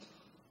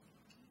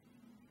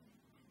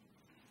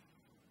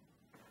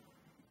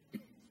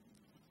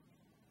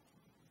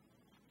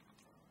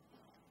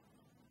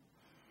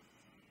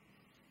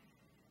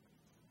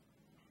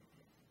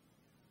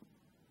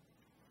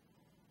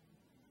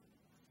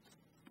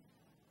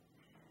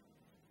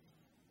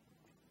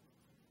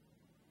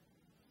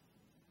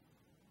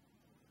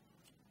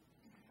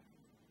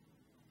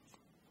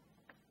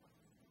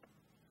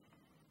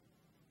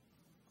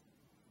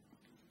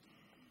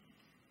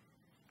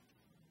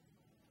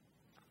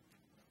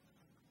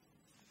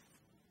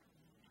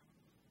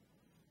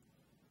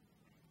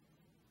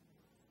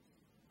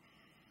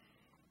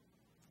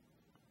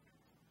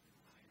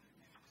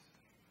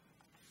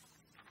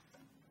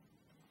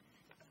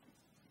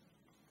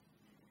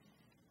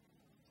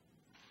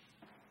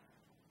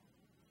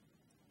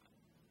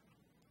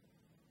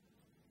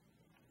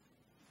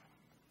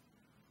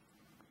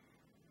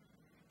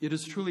 It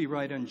is truly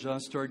right and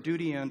just, our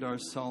duty and our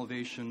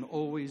salvation,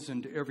 always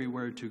and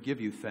everywhere to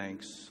give you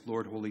thanks,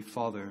 Lord, Holy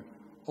Father,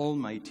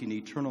 Almighty and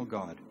eternal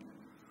God.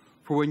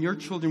 For when your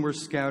children were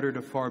scattered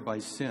afar by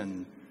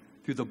sin,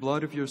 through the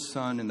blood of your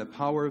Son and the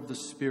power of the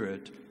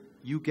Spirit,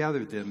 you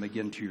gathered them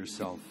again to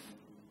yourself,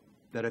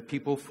 that a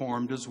people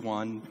formed as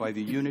one by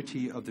the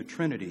unity of the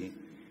Trinity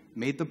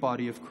made the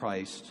body of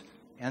Christ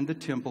and the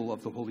temple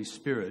of the Holy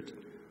Spirit,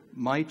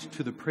 might,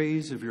 to the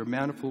praise of your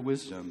manifold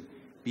wisdom,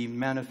 be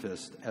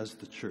manifest as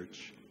the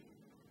church.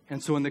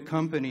 And so in the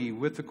company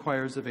with the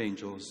choirs of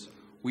angels,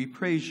 we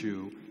praise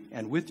you,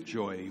 and with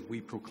joy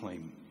we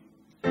proclaim.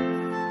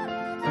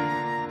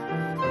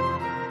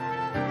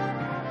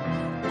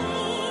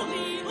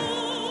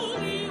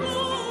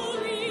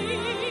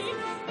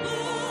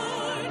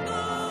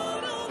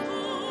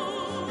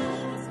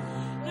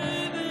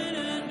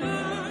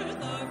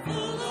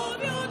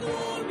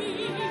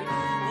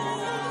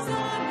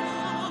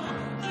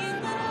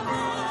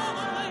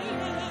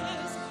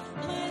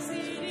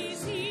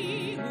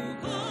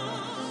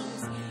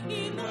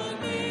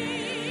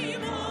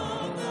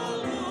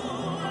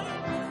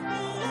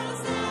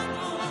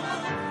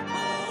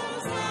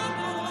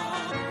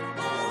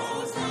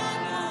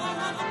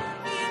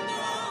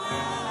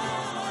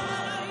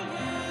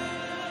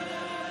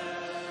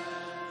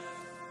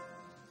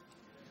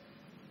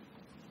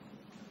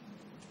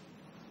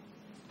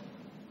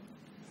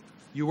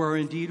 You are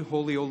indeed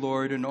holy, O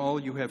Lord, and all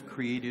you have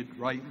created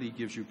rightly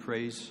gives you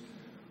praise.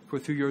 For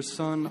through your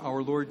Son,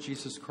 our Lord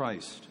Jesus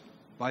Christ,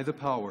 by the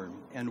power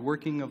and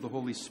working of the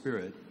Holy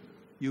Spirit,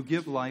 you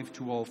give life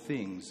to all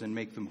things and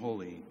make them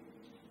holy.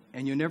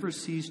 And you never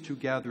cease to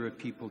gather a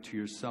people to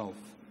yourself,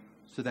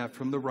 so that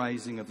from the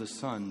rising of the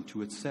sun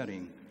to its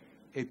setting,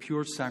 a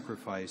pure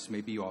sacrifice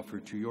may be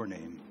offered to your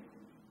name.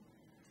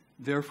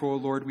 Therefore,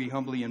 Lord, we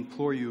humbly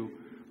implore you,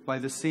 by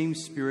the same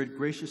Spirit,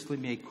 graciously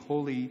make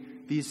holy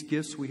these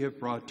gifts we have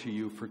brought to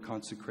you for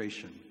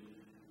consecration,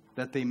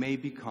 that they may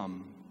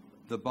become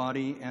the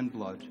body and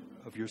blood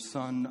of your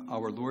Son,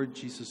 our Lord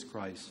Jesus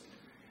Christ,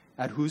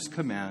 at whose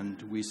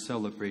command we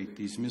celebrate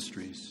these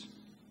mysteries.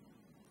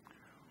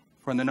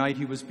 For on the night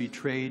he was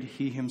betrayed,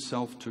 he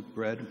himself took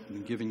bread,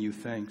 and giving you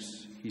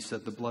thanks, he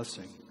said the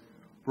blessing,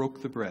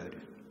 broke the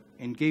bread,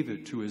 and gave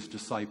it to his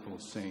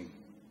disciples, saying,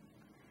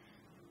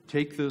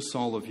 "Take this,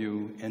 all of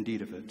you, and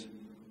eat of it,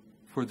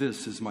 for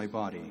this is my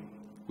body,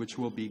 which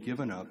will be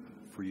given up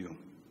for you."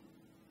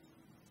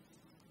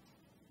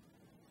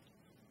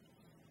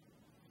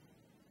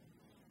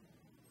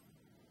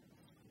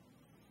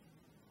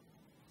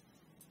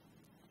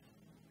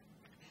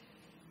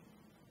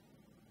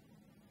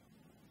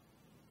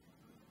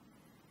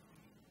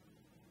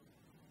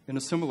 In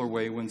a similar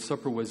way, when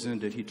supper was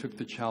ended, he took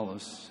the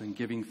chalice, and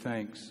giving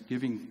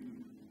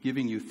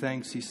you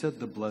thanks, he said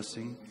the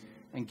blessing,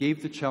 and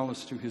gave the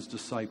chalice to his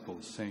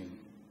disciples, saying,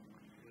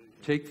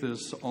 "Take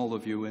this, all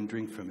of you, and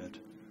drink from it,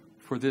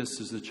 for this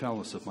is the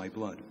chalice of my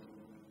blood,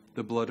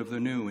 the blood of the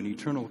new and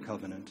eternal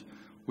covenant,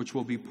 which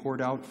will be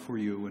poured out for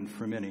you and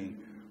for many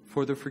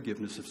for the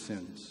forgiveness of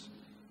sins.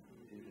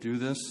 Do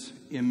this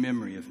in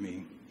memory of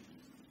me."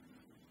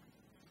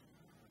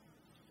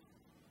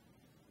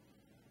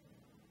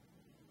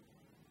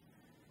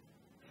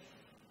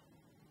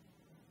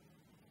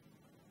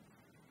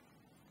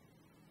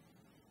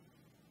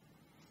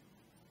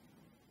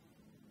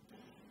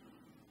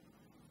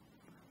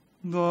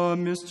 The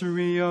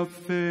mystery of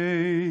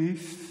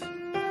faith.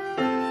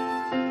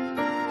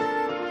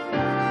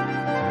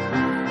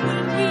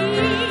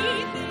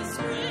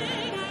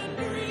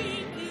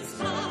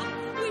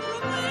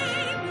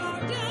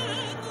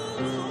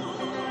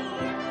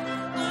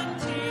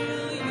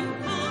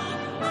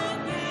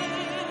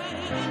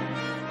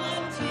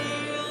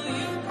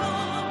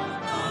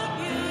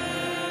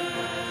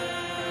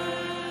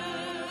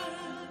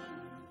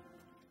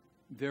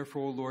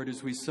 Therefore, Lord,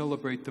 as we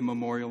celebrate the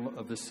memorial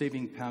of the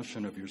saving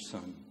passion of your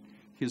Son,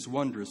 his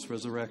wondrous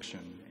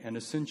resurrection and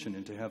ascension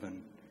into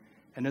heaven,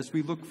 and as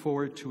we look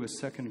forward to his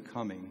second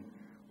coming,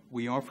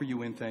 we offer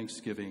you in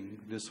thanksgiving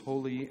this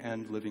holy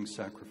and living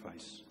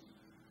sacrifice.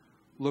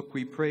 Look,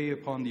 we pray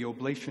upon the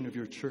oblation of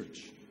your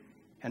church,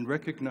 and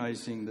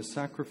recognizing the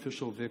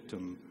sacrificial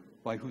victim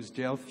by whose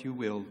death you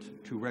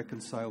willed to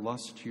reconcile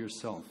us to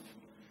yourself,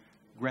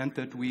 grant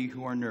that we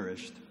who are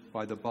nourished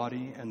by the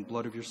body and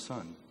blood of your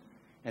Son,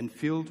 and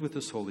filled with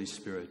this Holy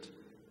Spirit,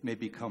 may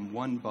become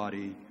one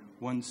body,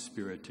 one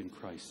spirit in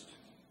Christ.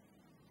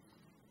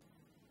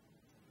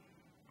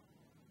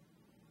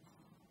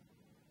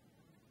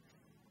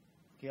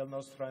 Que Él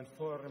nos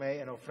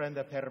transforme en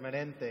ofrenda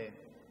permanente,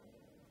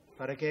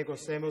 para que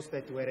gocemos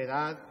de tu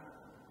heredad,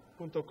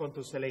 junto con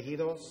tus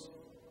elegidos,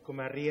 con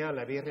María,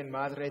 la Virgen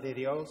Madre de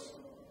Dios,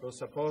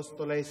 los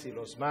apóstoles y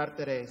los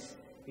mártires,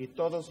 y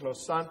todos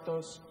los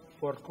santos,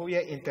 por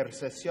cuya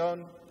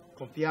intercesión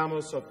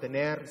confiamos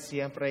obtener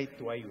siempre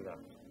tu ayuda.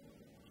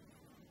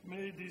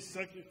 May this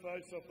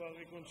sacrifice of our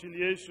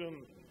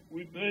reconciliation,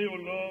 we pray, O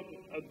Lord,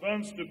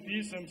 advance the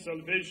peace and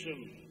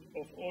salvation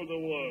of all the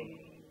world.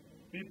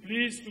 Be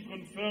pleased to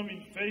confirm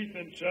in faith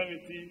and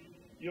charity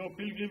your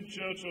pilgrim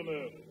church on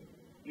earth,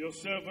 your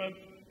servant,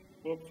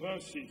 Pope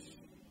Francis,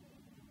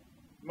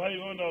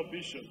 Myron, our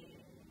bishop,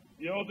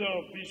 the order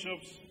of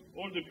bishops,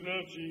 all the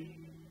clergy,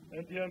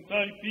 and the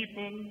entire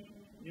people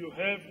you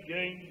have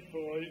gained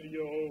for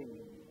your own.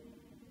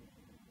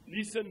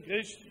 Listen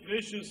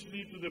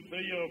graciously to the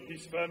prayer of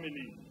this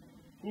family,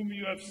 whom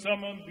you have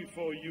summoned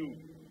before you.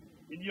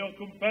 In your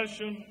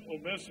compassion, O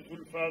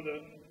merciful Father,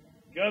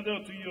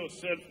 gather to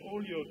yourself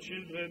all your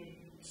children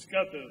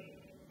scattered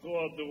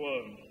throughout the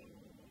world.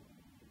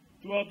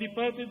 To our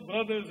departed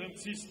brothers and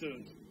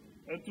sisters,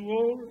 and to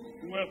all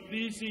who are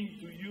pleasing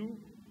to you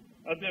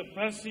at their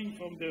passing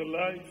from their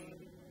life,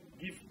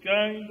 give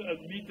kind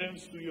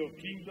admittance to your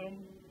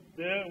kingdom.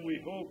 There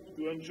we hope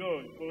to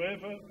enjoy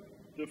forever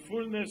the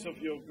fullness of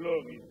your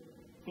glory.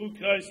 Through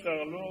Christ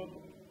our Lord,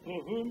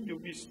 through whom you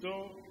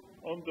bestow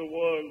on the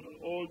world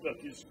all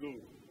that is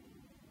good.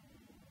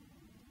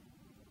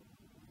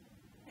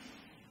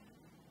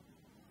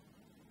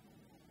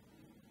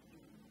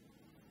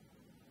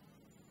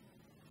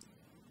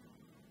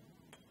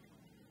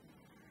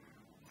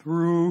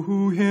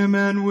 Through him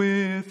and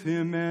with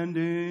him and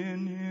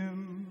in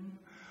him,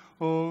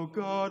 O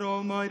God,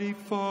 Almighty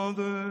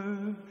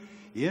Father,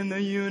 in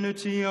the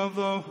unity of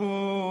the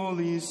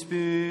Holy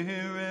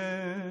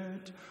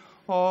Spirit,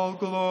 all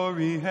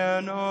glory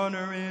and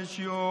honor is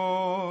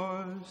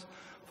yours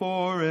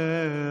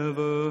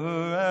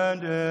forever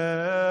and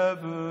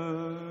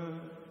ever.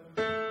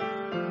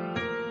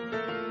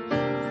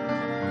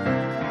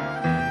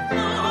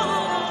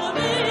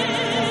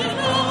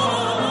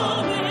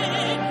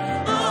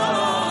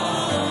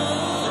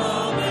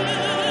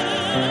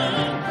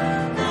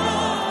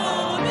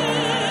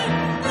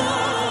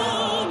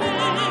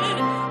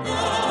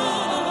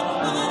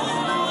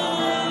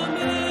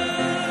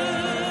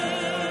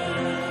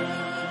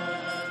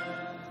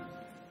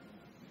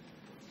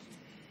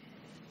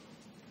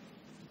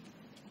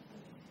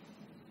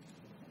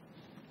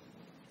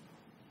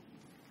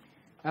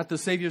 At the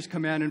Savior's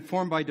command,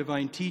 informed by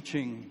divine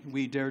teaching,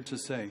 we dare to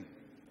say,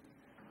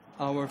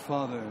 Our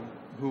Father,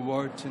 who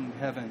art in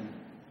heaven,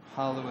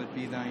 hallowed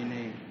be thy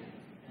name.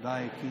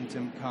 Thy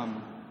kingdom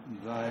come,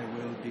 thy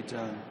will be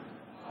done,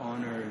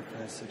 on earth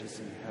as it is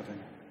in heaven.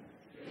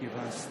 Give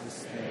us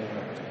this day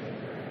our daily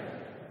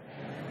bread,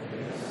 and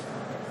forgive us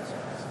our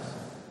trespasses,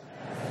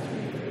 as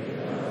we forgive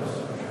those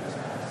who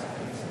trespass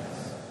against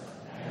us.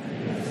 And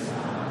lead us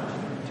not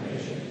into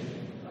temptation,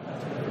 but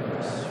deliver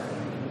us from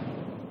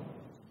evil.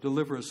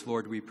 Deliver us,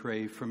 Lord, we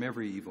pray, from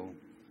every evil.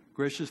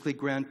 Graciously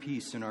grant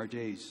peace in our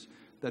days,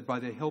 that by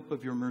the help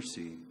of your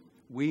mercy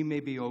we may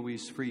be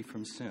always free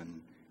from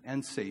sin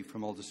and safe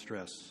from all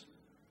distress,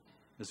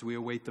 as we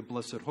await the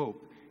blessed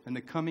hope and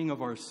the coming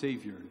of our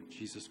Savior,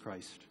 Jesus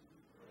Christ.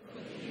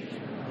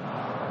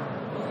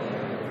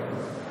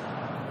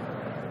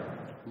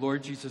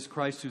 Lord Jesus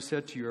Christ, who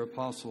said to your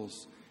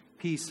apostles,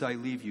 Peace I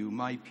leave you,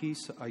 my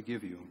peace I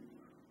give you.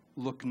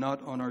 Look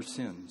not on our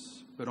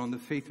sins, but on the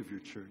faith of your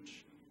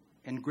church,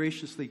 and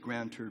graciously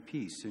grant her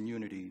peace and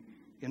unity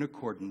in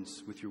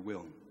accordance with your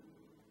will,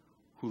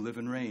 who live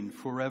and reign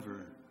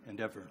forever and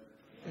ever.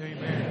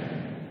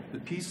 Amen. The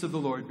peace of the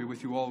Lord be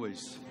with you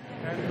always.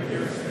 And with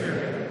your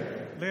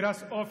spirit. Let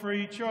us offer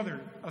each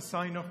other a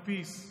sign of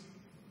peace.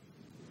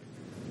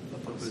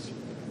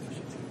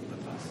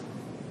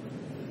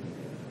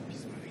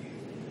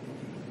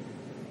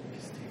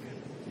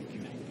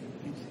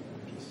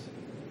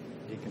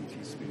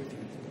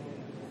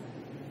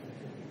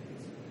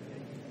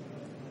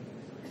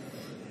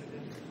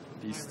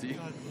 Peace, Steve.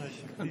 God bless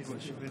you. God Peace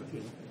bless you. be with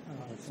you. Oh,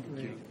 that's Thank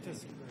great. you. That's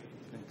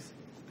great. Thanks.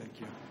 Thank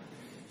you.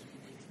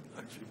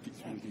 Actually, peace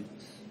with you.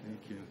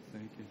 Thank you.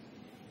 Thank you.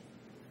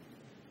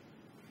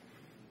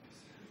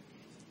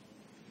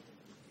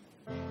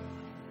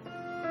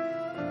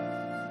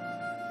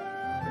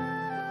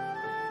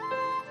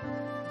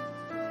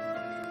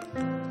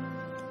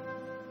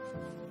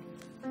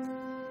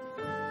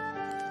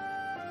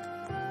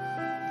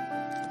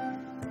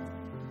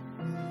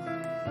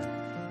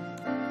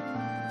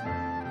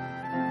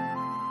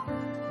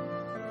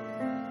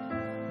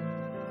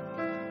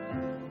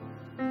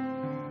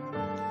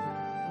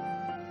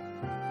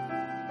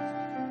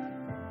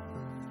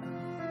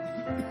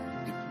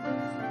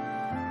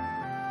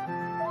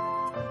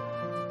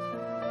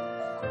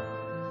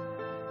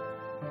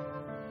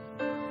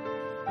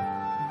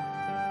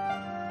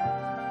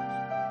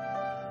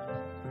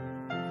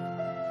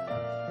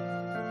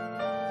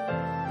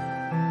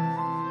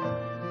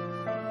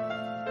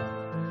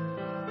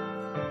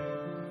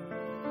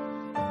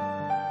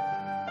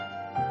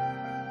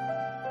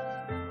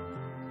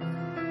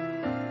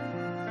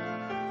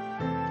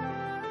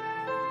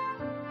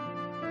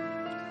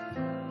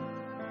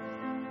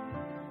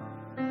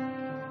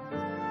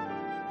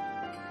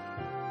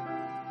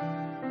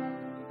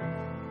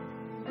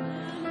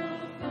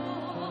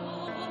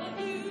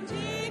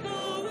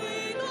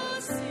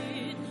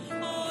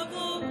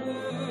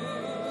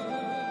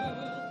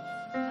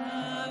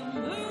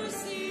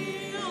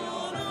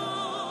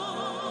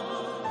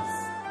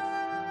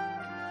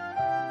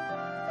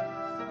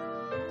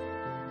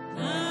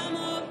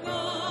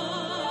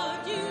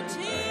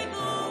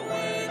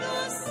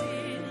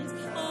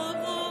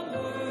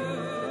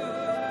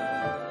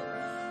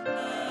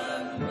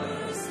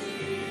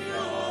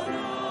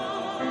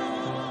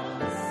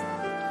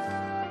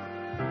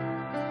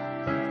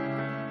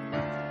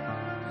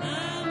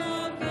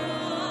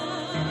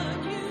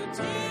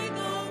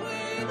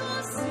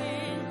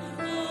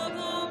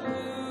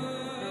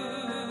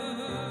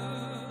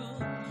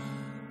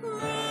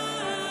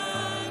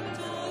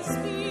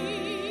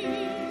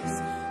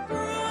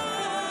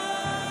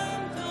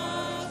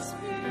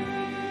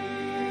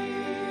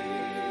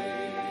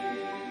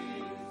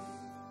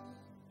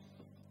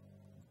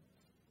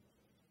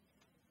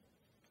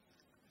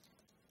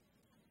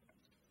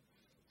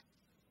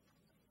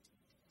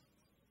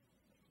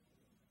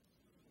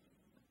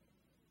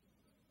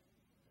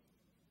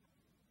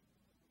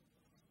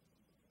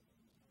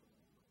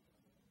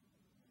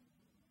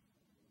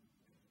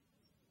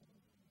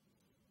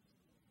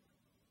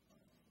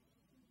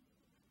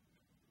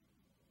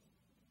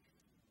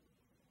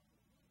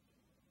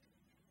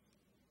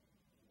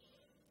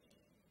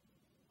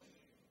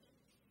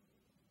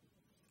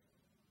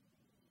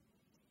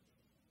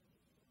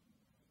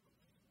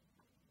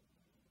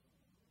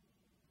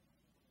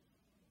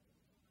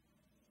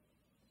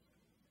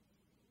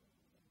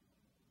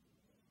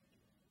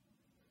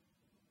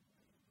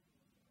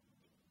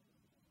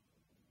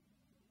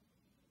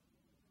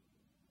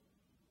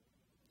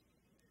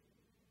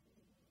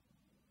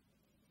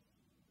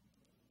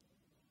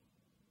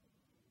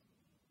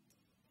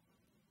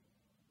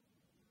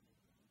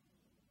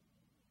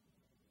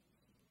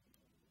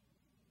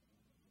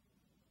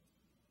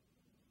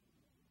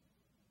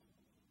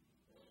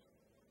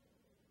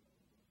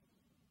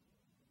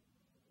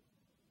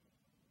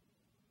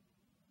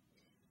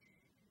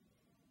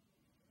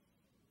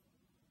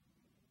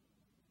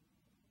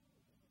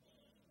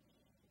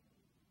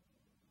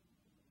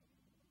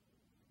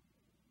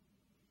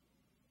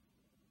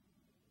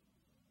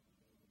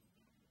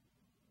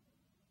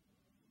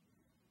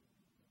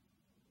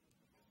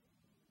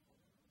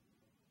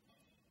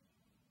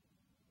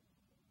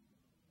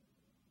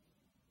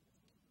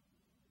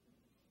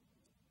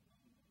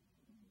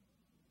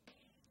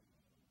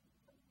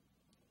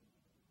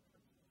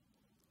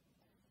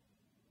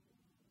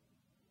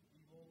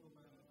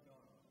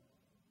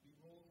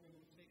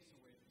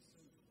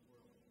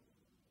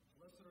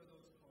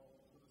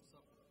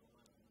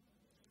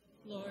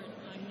 Lord,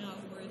 I'm not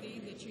worthy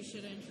that you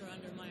should enter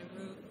under my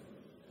roof,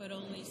 but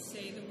only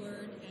say the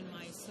word, and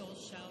my soul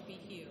shall be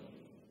healed.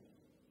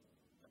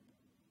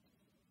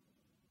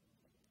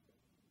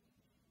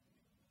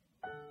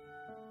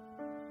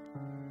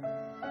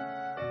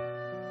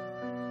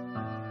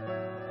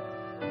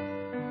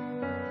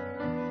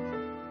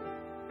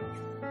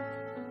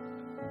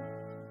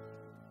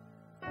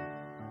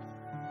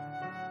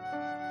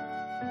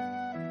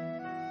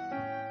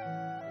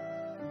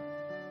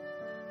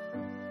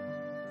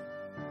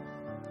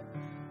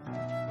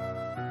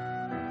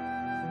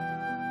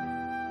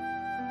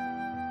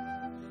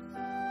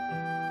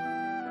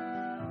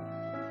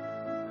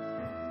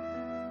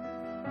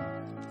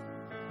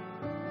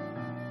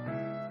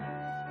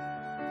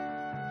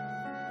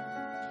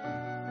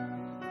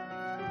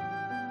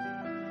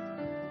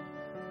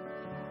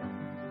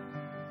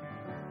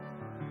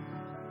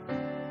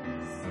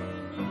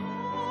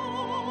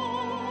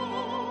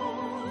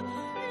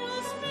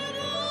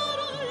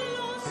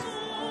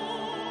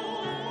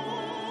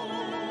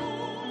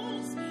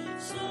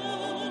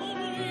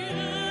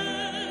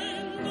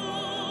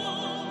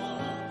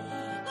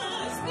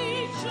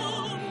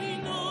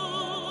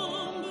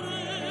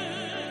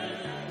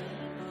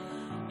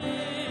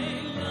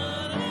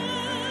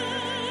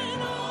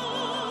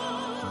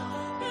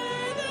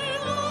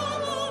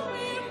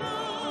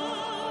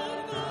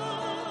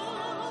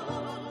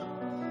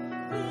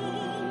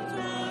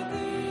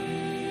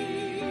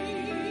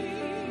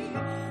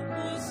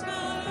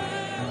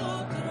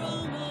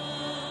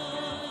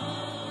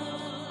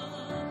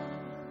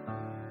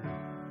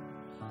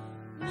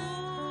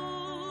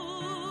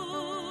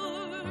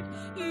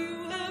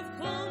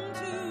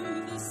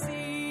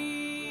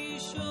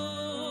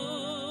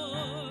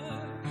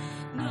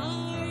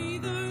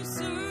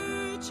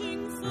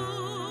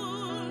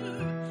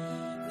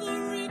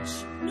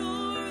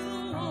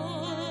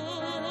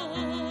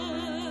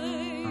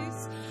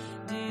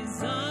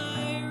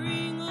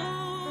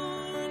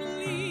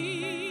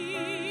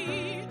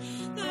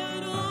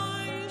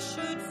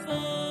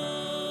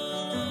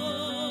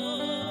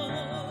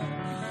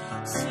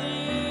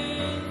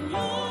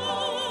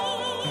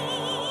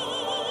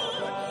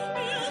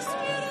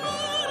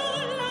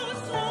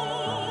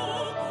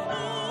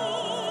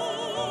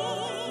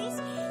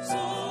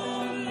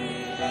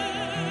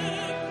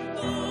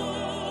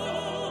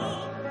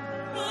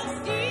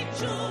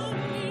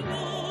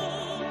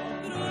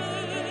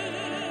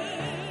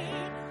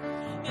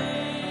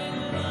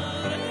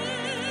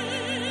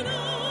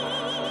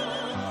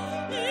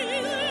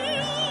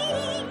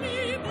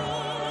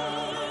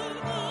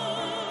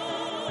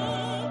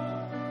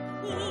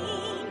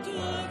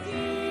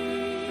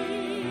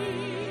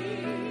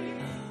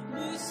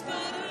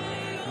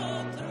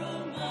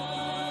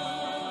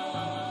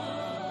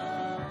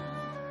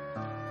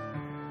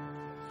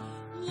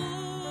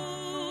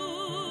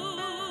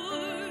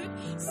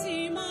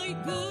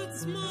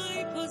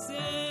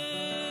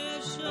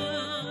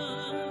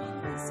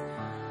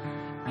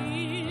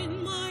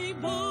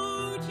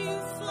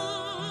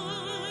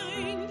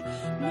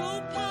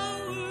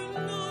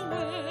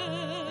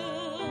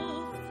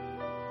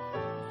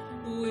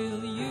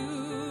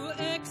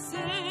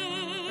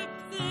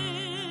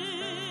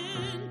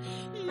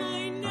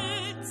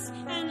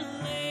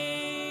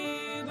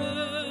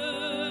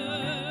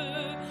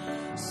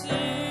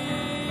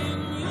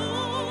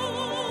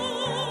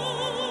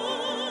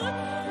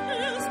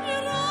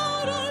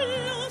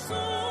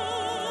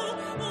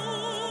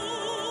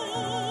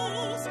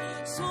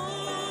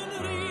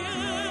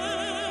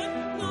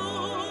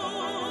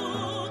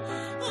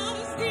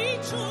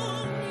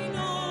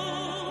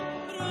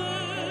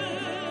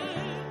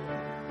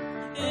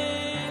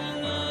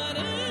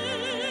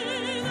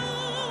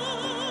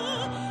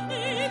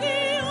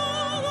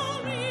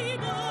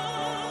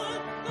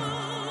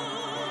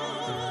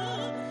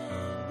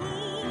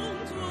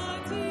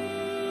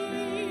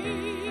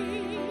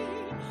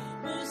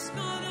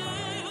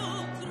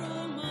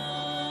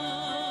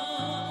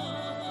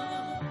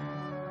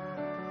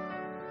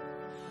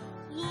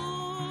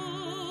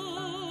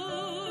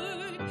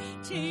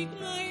 Take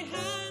my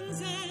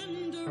hands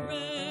and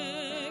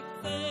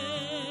direct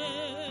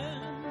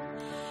them.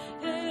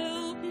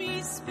 Help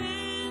me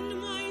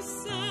spend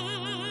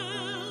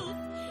myself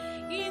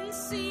in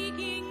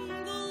seeking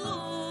the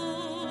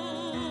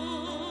lost,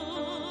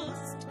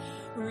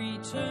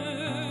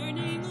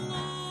 returning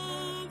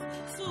love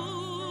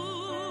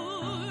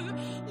for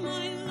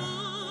my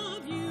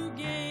love you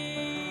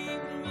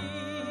gave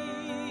me.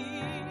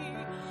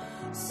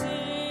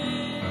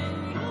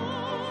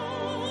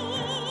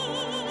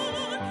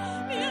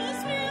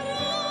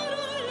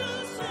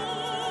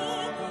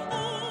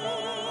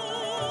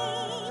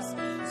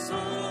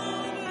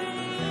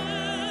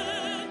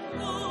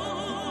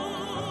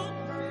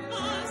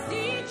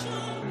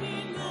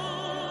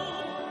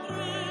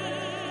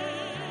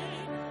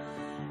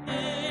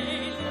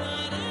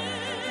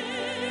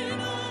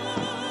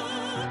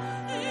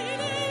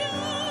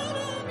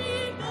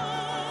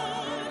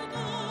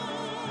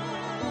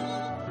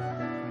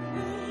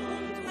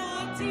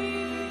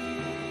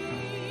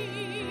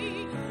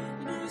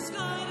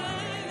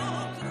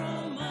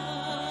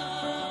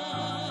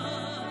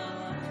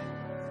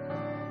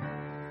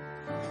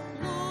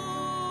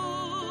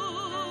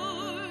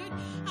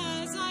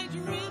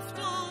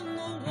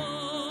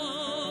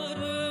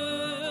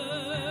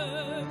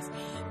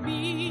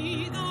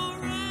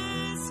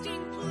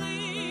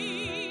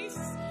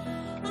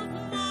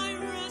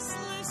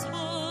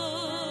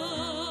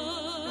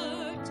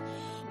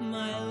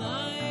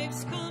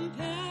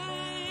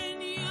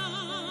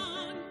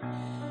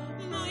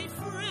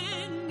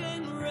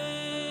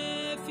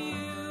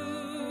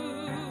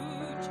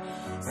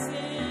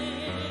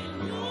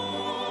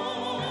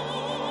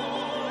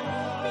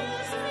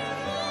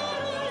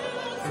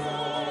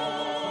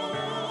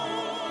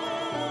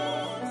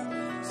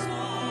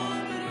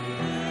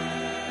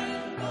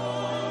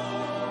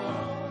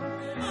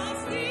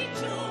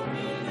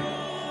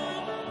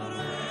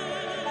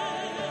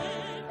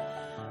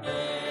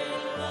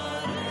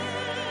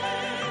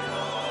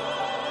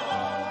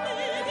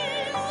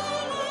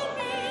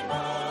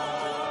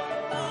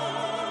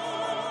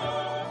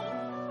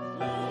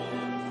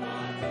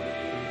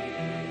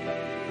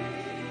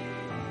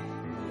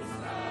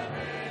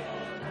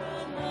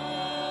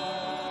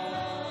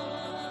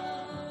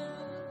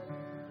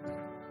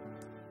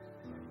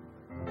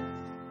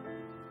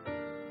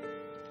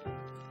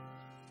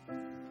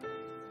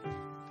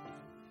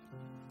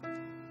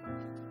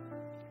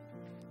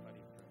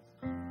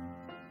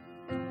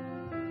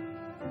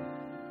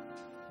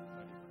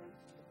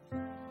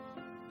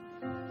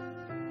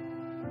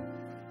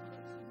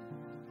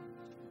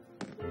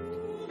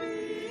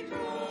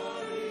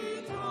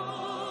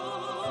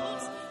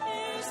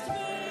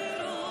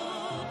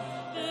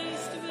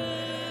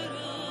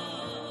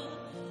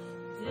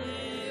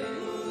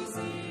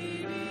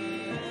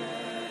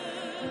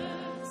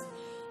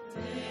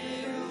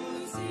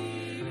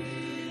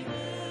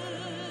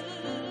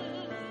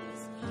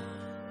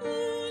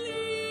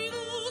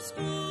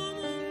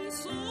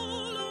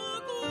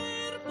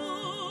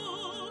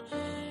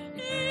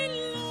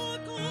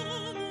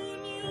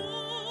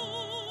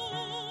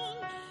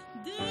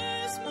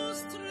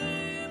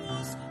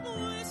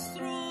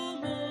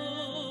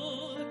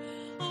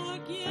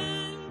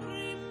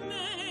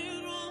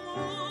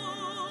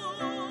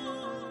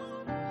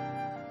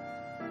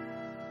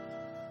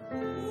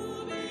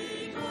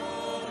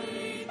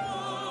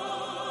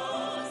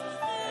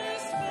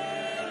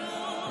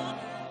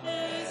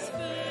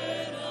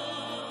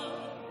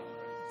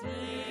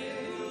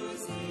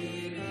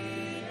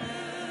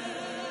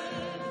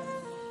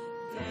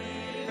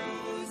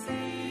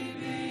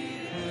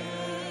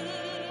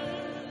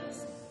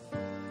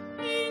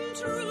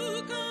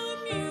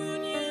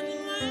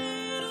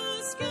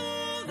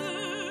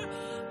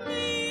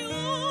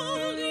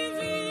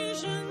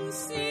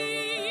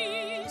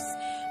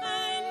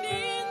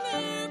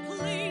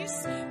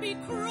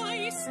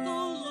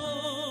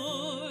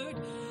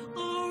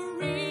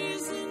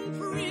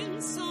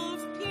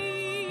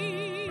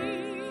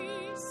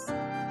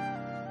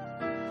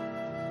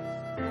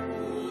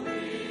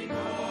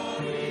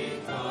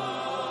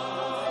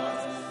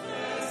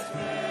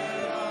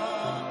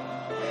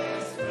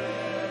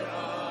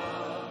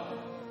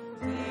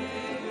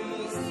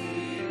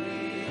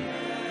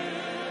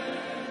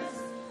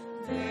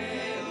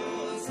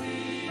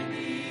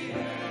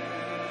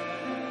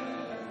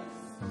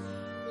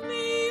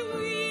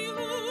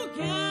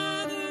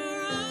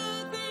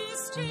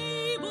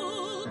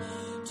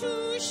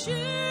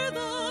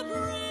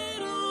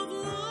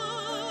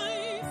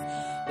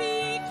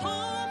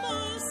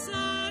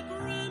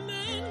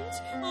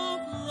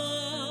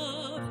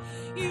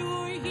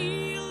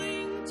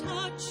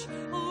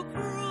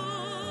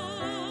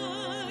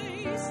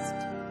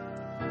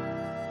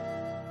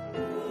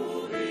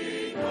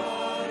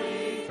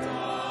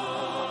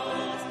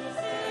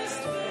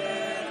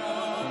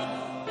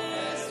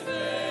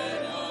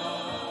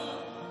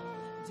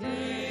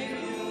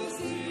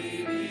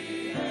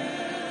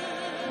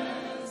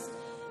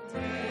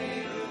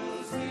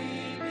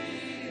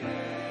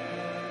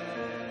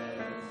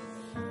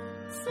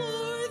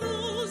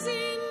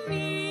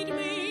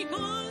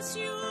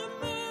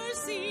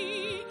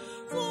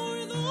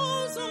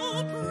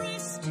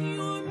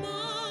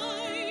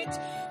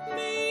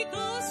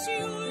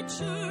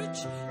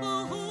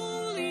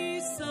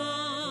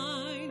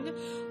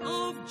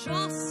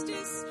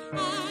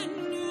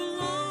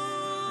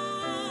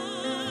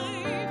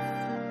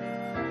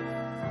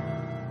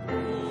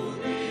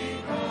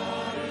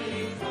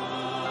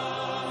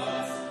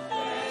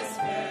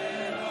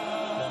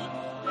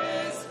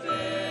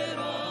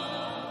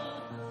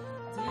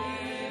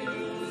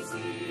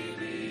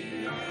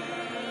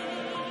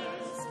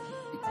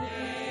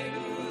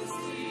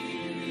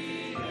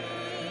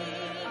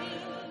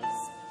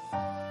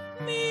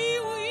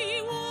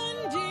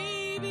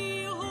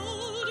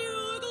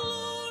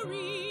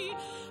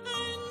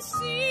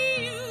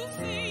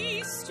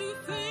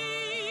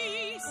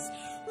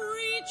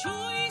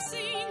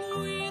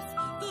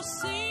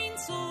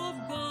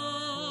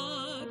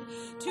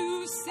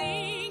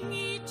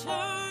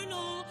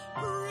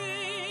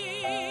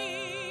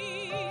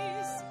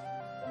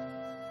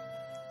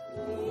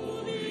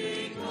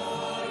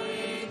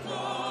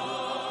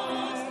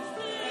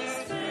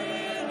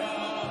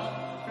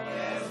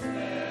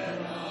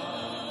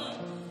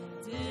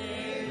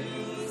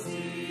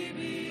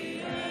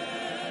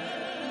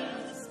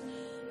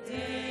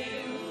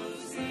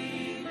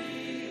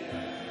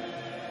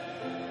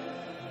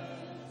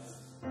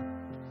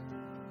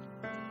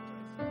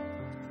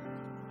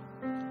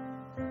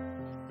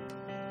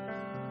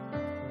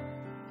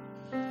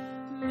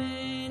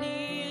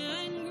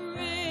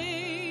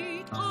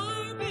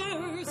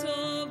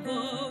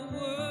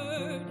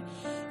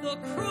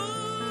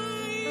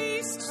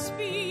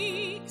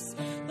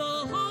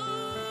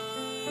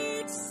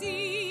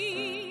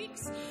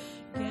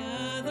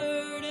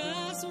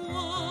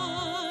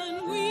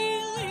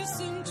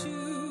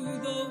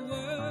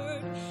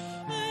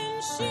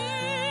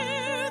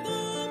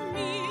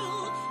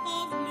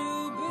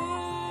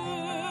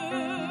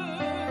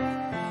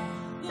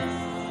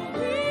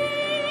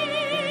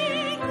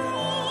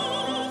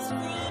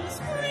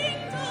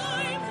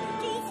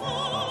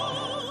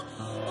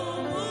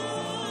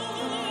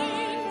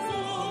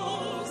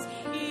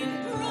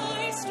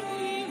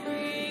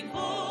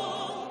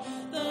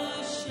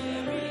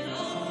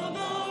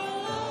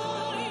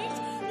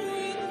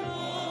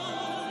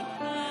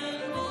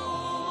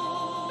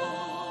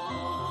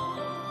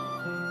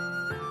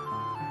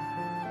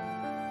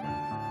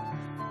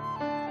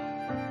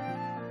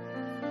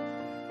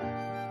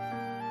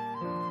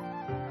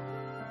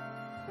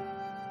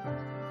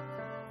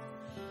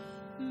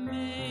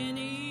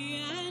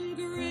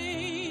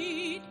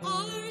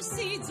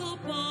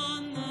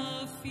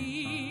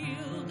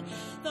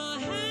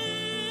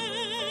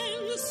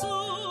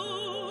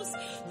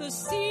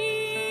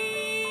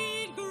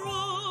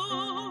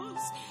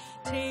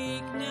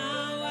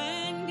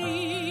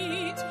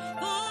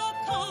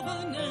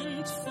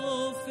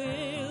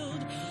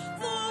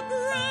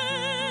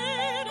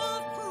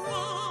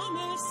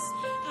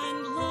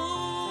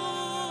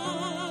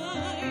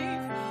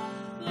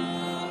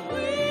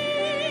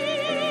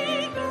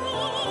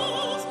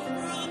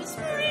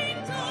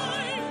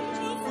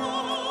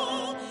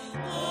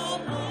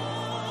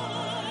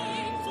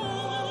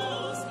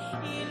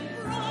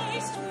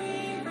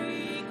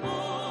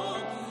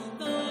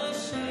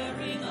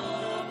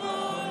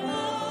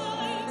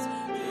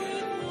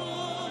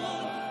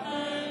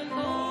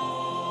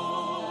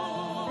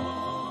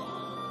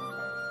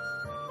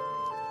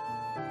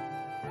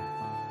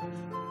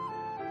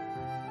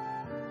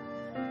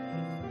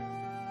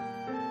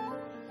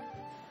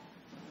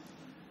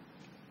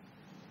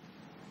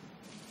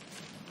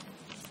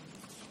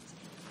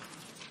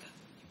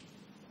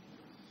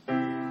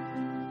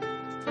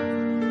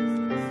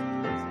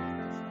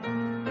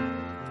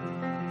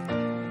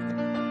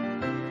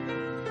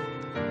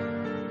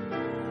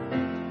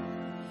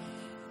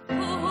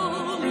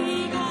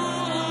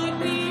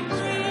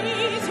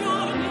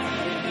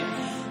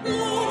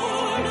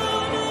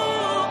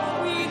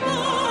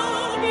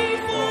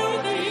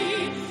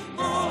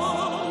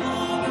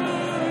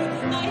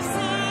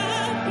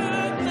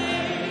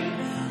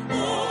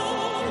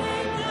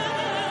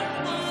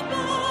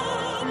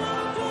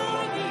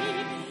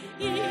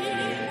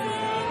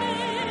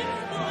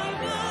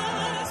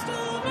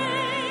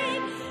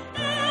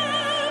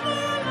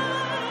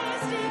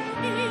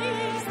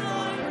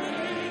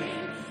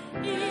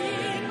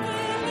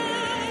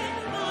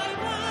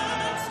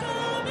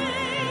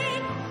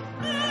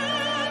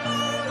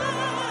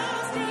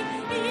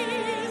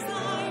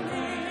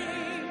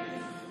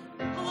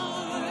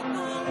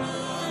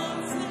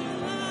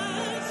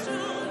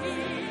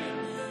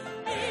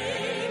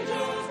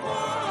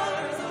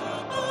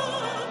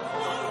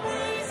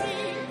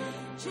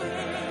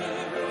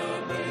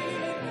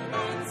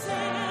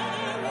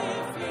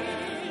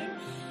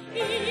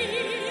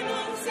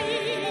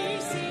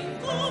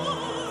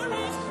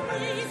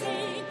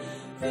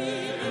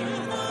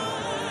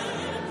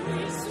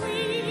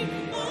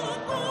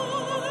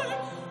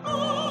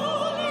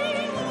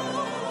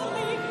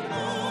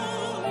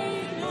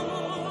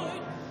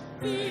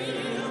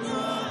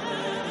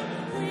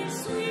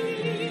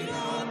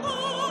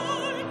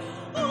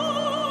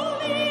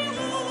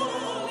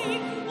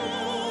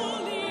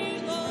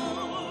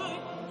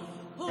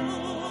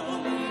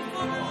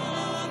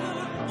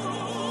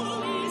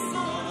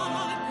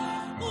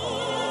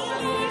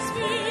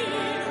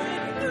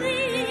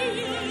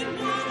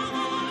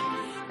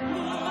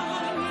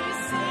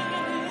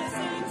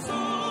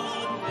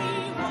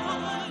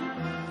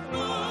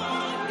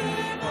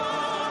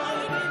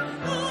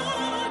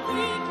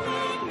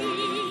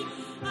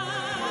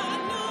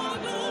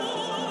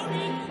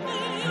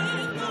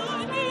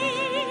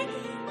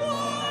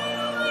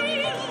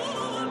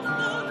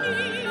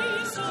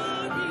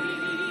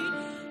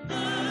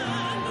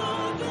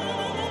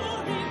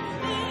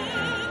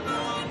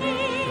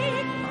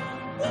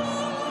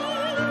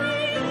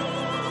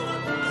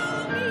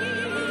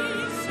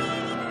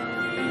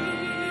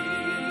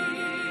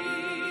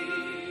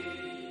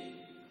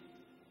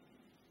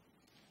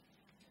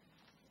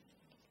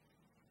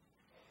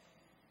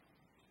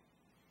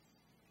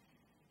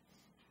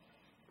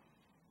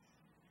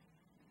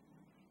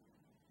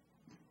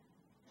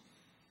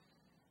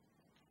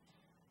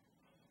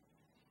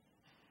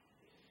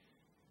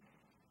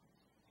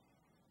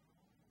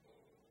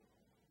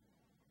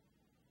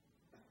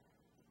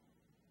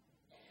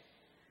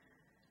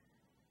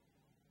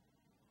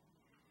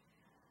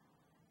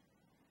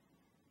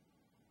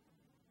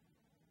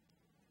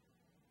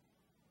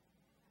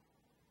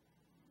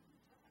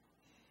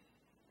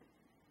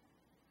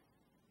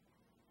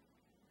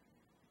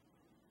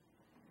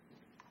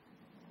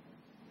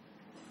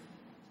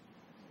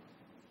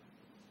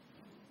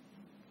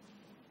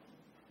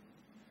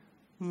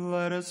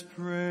 Let us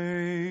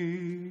pray.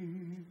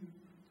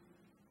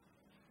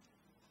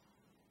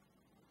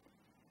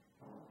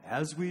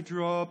 As we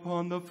draw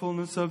upon the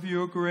fullness of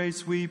your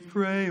grace, we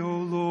pray, O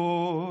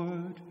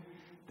Lord,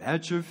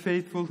 that your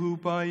faithful who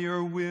by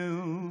your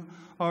will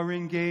are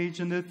engaged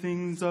in the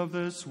things of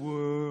this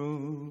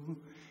world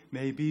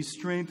may be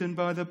strengthened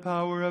by the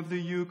power of the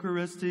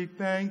Eucharistic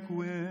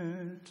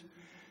banquet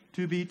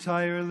to be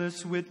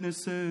tireless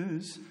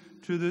witnesses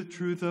to the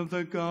truth of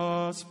the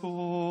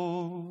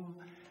gospel,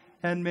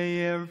 and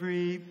may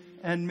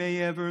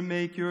ever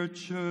make your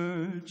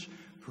church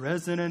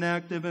present and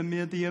active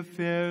amid the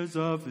affairs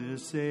of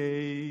this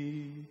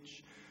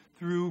age,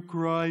 through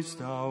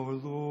Christ our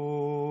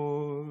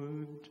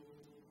Lord.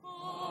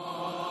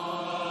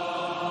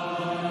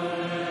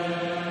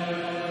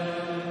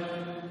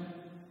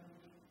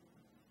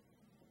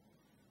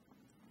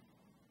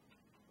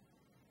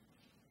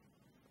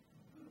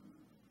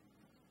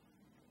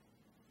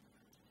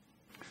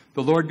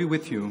 The Lord be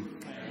with you.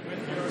 And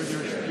with your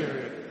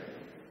spirit.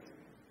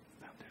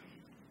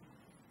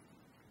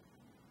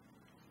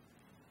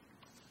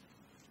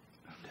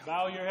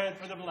 Bow your head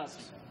for the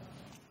blessing.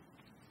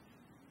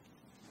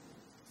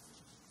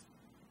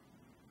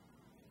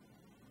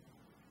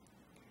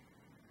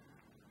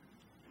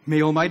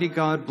 May Almighty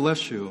God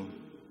bless you,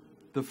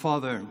 the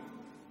Father,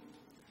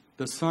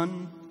 the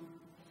Son,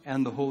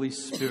 and the Holy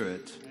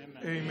Spirit.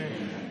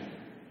 Amen.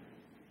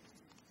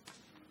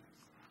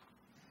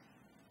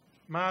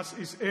 Mass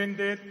is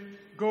ended.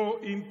 Go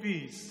in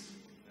peace.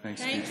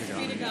 Thanks be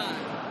to God.